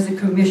do as a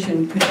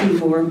commission could be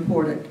more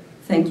important.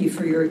 Thank you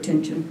for your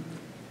attention.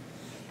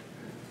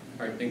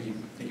 All right, thank you.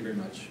 Thank you very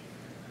much.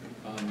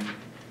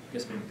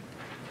 Yes, ma'am.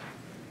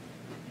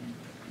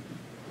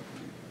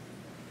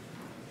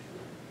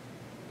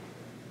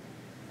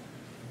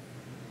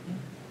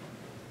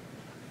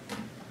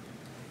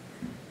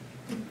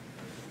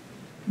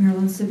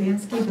 Marilyn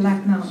Sabansky,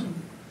 Black Mountain.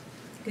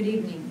 Good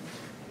evening.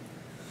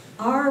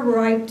 Our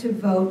right to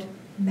vote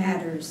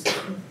matters.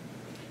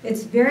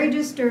 It's very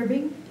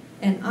disturbing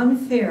and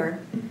unfair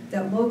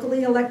that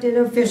locally elected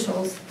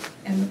officials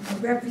and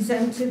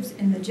representatives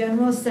in the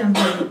General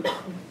Assembly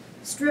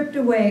stripped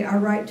away our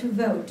right to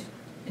vote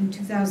in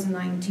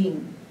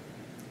 2019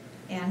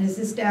 and is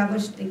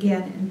established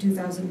again in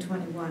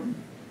 2021.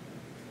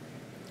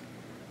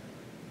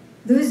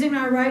 Losing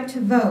our right to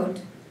vote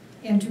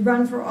and to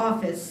run for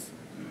office,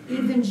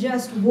 even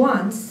just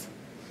once,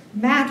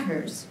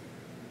 matters.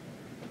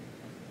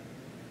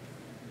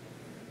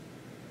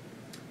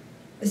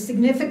 A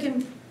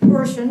significant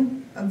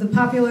portion of the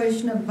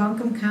population of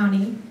Buncombe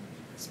County,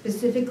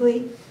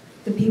 specifically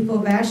the people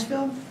of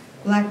Asheville,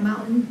 Black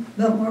Mountain,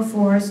 Biltmore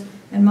Forest,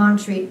 and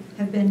Montreat,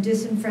 have been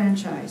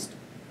disenfranchised.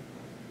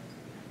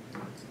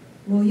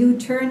 Will you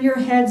turn your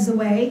heads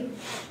away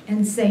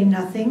and say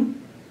nothing?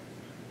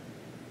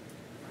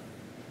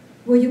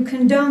 Will you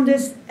condone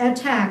this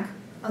attack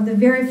on the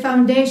very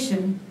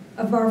foundation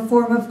of our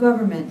form of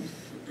government?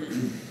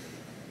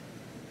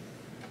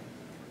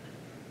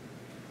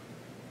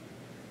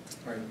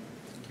 All right,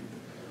 thank you.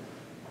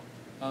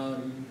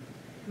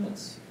 Who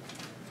else?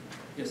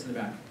 Yes, in the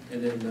back.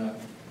 And then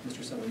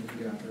Mr. Sullivan, you can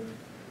get afterwards.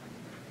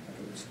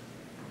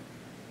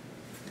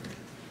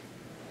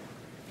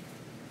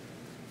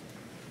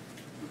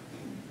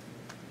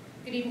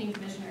 Good evening,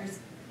 Commissioners.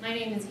 My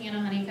name is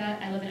Hannah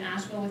Honeycutt. I live in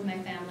Asheville with my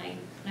family,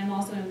 and I'm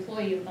also an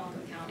employee of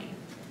Buncombe County.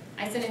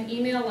 I sent an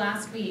email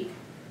last week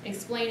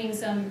explaining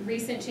some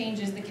recent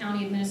changes the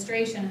county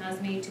administration has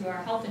made to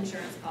our health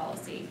insurance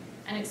policy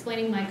and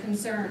explaining my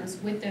concerns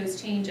with those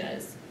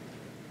changes.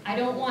 I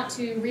don't want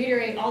to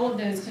reiterate all of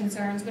those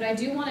concerns, but I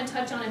do want to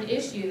touch on an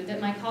issue that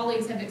my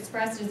colleagues have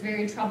expressed as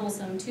very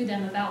troublesome to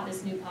them about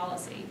this new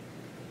policy.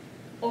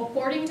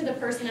 According to the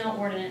personnel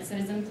ordinance that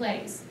is in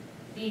place,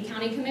 the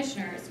county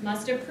commissioners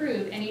must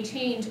approve any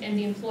change in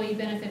the employee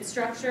benefit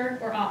structure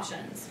or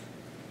options.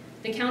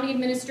 The county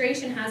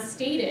administration has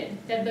stated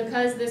that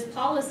because this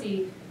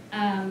policy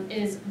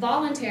is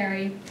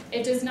voluntary,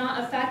 it does not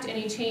affect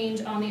any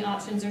change on the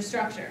options or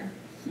structure.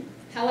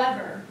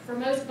 However, for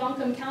most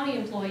Buncombe County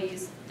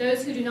employees,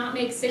 those who do not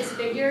make 6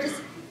 figures,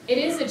 it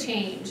is a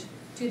change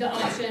to the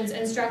options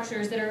and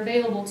structures that are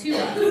available to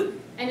us,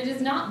 and it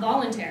is not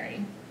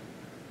voluntary.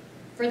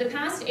 For the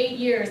past 8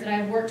 years that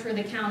I've worked for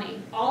the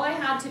county, all I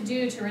had to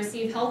do to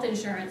receive health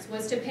insurance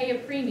was to pay a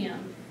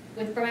premium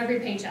from every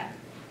paycheck.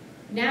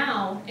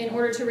 Now, in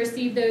order to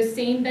receive those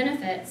same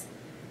benefits,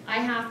 I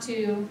have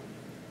to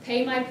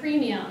pay my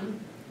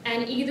premium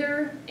and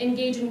either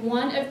engage in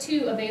one of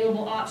 2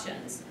 available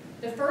options.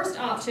 The first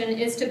option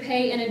is to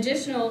pay an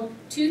additional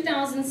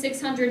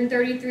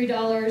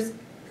 $2,633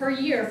 per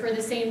year for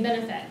the same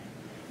benefit.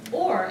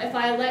 Or if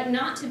I elect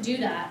not to do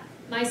that,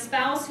 my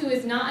spouse, who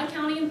is not a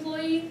county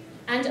employee,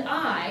 and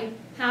I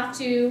have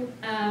to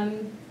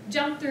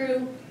jump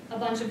through a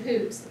bunch of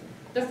hoops.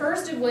 The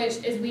first of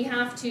which is we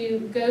have to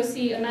go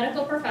see a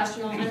medical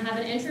professional and have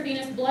an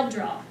intravenous blood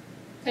draw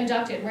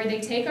conducted where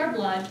they take our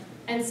blood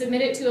and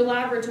submit it to a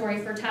laboratory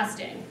for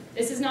testing.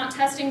 This is not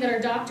testing that our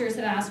doctors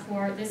have asked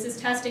for. This is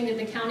testing that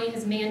the county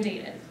has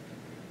mandated.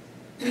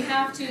 We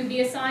have to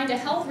be assigned a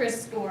health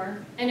risk score,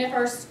 and if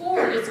our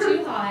score is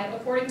too high,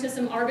 according to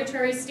some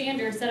arbitrary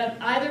standards set up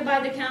either by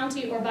the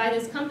county or by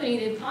this company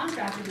they've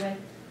contracted with,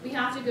 we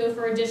have to go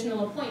for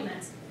additional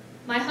appointments.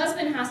 My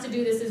husband has to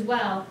do this as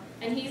well,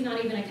 and he's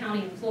not even a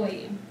county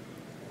employee.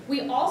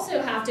 We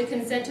also have to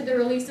consent to the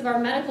release of our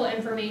medical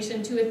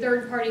information to a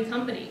third-party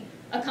company,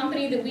 a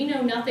company that we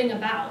know nothing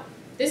about.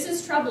 This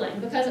is troubling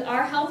because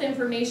our health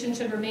information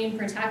should remain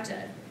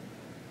protected.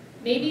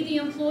 Maybe the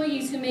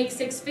employees who make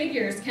six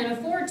figures can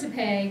afford to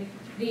pay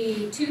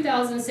the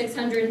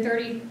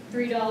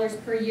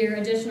 $2,633 per year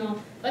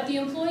additional, but the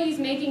employees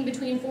making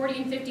between $40,000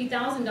 and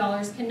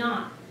 $50,000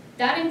 cannot.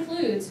 That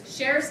includes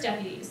sheriff's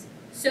deputies,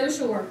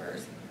 social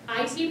workers,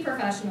 IT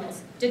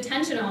professionals,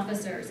 detention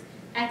officers,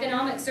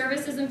 economic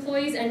services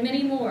employees, and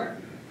many more.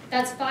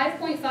 That's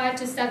 5.5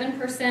 to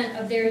 7%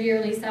 of their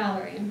yearly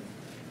salary.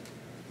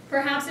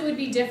 Perhaps it would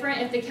be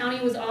different if the county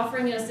was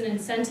offering us an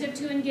incentive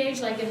to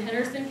engage, like in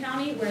Henderson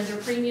County, where their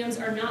premiums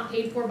are not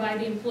paid for by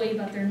the employee,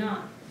 but they're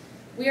not.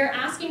 We are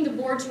asking the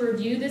board to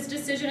review this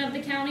decision of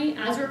the county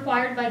as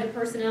required by the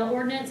personnel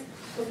ordinance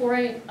before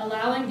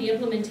allowing the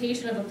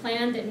implementation of a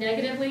plan that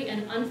negatively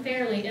and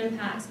unfairly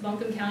impacts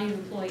Buncombe County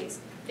employees.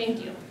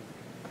 Thank you.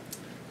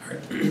 All right,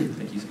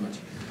 thank you so much.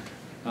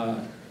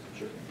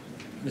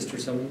 Mr.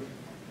 Sullivan,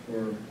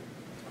 or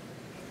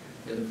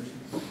the other person?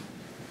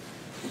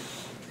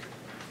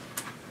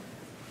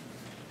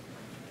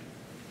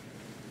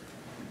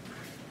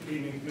 Good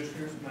evening,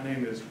 Commissioners. My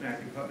name is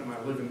Matthew Putnam. I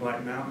live in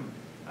Black Mountain.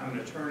 I'm an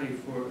attorney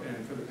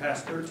and for the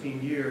past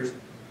 13 years,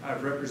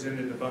 I've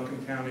represented the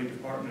Buncombe County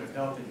Department of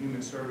Health and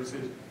Human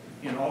Services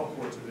in all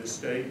courts of this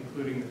state,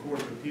 including the Court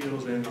of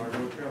Appeals and our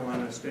North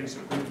Carolina State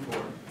Supreme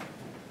Court.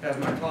 As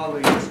my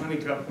colleague, Ms.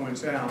 Honeycutt,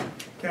 points out,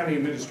 county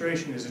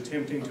administration is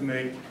attempting to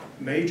make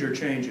major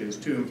changes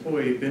to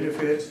employee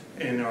benefits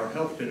and our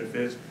health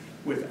benefits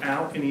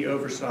without any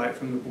oversight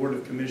from the Board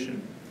of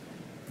Commission.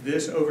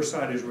 This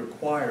oversight is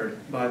required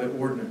by the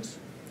ordinance.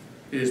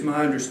 It is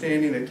my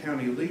understanding that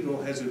county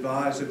legal has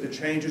advised that the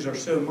changes are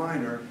so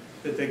minor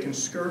that they can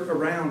skirt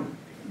around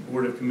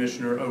Board of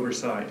Commissioner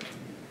oversight.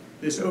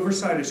 This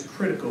oversight is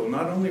critical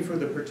not only for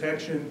the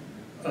protection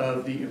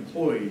of the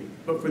employee,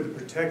 but for the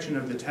protection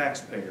of the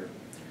taxpayer.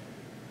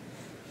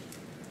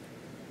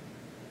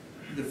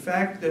 The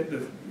fact that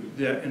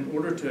in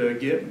order to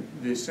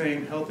get the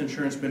same health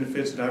insurance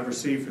benefits that I've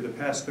received for the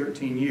past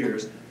 13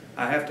 years,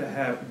 I have to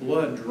have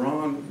blood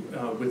drawn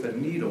with a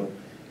needle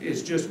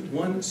is just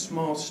one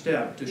small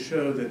step to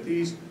show that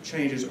these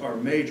changes are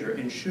major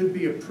and should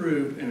be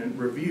approved and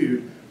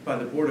reviewed by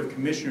the Board of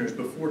Commissioners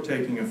before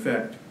taking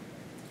effect.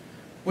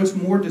 What's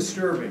more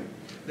disturbing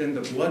than the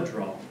blood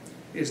draw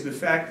is the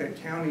fact that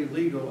county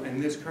legal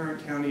and this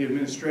current county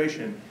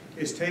administration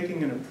is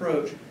taking an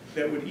approach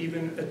that would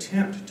even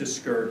attempt to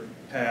skirt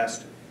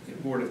past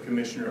Board of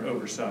Commissioner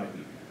oversight.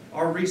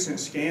 Our recent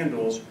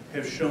scandals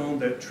have shown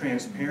that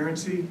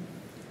transparency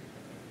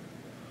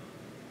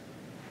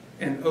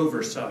and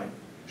oversight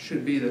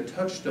should be the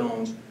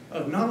touchstones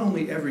of not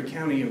only every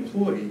county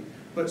employee,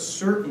 but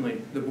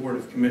certainly the Board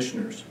of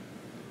Commissioners.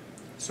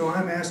 So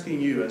I'm asking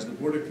you, as the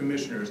Board of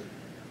Commissioners,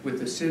 with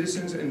the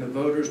citizens and the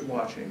voters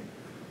watching,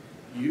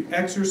 you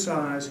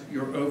exercise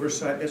your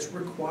oversight that's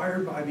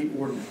required by the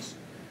ordinance.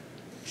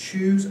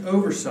 Choose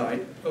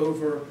oversight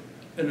over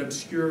an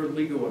obscure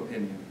legal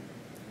opinion.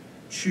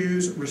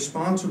 Choose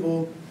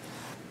responsible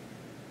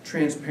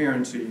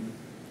transparency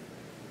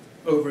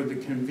over the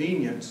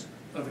convenience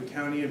of a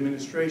county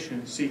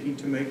administration seeking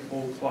to make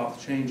whole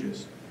cloth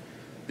changes.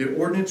 The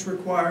ordinance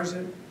requires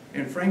it,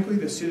 and frankly,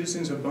 the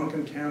citizens of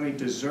Buncombe County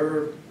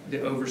deserve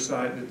the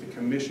oversight that the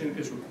Commission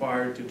is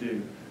required to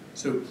do.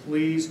 So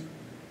please,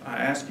 I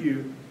ask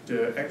you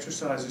to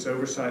exercise this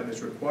oversight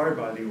that's required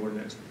by the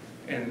ordinance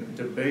and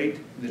debate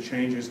the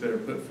changes that are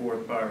put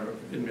forth by our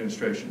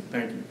administration.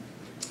 Thank you.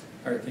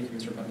 All right, thank you,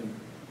 Mr. Putnam.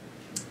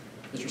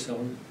 Mr.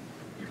 Sullivan.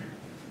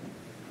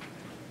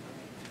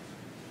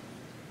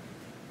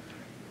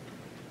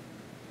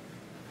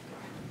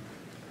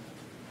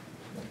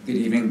 Good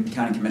evening,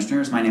 County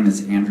Commissioners. My name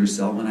is Andrew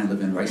Selwyn. I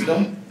live in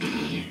Riceville,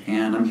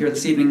 and I'm here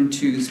this evening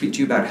to speak to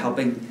you about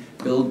helping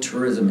build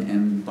tourism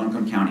in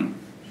Buncombe County.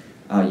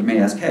 You may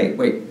ask, hey,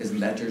 wait,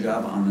 isn't that your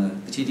job on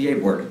the TDA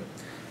board?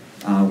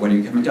 What are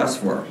you coming to us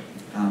for?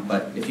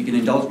 But if you can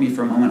indulge me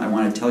for a moment, I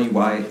want to tell you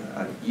why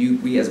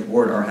we as a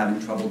board are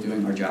having trouble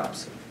doing our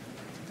jobs.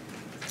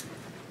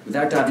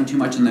 Without diving too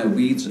much in the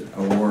weeds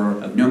or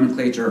of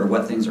nomenclature or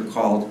what things are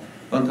called,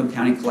 Buncombe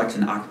County collects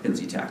an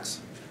occupancy tax.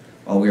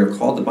 While we are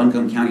called the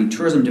Buncombe County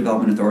Tourism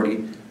Development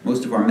Authority,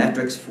 most of our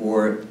metrics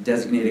for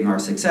designating our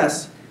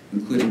success,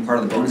 including part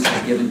of the bonuses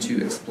given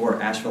to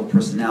Explore Asheville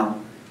personnel,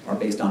 are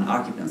based on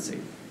occupancy.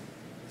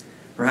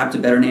 Perhaps a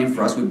better name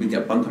for us would be the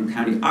Buncombe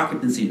County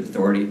Occupancy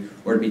Authority,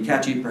 or to be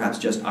catchy, perhaps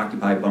just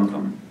Occupy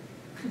Buncombe.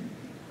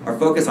 Our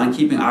focus on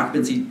keeping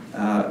occupancy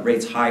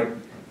rates high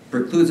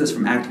precludes us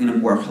from acting in a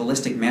more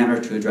holistic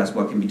manner to address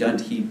what can be done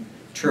to keep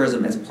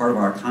tourism as part of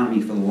our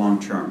economy for the long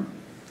term.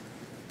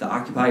 The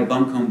Occupy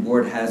Buncombe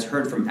board has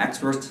heard from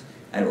experts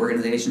at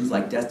organizations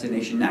like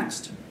Destination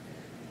Next,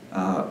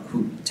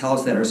 who tell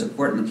us that our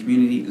support in the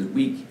community is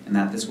weak and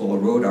that this will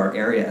erode our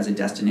area as a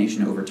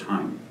destination over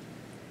time.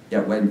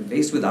 Yet when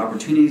faced with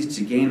opportunities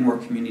to gain more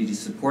community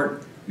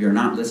support, we are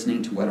not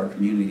listening to what our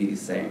community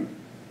is saying.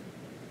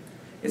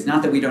 It's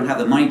not that we don't have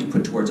the money to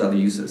put towards other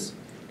uses.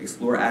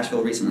 Explore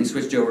Asheville recently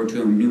switched over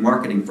to a new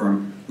marketing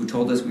firm who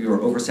told us we were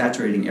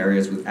oversaturating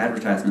areas with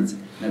advertisements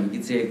and that we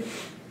could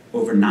save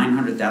over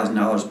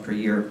 $900,000 per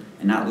year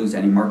and not lose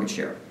any market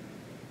share.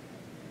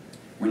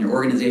 When your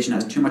organization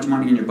has too much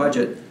money in your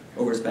budget,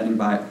 overspending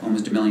by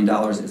almost $1 million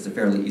is a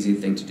fairly easy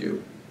thing to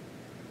do.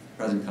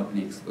 Present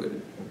company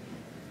excluded.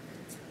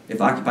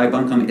 If Occupy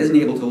Buncombe isn't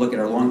able to look at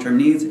our long-term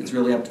needs, it's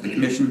really up to the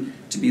Commission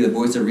to be the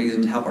voice of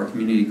reason to help our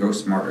community grow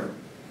smarter.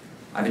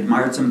 I've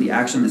admired some of the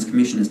action this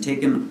Commission has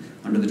taken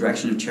under the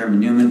direction of Chairman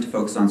Newman to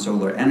focus on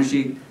solar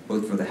energy,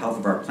 both for the health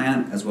of our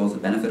planet as well as the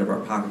benefit of our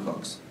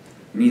pocketbooks.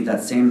 We need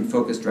that same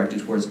focus directed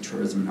towards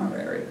tourism in our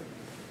area.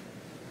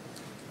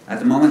 At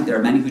the moment, there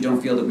are many who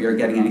don't feel that we are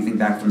getting anything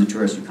back from the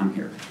tourists who come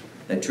here,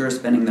 that tourists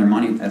spending their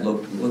money at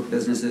local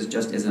businesses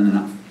just isn't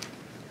enough.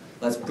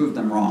 Let's prove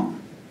them wrong.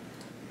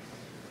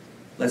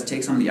 Let's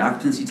take some of the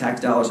occupancy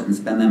tax dollars and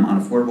spend them on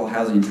affordable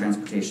housing and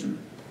transportation,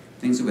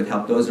 things that would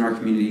help those in our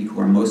community who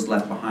are most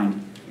left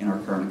behind in our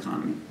current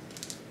economy.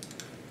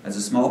 As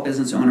a small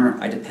business owner,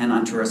 I depend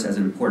on tourists as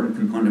an important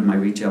component of my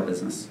retail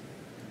business.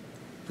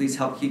 Please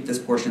help keep this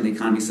portion of the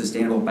economy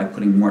sustainable by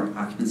putting more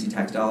occupancy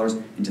tax dollars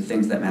into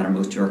things that matter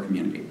most to our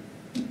community.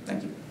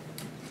 Thank you.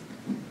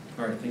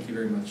 All right, thank you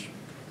very much.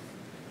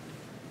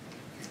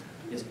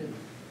 Yes, ma'am.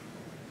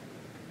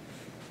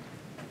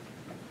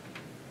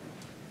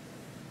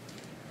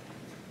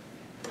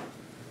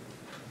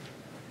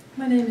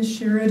 My name is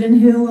Sheridan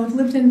Hill. I've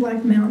lived in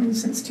Black Mountain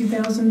since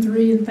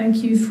 2003, and thank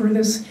you for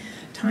this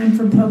time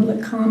for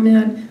public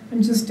comment.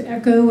 I'm just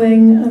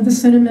echoing the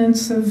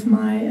sentiments of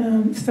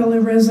my fellow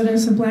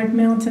residents of Black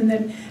Mountain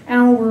that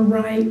our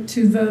right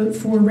to vote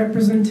for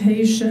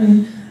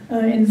representation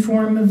in the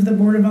form of the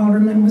Board of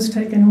Aldermen was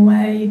taken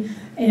away,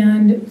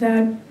 and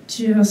that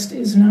just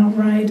is not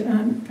right.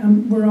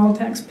 We're all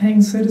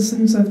tax-paying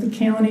citizens of the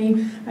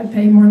county. I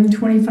pay more than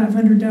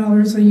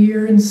 $2,500 a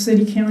year in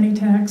city-county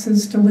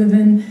taxes to live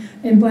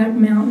in Black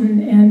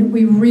Mountain, and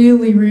we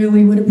really,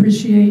 really would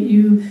appreciate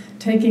you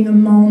taking a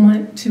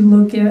moment to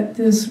look at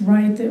this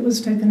right that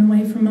was taken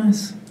away from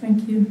us.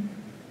 Thank you.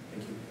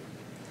 Thank you.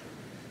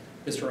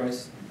 Mr.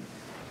 Rice.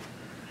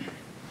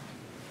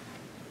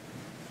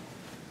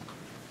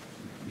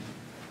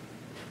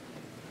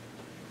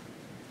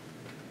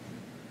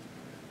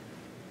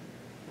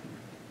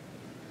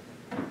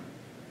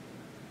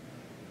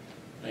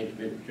 Thank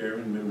you, Mr.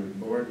 Chairman, members of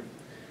the board.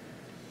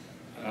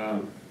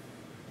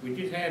 We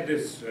just had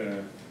this,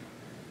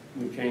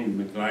 we changed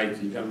my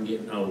glasses, I'm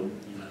getting old.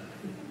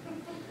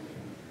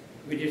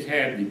 We just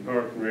had the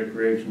Park and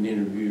Recreation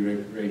interview,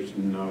 recreation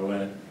and all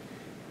that.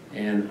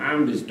 And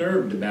I'm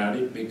disturbed about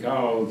it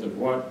because of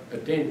what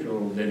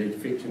potential that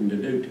it's fixing to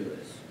do to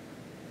us.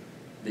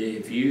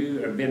 If you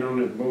have been on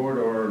this board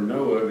or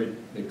know of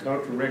it, the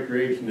Cultural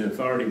Recreation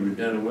Authority was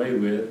done away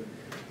with,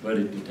 but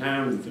at the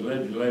time that the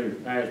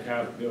legislators passed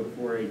House Bill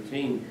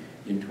 418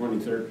 in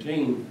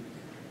 2013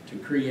 to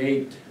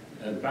create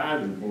an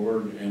advisory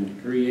board and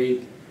to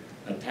create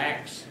a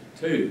tax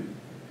too,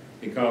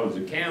 because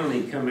the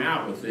county come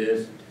out with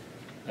this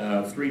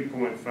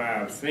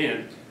 3.5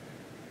 cent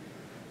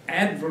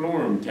ad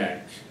valorem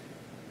tax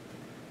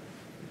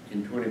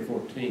in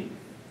 2014.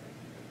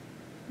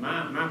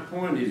 My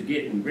point is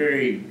getting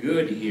very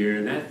good here,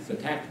 and that's the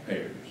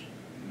taxpayers.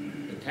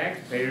 The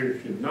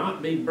taxpayers should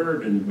not be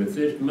burdened with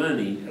this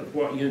money of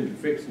what you're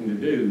fixing to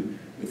do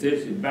with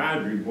this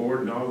advisory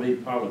board and all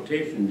these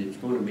politicians that's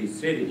going to be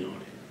sitting on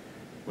it.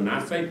 When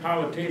I say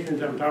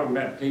politicians, I'm talking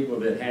about people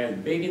that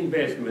have big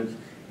investments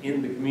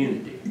in the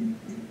community.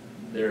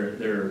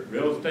 They're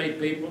real estate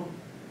people,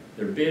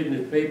 they're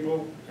business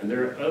people, and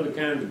there are other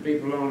kinds of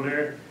people on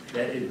there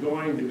that is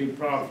going to be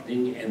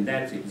profiting, and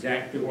that's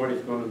exactly what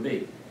it's going to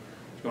be.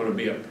 It's going to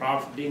be a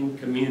profiting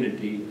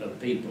community of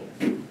people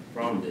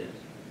from this.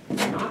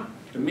 Not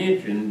to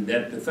mention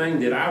that the thing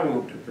that I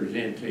want to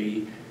present to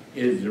you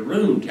is the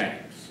room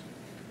tax.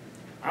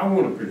 I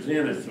want to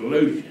present a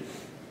solution.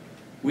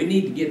 We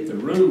need to get the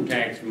room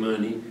tax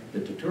money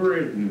that the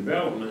tourism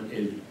development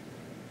is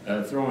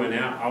throwing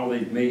out all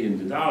these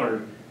millions of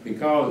dollars,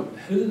 because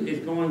who is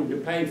going to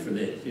pay for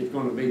this? It's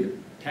going to be the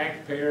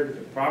taxpayers,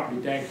 the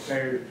property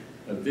taxpayers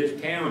of this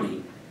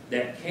county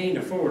that can't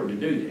afford to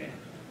do that.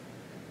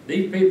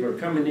 These people are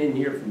coming in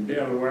here from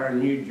Delaware,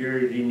 New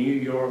Jersey, New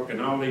York,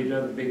 and all these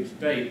other big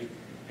states,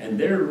 and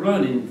they're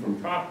running from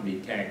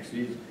property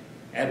taxes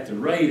at the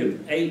rate of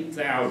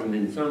 $8,000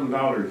 and some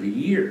dollars a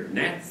year. And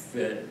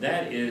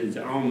that is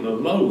on the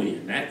low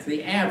end. That's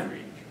the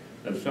average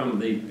of some of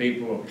these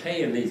people are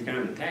paying these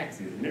kind of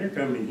taxes. And they're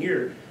coming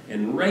here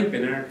and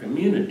raping our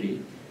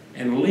community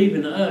and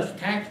leaving us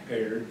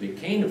taxpayers that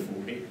can't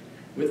afford it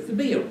with the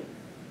bill.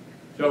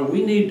 So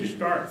we need to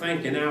start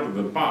thinking out of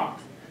the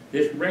box.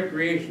 This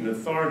Recreation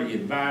Authority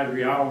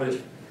advisory, all this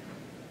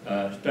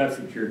stuff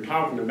that you're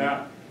talking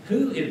about,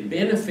 who is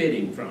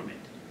benefiting from it?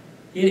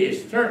 It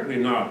is certainly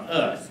not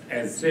us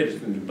as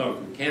citizens of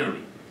Buncombe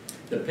County.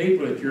 The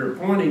people that you're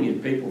appointing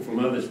is people from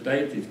other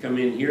states that's come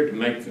in here to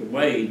make the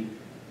way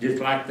just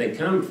like they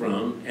come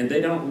from, and they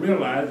don't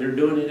realize they're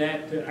doing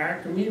it to our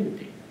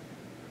community.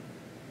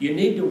 You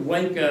need to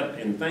wake up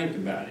and think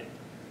about it.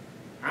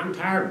 I'm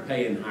tired of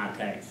paying high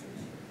taxes,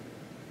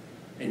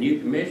 and you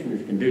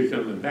commissioners can do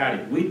something about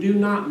it. We do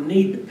not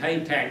need to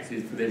pay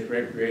taxes for this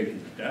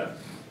recreation stuff.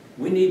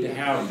 We need to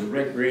have the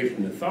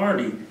Recreation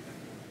Authority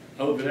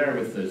over there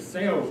with the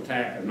sales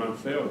tax, not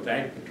sales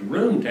tax, but the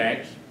room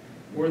tax,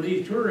 where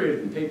these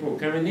tourism people are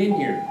coming in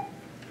here.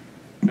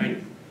 Thank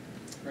you.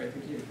 All right,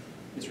 thank you.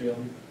 Mr.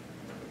 Yeldon.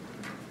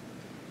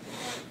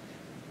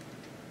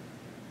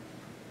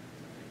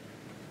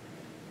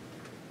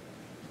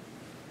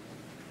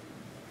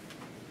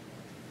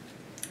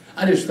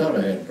 I just thought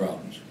I had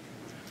problems.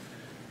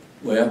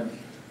 Well,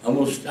 I'm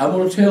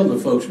gonna tell the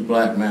folks in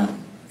Black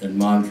Mountain and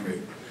Montreat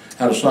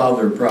how to solve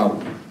their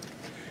problem.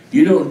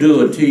 You don't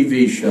do a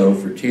TV show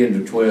for 10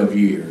 to 12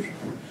 years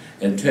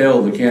and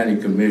tell the county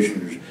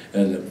commissioners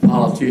and the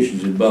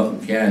politicians in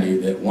Buncombe County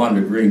that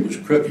Wanda Green was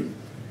crooked.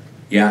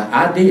 Yeah,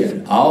 I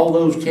did, all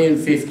those 10,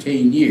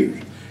 15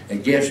 years.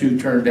 And guess who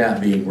turned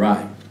out being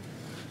right?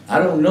 I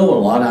don't know a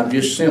lot, I'm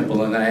just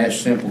simple and I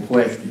ask simple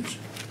questions.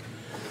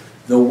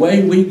 The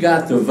way we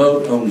got the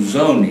vote on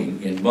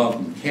zoning in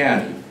Buncombe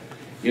County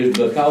is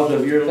because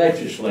of your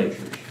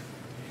legislatures.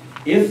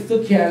 If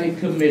the county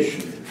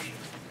commissioners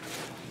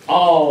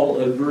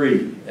all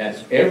agree,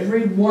 that's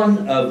every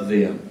one of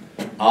them,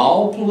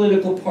 all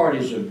political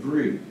parties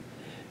agree,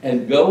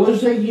 and go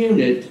as a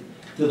unit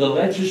to the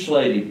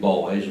legislative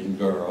boys and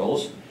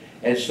girls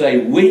and say,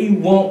 we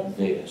want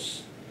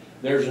this.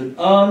 There's an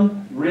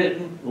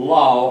unwritten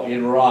law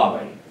in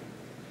Raleigh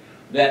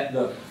that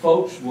the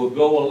folks will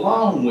go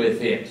along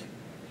with it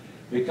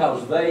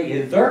because they,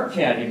 in their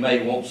county,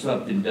 may want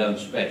something done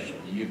special.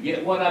 You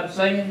get what I'm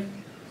saying?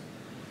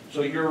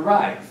 So you're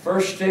right.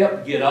 First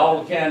step, get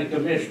all the county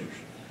commissioners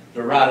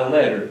to write a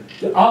letter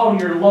to all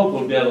your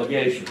local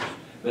delegations.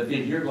 But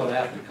then you're going to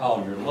have to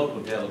call your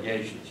local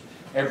delegations,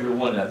 every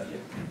one of you,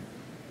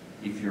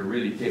 if you're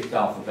really ticked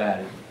off about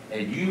it.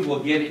 And you will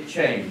get it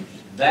changed.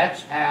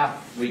 That's how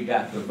we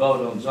got the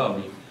vote on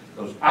zoning,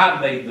 because I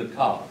made the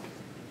call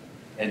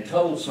and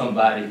told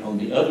somebody on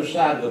the other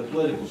side of the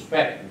political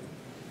spectrum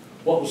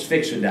what was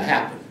fixing to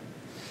happen.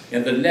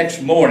 And the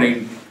next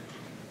morning,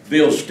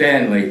 Bill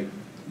Stanley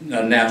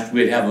announced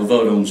we'd have a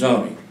vote on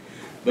zoning,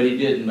 but he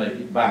didn't make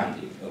it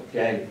binding,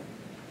 okay?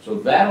 So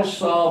that'll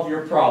solve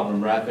your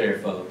problem right there,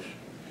 folks.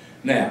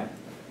 Now,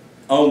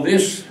 on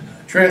this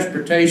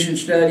transportation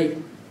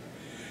study,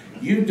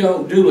 you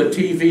don't do a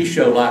TV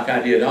show like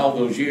I did all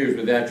those years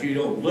without you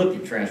don't look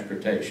at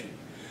transportation.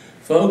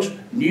 Folks,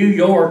 New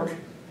York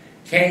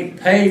can't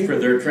pay for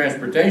their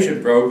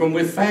transportation program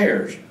with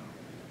fares.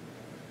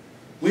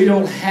 We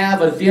don't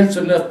have a dense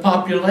enough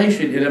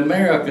population in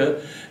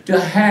America to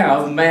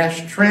have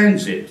mass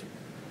transit.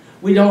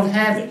 We don't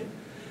have it.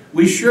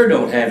 We sure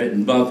don't have it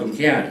in Buncombe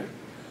County.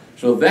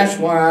 So that's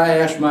why I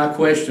asked my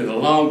question a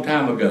long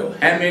time ago.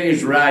 How many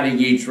is riding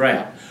each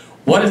route?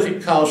 What does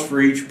it cost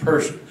for each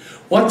person?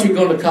 What's it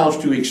going to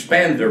cost to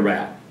expand the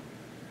route?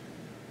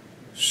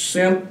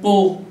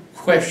 Simple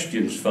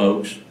questions,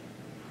 folks.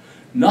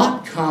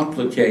 Not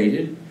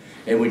complicated.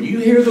 And when you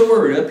hear the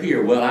word up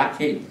here, well, I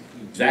can't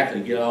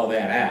exactly get all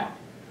that out.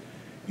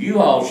 You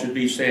all should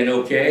be saying,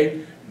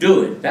 okay,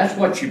 do it. That's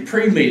what your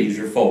pre-meetings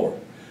are for.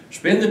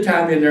 Spend the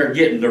time in there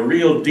getting the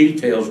real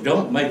details.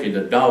 Don't make it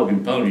a dog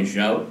and pony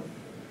show.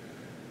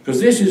 Because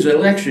this is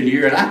election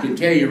year, and I can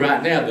tell you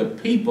right now, the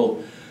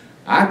people,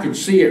 I can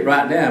see it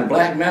right now in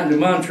Black Mountain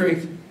and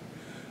Montreat,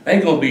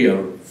 they're going to be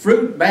a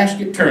fruit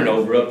basket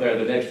turnover up there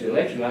the next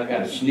election. I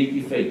got a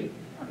sneaky feeling.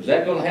 Is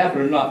that going to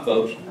happen or not,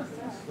 folks?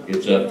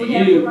 It's up to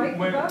you.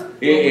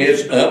 It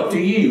is up to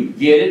you.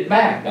 Get it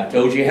back. I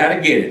told you how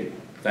to get it.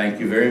 Thank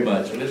you very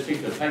much. So let's see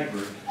if the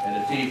paper and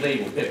the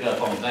TV will pick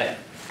up on that.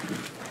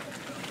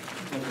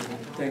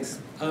 Thanks.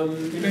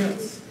 Anybody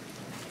else?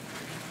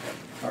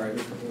 All right,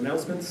 a couple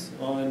announcements.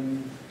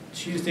 On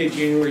Tuesday,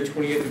 January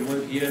 28th at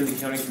 1 p.m., the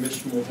County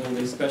Commission will hold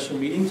a special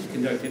meeting to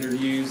conduct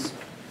interviews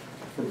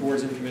for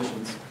boards and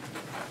commissions.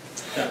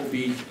 That will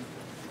be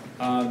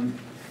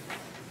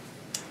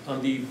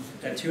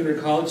at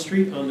 200 College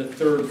Street on the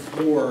 3rd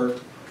floor.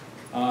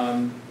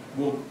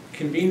 We'll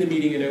convene the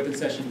meeting in open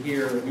session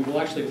here. We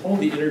will actually hold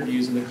the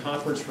interviews in the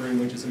conference room,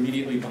 which is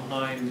immediately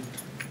behind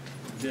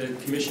the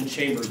commission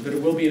chambers, but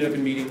it will be an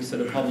open meeting, so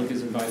the public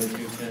is invited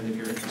to attend if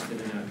you're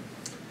interested in that.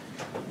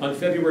 On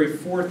February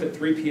 4th at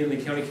 3 p.m., the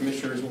county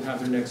commissioners will have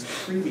their next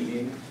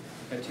pre-meeting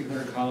at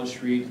 200 College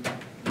Street,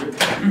 room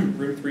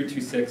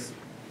 326.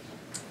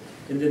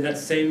 And then that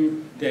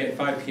same day at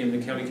 5 p.m.,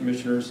 the county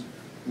commissioners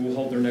will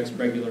hold their next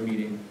regular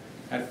meeting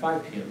at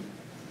 5 p.m.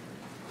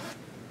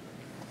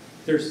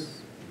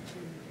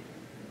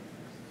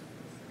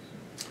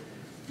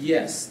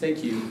 Yes,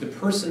 thank you. The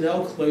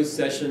personnel closed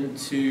session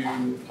to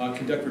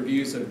conduct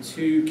reviews of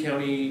 2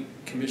 county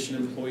commission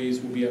employees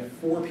will be at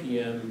 4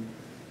 p.m.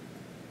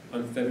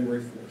 on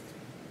February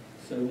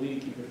 4th. So we need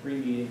to keep a free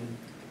meeting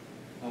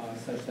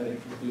such that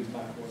it concludes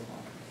by 4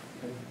 o'clock.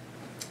 Okay.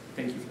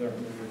 Thank you for that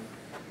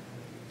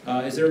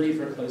reminder. Is there a need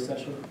for a closed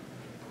session?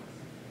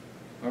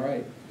 All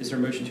right. Is there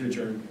a motion to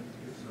adjourn?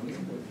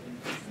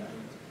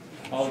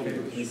 All in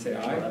favor, please say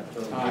aye.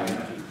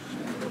 Aye.